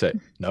 and he'd say,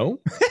 "No."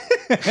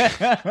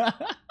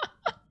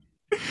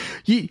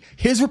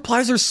 His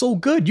replies are so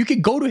good. You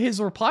can go to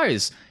his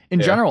replies in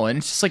general, and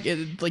it's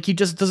just like he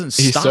just doesn't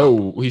stop.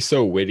 He's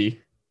so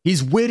witty.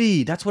 He's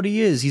witty. That's what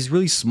he is. He's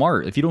really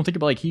smart. If you don't think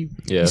about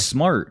he's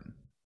smart.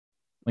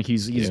 Like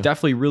he's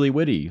definitely really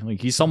witty.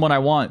 Like he's someone I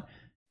want.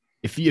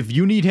 If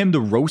you need him to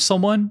roast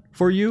someone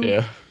for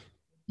you,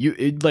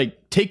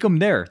 take him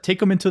there.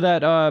 Take him into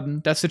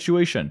that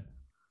situation.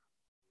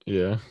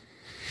 Yeah.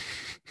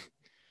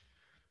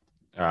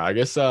 I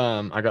guess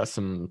I got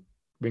some.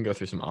 We can go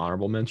through some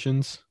honorable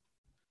mentions.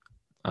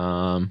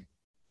 So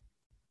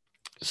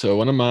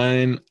one of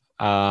mine,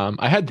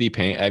 I had The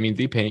Paint. I mean,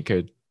 The Paint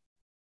could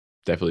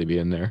definitely be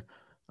in there.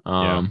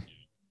 I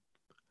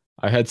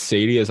had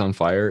Sadie as On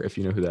Fire, if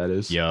you know who that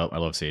is. Yeah, I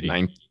love Sadie.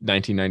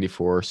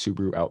 1994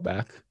 Subaru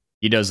Outback.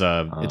 He does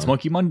it's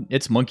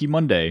Monkey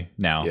Monday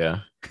now. Yeah.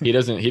 He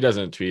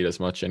doesn't tweet as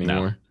much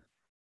anymore.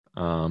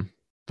 No.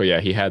 But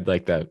yeah, he had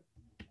like that.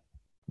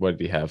 What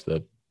did he have?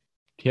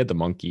 He had the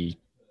monkey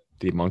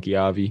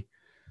Avi.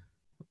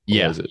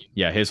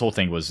 Yeah, his whole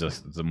thing was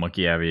the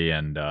monkey Avi,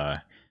 and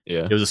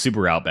it was a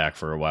Super Outback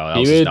for a while.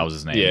 That was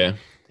his name. Yeah,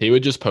 he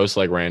would just post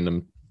like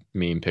random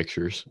meme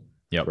pictures.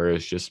 Yep. Where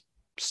it's just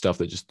stuff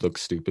that just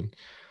looks stupid.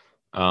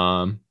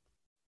 And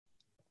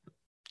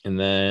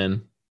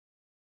then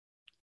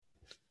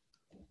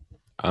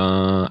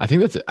I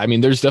think that's it. I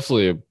mean, there's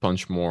definitely a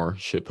bunch more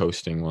shit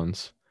posting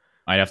ones.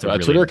 I'd have to. A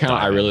Twitter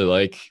account I really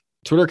like.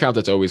 Twitter account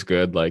that's always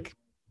good. Like,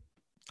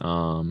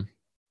 that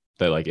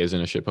like isn't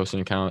a shit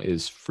posting account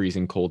is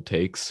Freezing Cold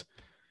Takes,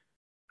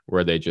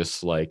 where they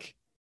just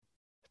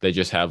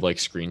have like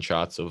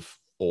screenshots of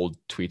old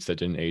tweets that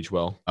didn't age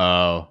well.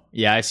 Oh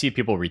yeah, I see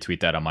people retweet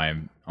that on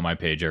my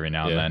page every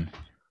now and then.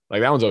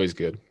 Like that one's always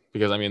good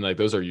because I mean like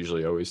those are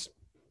usually always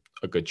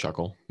a good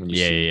chuckle when you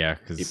see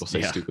people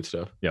say stupid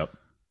stuff. Yep.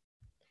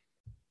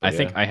 But I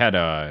think I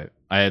had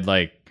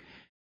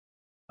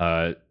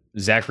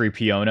Zachary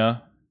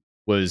Piona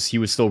he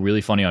was still really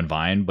funny on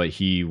Vine, but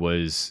he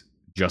was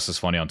just as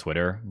funny on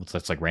Twitter.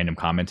 That's like random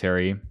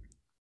commentary.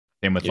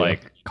 Same with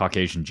like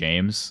Caucasian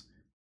James.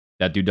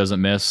 That dude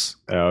doesn't miss.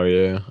 Oh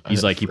yeah.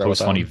 He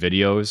posts funny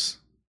videos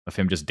of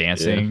him just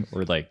dancing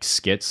or like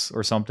skits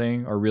or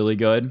something are really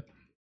good.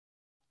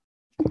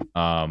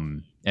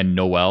 And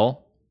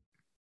Noel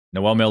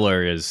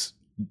Miller is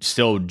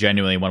still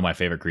genuinely one of my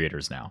favorite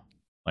creators now.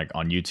 Like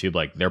on YouTube,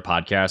 like their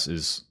podcast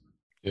is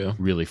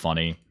really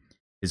funny.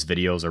 His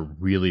videos are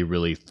really,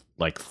 really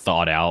like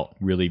thought out.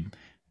 Really,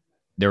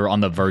 they're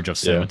on the verge of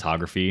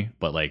cinematography.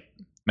 But like,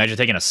 imagine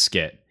taking a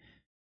skit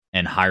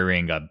and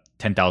hiring a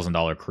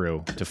 $10,000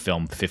 crew to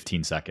film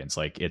 15 seconds.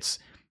 Like it's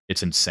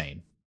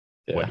insane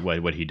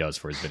what he does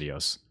for his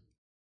videos.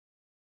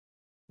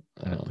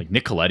 Like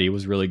Nick Coletti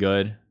was really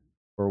good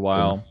for a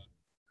while.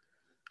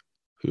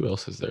 Who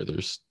else is there?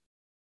 Is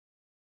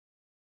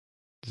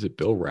it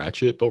Bill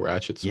Ratchet? Bill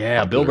Ratchet's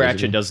Bill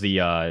Ratchet does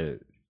the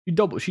she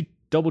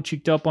double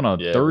cheeked up on a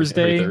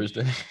Thursday. Every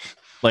Thursday.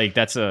 Like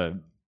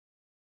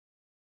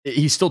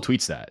he still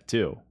tweets that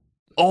too.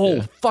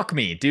 Oh fuck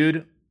me,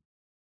 dude.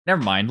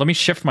 Never mind. Let me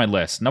shift my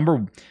list.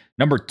 Number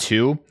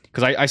 2,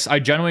 because I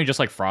generally just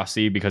like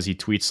Frosty because he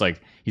tweets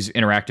like he's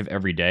interactive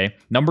every day.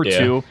 Number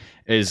 2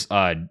 is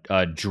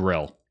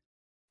Drill.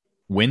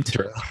 Wint.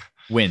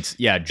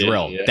 Yeah,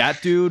 Drill. Yeah.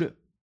 That dude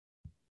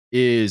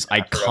is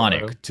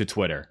iconic to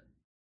Twitter.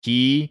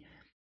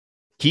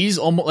 He's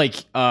almost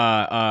like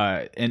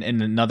and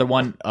another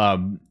one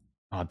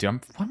what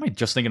am I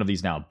just thinking of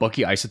these now?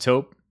 Bucky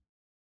Isotope.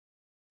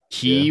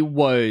 He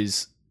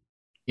was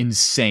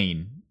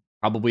insane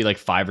probably like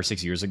 5 or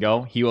 6 years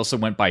ago. He also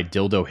went by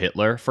Dildo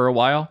Hitler for a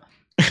while.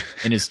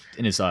 In his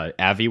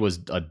Avi was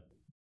a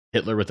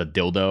Hitler with a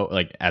dildo,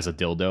 like as a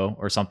dildo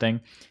or something.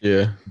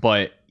 Yeah.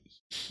 But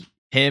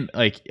him,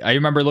 like, I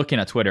remember looking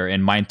at Twitter,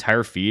 and my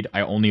entire feed,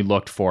 I only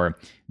looked for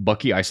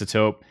Bucky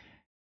Isotope,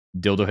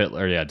 Dildo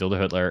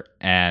Hitler,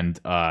 and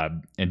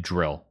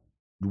Drill.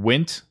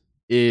 Wint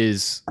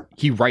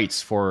he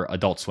writes for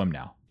Adult Swim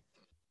now.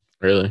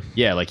 Really?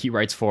 Yeah, like he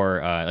writes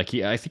for I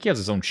think he has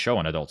his own show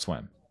on Adult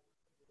Swim.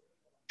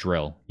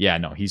 Drill. Yeah,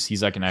 no,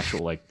 he's like an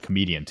actual like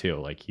comedian too.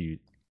 Like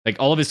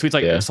all of his tweets,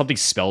 like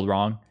something's spelled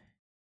wrong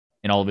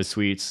in all of his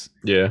tweets.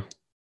 Yeah.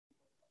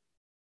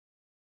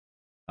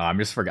 I'm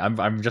just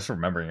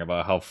remembering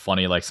about how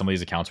funny like some of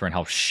these accounts were and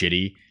how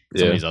shitty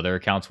some of these other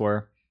accounts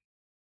were.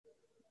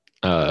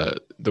 The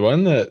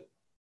one that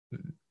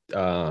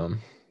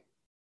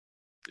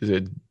is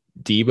it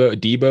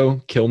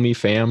Debo kill me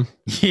fam?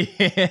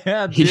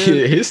 Yeah,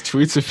 dude. His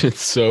tweets have been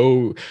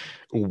so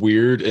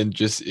weird and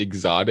just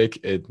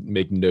exotic. It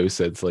make no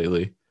sense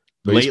lately.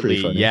 But lately,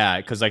 yeah,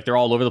 because like they're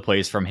all over the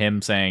place, from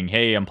him saying,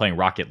 "Hey, I'm playing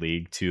Rocket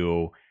League,"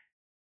 to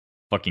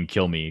fucking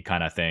kill me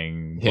kind of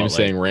thing. Him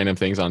saying random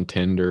things on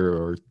Tinder,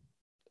 or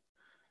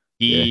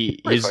he's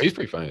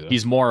pretty funny though.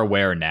 He's more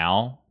aware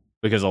now,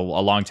 because a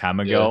long time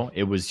ago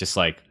it was just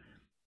like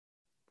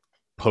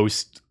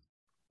post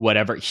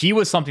whatever. He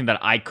was something that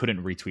I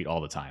couldn't retweet all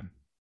the time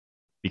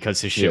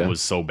because his shit was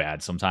so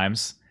bad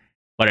sometimes.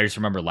 But I just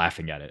remember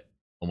laughing at it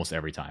almost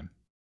every time.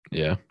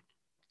 Yeah.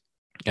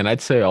 And I'd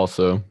say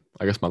also,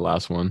 I guess my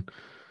last one,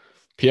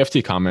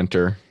 PFT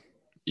commenter,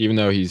 even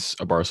though he's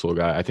a Barstool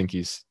guy, I think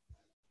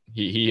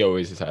he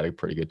always has had a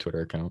pretty good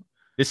Twitter account.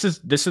 This is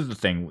the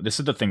thing. This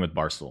is the thing with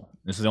Barstool.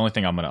 This is the only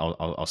thing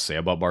I'll say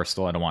about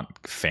Barstool. I don't want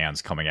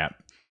fans coming at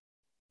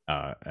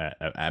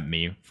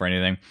me for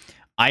anything.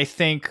 I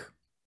think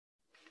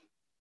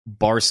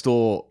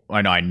Barstool,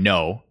 I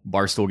know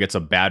Barstool gets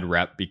a bad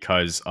rep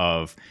because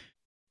of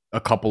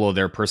a couple of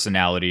their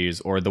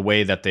personalities, or the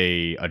way that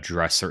they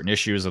address certain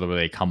issues, or the way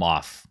they come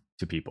off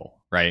to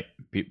people, right?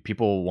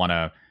 People want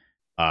to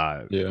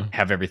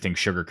have everything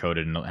sugar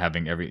coated, and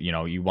having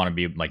you want to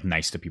be like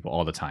nice to people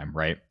all the time,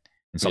 right?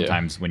 And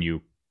sometimes when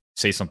you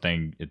say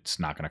something, it's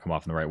not going to come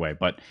off in the right way.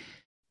 But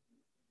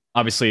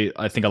obviously,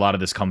 I think a lot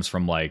of this comes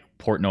from like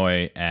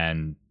Portnoy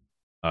and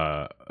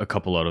a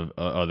couple of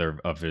other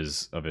of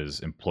his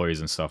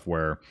employees and stuff,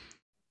 where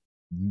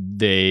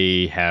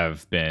they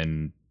have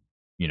been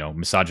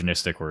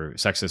misogynistic or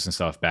sexist and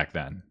stuff back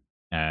then,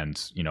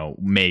 and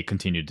may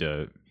continue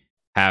to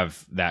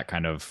have that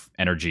kind of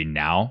energy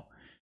now.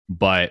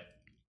 But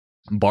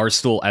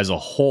Barstool as a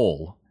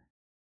whole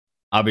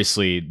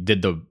obviously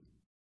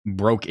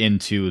broke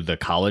into the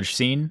college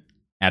scene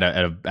at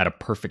a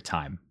perfect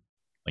time,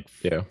 like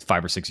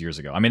 5 or 6 years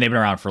ago. I mean, they've been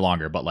around for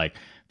longer, but like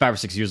 5 or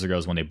 6 years ago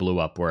is when they blew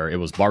up, where it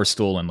was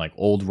Barstool and like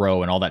Old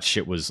Row and all that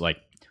shit was like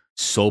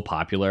so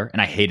popular.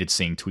 And I hated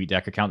seeing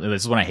TweetDeck accounts.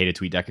 This is when I hated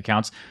TweetDeck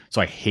accounts.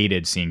 So I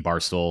hated seeing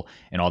Barstool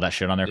and all that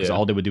shit on there, because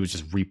all they would do was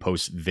just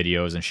repost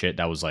videos and shit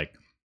that was like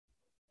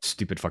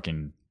stupid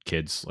fucking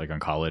kids, like on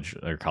college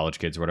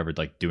kids or whatever,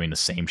 like doing the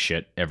same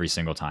shit every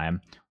single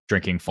time.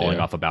 Drinking, falling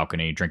off a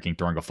balcony, drinking,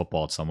 throwing a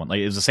football at someone. Like,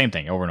 it was the same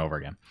thing over and over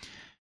again.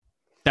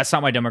 That's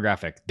not my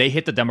demographic. They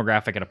hit the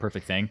demographic at a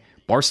perfect thing.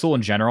 Barstool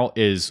in general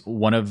is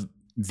one of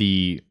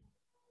the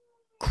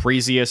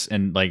craziest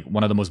and like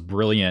one of the most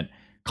brilliant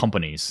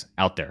companies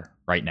out there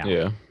right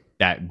now.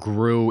 That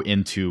grew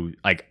into,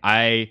 like,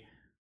 I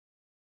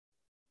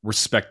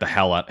respect the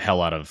hell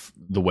out of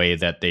the way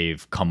that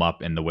they've come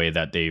up and the way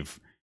that they've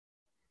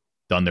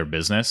done their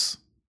business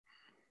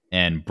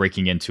and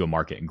breaking into a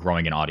market and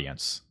growing an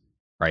audience,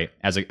 right?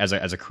 As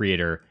a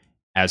creator,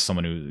 as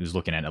someone who's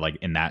looking at it like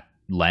in that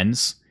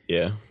lens.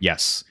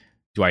 Yes.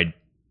 I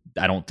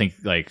don't think,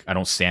 like, I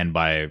don't stand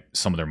by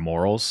some of their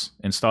morals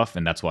and stuff,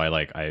 and that's why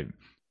like I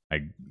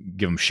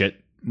give them shit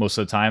most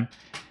of the time.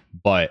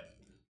 But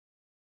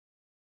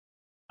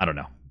I don't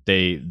know.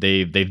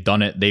 They've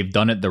done it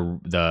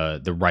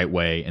the right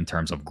way in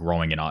terms of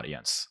growing an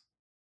audience.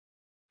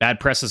 Bad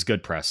press is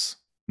good press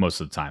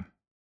most of the time.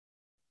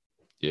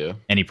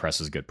 Any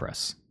press is good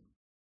press.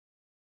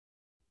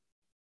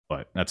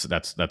 But that's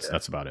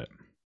about it.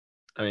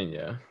 I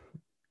mean,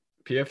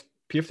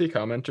 PFT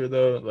commenter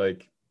though,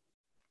 like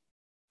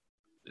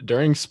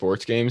during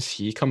sports games,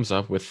 he comes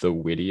up with the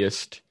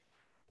wittiest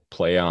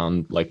play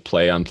on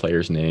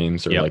players'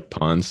 names or like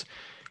puns.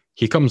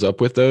 He comes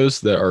up with those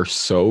that are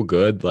so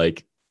good,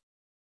 like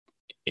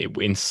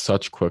in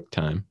such quick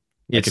time.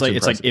 It's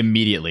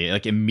immediately.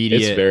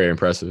 It's very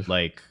impressive.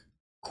 Like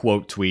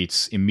quote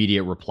tweets,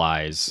 immediate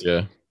replies.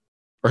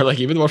 Or like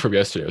even the one from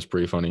yesterday was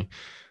pretty funny.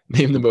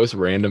 Name the most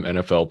random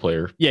NFL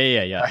player.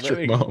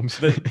 Patrick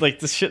Mahomes. Like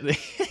the shit.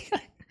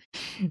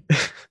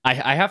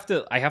 I have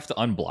to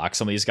unblock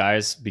some of these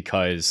guys,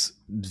 because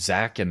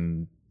Zach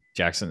and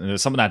Jackson,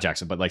 not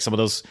Jackson, but like some of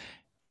those,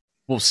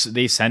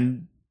 they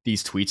send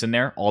these tweets in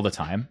there all the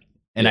time,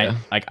 and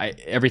I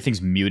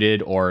everything's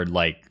muted or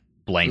like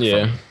blank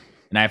from me.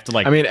 And I have to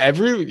like, I mean,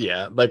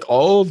 like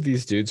all of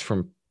these dudes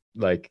from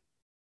like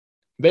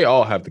They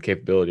all have the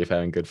capability of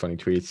having good funny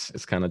tweets.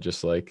 It's kind of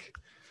just like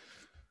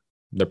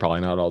they're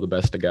probably not all the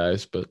best of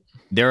guys, but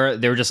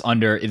they're just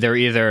under. They're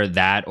either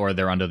that or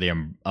they're under the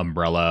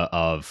umbrella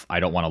of I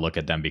don't want to look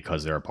at them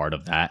because they're a part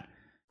of that.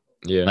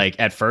 Yeah. Like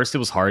at first, it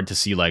was hard to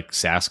see like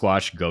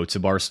Sasquatch go to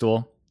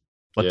Barstool,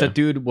 but that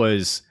dude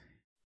was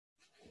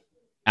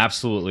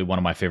absolutely one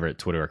of my favorite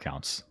Twitter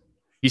accounts.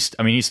 He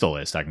still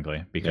is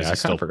technically because I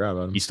kind of forgot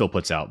about him. He still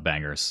puts out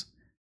bangers.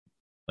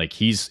 Like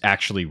he's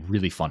actually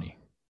really funny.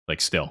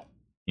 Like still,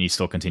 and he's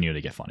still continuing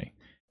to get funny.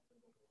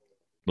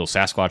 Little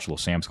Sasquatch, little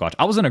Sam Squatch.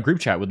 I was in a group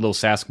chat with little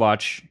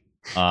Sasquatch.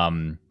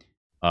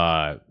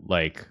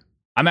 Like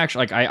I'm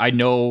actually like I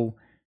know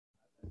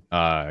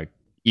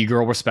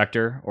E-Girl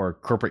Respecter or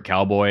Corporate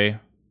Cowboy.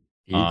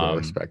 E-Girl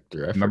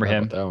Respecter. I remember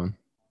him? That one.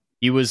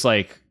 He was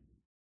like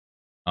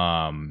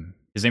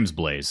his name's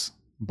Blaze,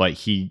 but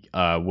he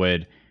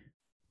would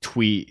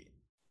tweet.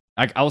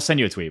 I'll send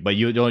you a tweet, but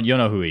you'll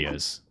know who he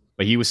is.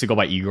 But he used to go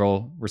by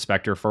E-Girl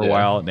Respecter for a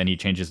while, and then he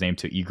changed his name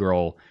to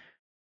E-Girl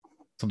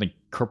something.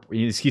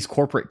 He's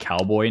Corporate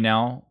Cowboy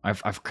now. I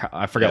forgot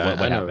what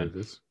happened.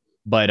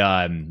 What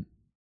but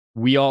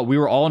we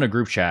were all in a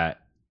group chat,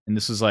 and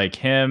this was like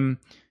him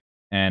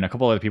and a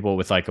couple other people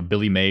with like a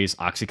Billy Mays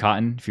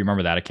Oxycontin, if you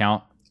remember that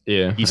account.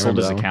 Yeah, he sold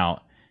his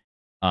account.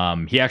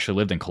 He actually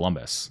lived in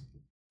Columbus,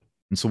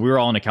 and so we were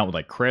all in an account with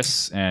like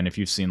Chris, and if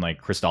you've seen like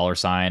Chris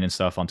 $sign and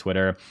stuff on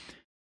Twitter,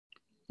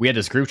 we had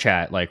this group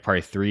chat like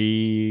probably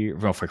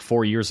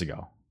 4 years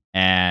ago,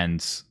 and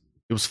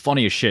it was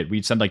funny as shit.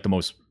 We'd send like the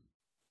most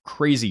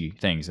crazy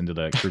things into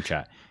the group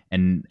chat,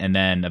 and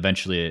then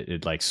eventually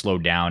it like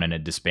slowed down and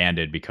it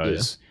disbanded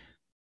because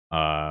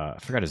I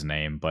forgot his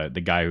name, but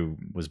the guy who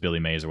was Billy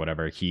Mays or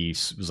whatever, he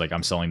was like,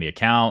 I'm selling the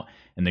account,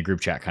 and the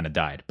group chat kind of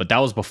died. But that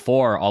was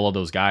before all of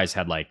those guys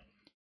had like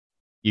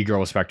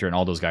E-Girl Spectre, and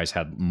all those guys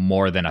had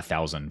more than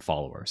 1,000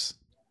 followers.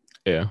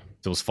 Yeah,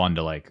 so it was fun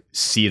to like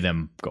see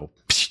them go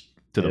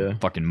to the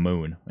fucking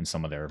moon in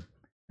some of their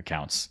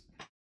accounts.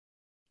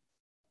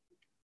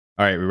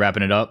 All right, we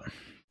wrapping it up?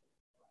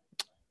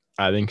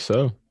 I think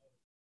so.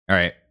 All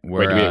right.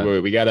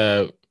 Wait, we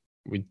gotta.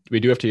 We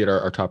do have to get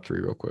our top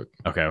 3 real quick.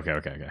 Okay.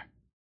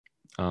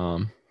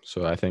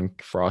 So I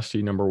think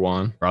Frosty number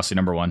 1.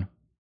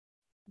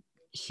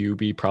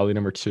 Hubie probably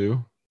number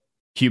 2.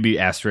 Hubie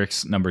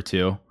asterisk number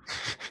 2.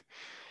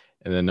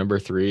 And then number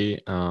 3,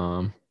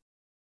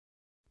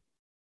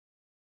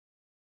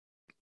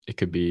 it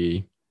could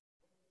be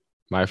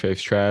My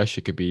Fave's Trash.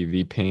 It could be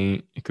The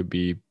Paint. It could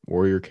be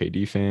Warrior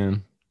KD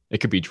Fan. It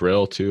could be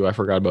Drill too. I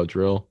forgot about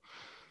Drill.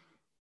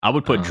 I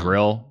would put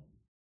Drill.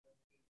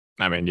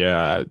 I mean,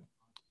 yeah,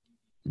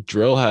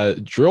 Drill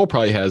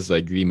probably has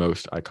like the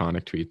most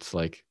iconic tweets,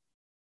 like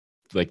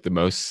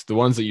the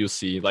ones that you'll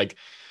see, like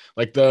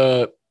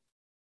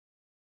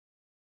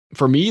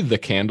for me, the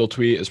candle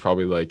tweet is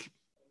probably like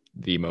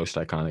the most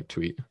iconic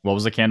tweet. What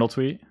was the candle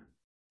tweet?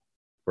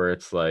 Where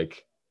it's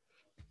like,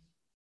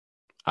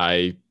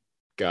 I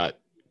got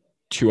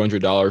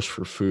 $200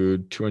 for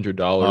food,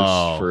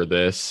 $200 for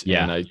this,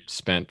 and I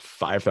spent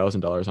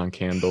 $5,000 on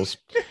candles.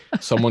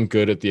 Someone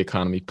good at the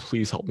economy,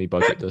 please help me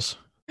budget this.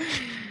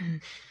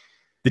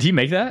 Did he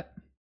make that?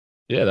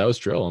 Yeah, that was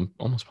Drill. I'm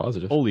almost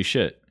positive. Holy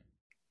shit.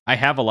 I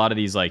have a lot of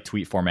these like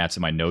tweet formats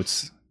in my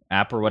notes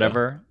app or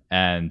whatever,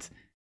 and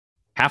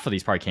half of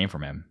these probably came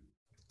from him.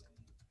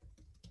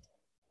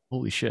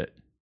 Holy shit.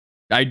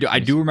 I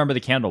do remember the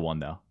candle one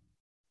though.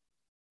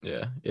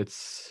 Yeah,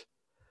 it's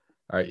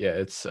all right. Yeah,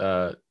 it's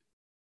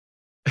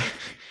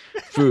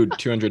food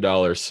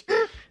 $200,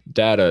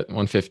 data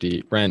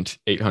 $150, rent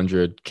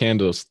 $800,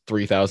 candles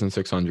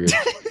 $3,600,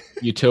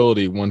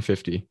 utility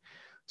 $150.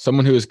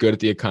 Someone who is good at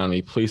the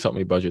economy, please help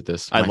me budget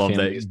this. I love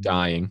family that. Is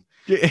dying.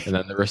 And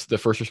then the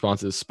first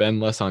response is spend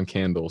less on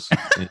candles.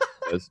 And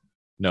he says,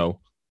 no.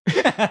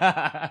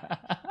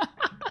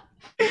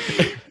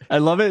 I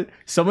love it.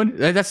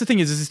 That's the thing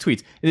is his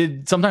tweets.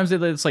 Sometimes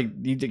it's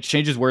like he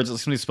changes words,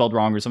 something spelled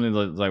wrong or something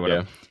like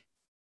whatever.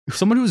 Yeah.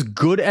 Someone who's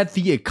good at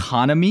the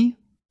economy.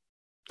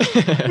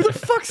 Who the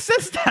fuck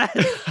says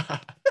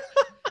that?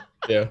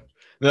 Yeah,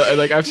 no,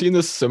 like I've seen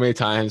this so many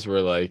times where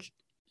like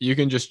you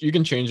can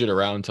change it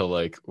around to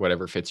like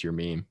whatever fits your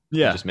meme.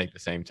 Yeah, just make the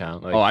same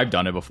town. Like, I've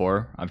done it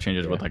before. I've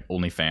changed it with like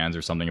OnlyFans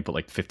or something and put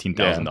like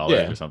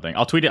 $15,000 or something.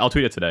 I'll tweet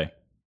it today.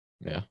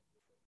 Yeah.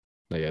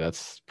 But yeah,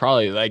 that's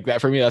probably like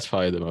that for me. That's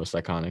probably the most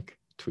iconic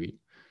tweet.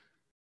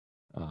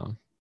 But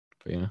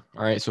yeah.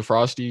 All right. So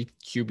Frosty,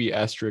 QB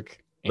asterisk.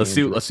 Let's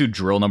do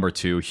Drill number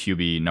 2,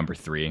 Hubie number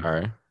 3. All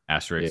right.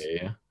 Asterisk.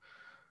 Yeah.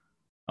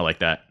 I like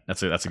that.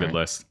 That's a good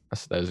list.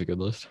 That is a good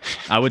list.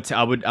 I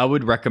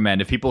would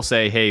recommend if people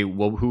say, hey,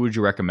 well, who would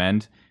you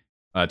recommend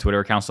Twitter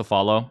accounts to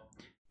follow?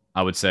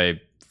 I would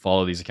say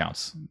follow these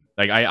accounts.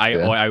 Like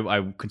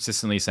I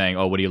consistently saying,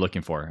 oh, what are you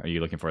looking for? Are you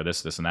looking for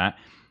this, and that?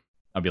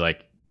 I'll be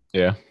like,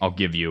 yeah, I'll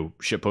give you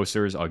shit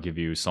posters. I'll give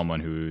you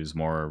someone who's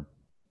more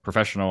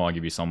professional. I'll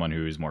give you someone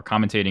who's more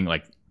commentating.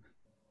 Like,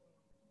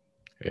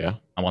 yeah,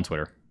 I'm on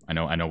Twitter. I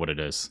know what it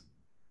is.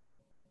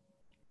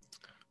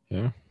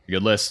 Yeah,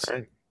 good list.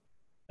 Right.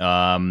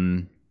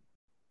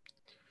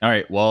 All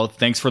right. Well,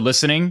 thanks for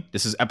listening.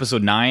 This is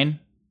episode 9.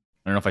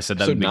 I don't know if I said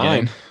that Episode in the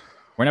beginning. 9.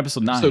 We're in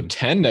episode 9. Episode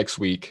 10 next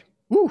week.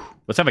 Woo.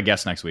 Let's have a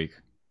guest next week.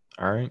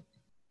 All right.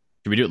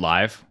 Should we do it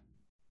live?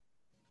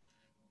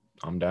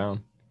 I'm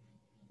down.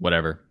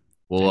 Whatever.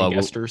 Any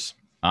guesters?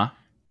 Huh?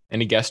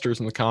 Any guesters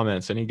in the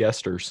comments? Any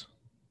guesters?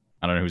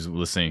 I don't know who's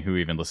listening. Who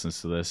even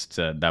listens to this?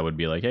 That would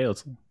be like, hey,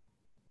 let's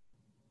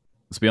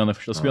be on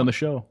the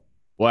show.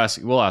 We'll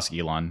ask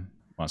Elon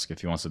Musk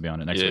if he wants to be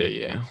on it next week.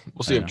 Yeah.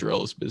 We'll see if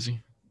Drill is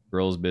busy.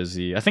 Drill's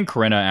busy. I think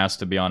Corinna asked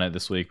to be on it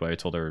this week, but I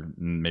told her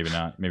maybe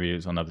not. Maybe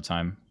it's another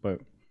time.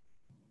 But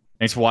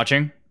thanks for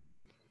watching.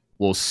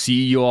 We'll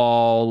see you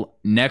all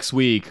next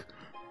week.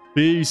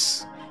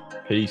 Peace.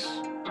 Peace.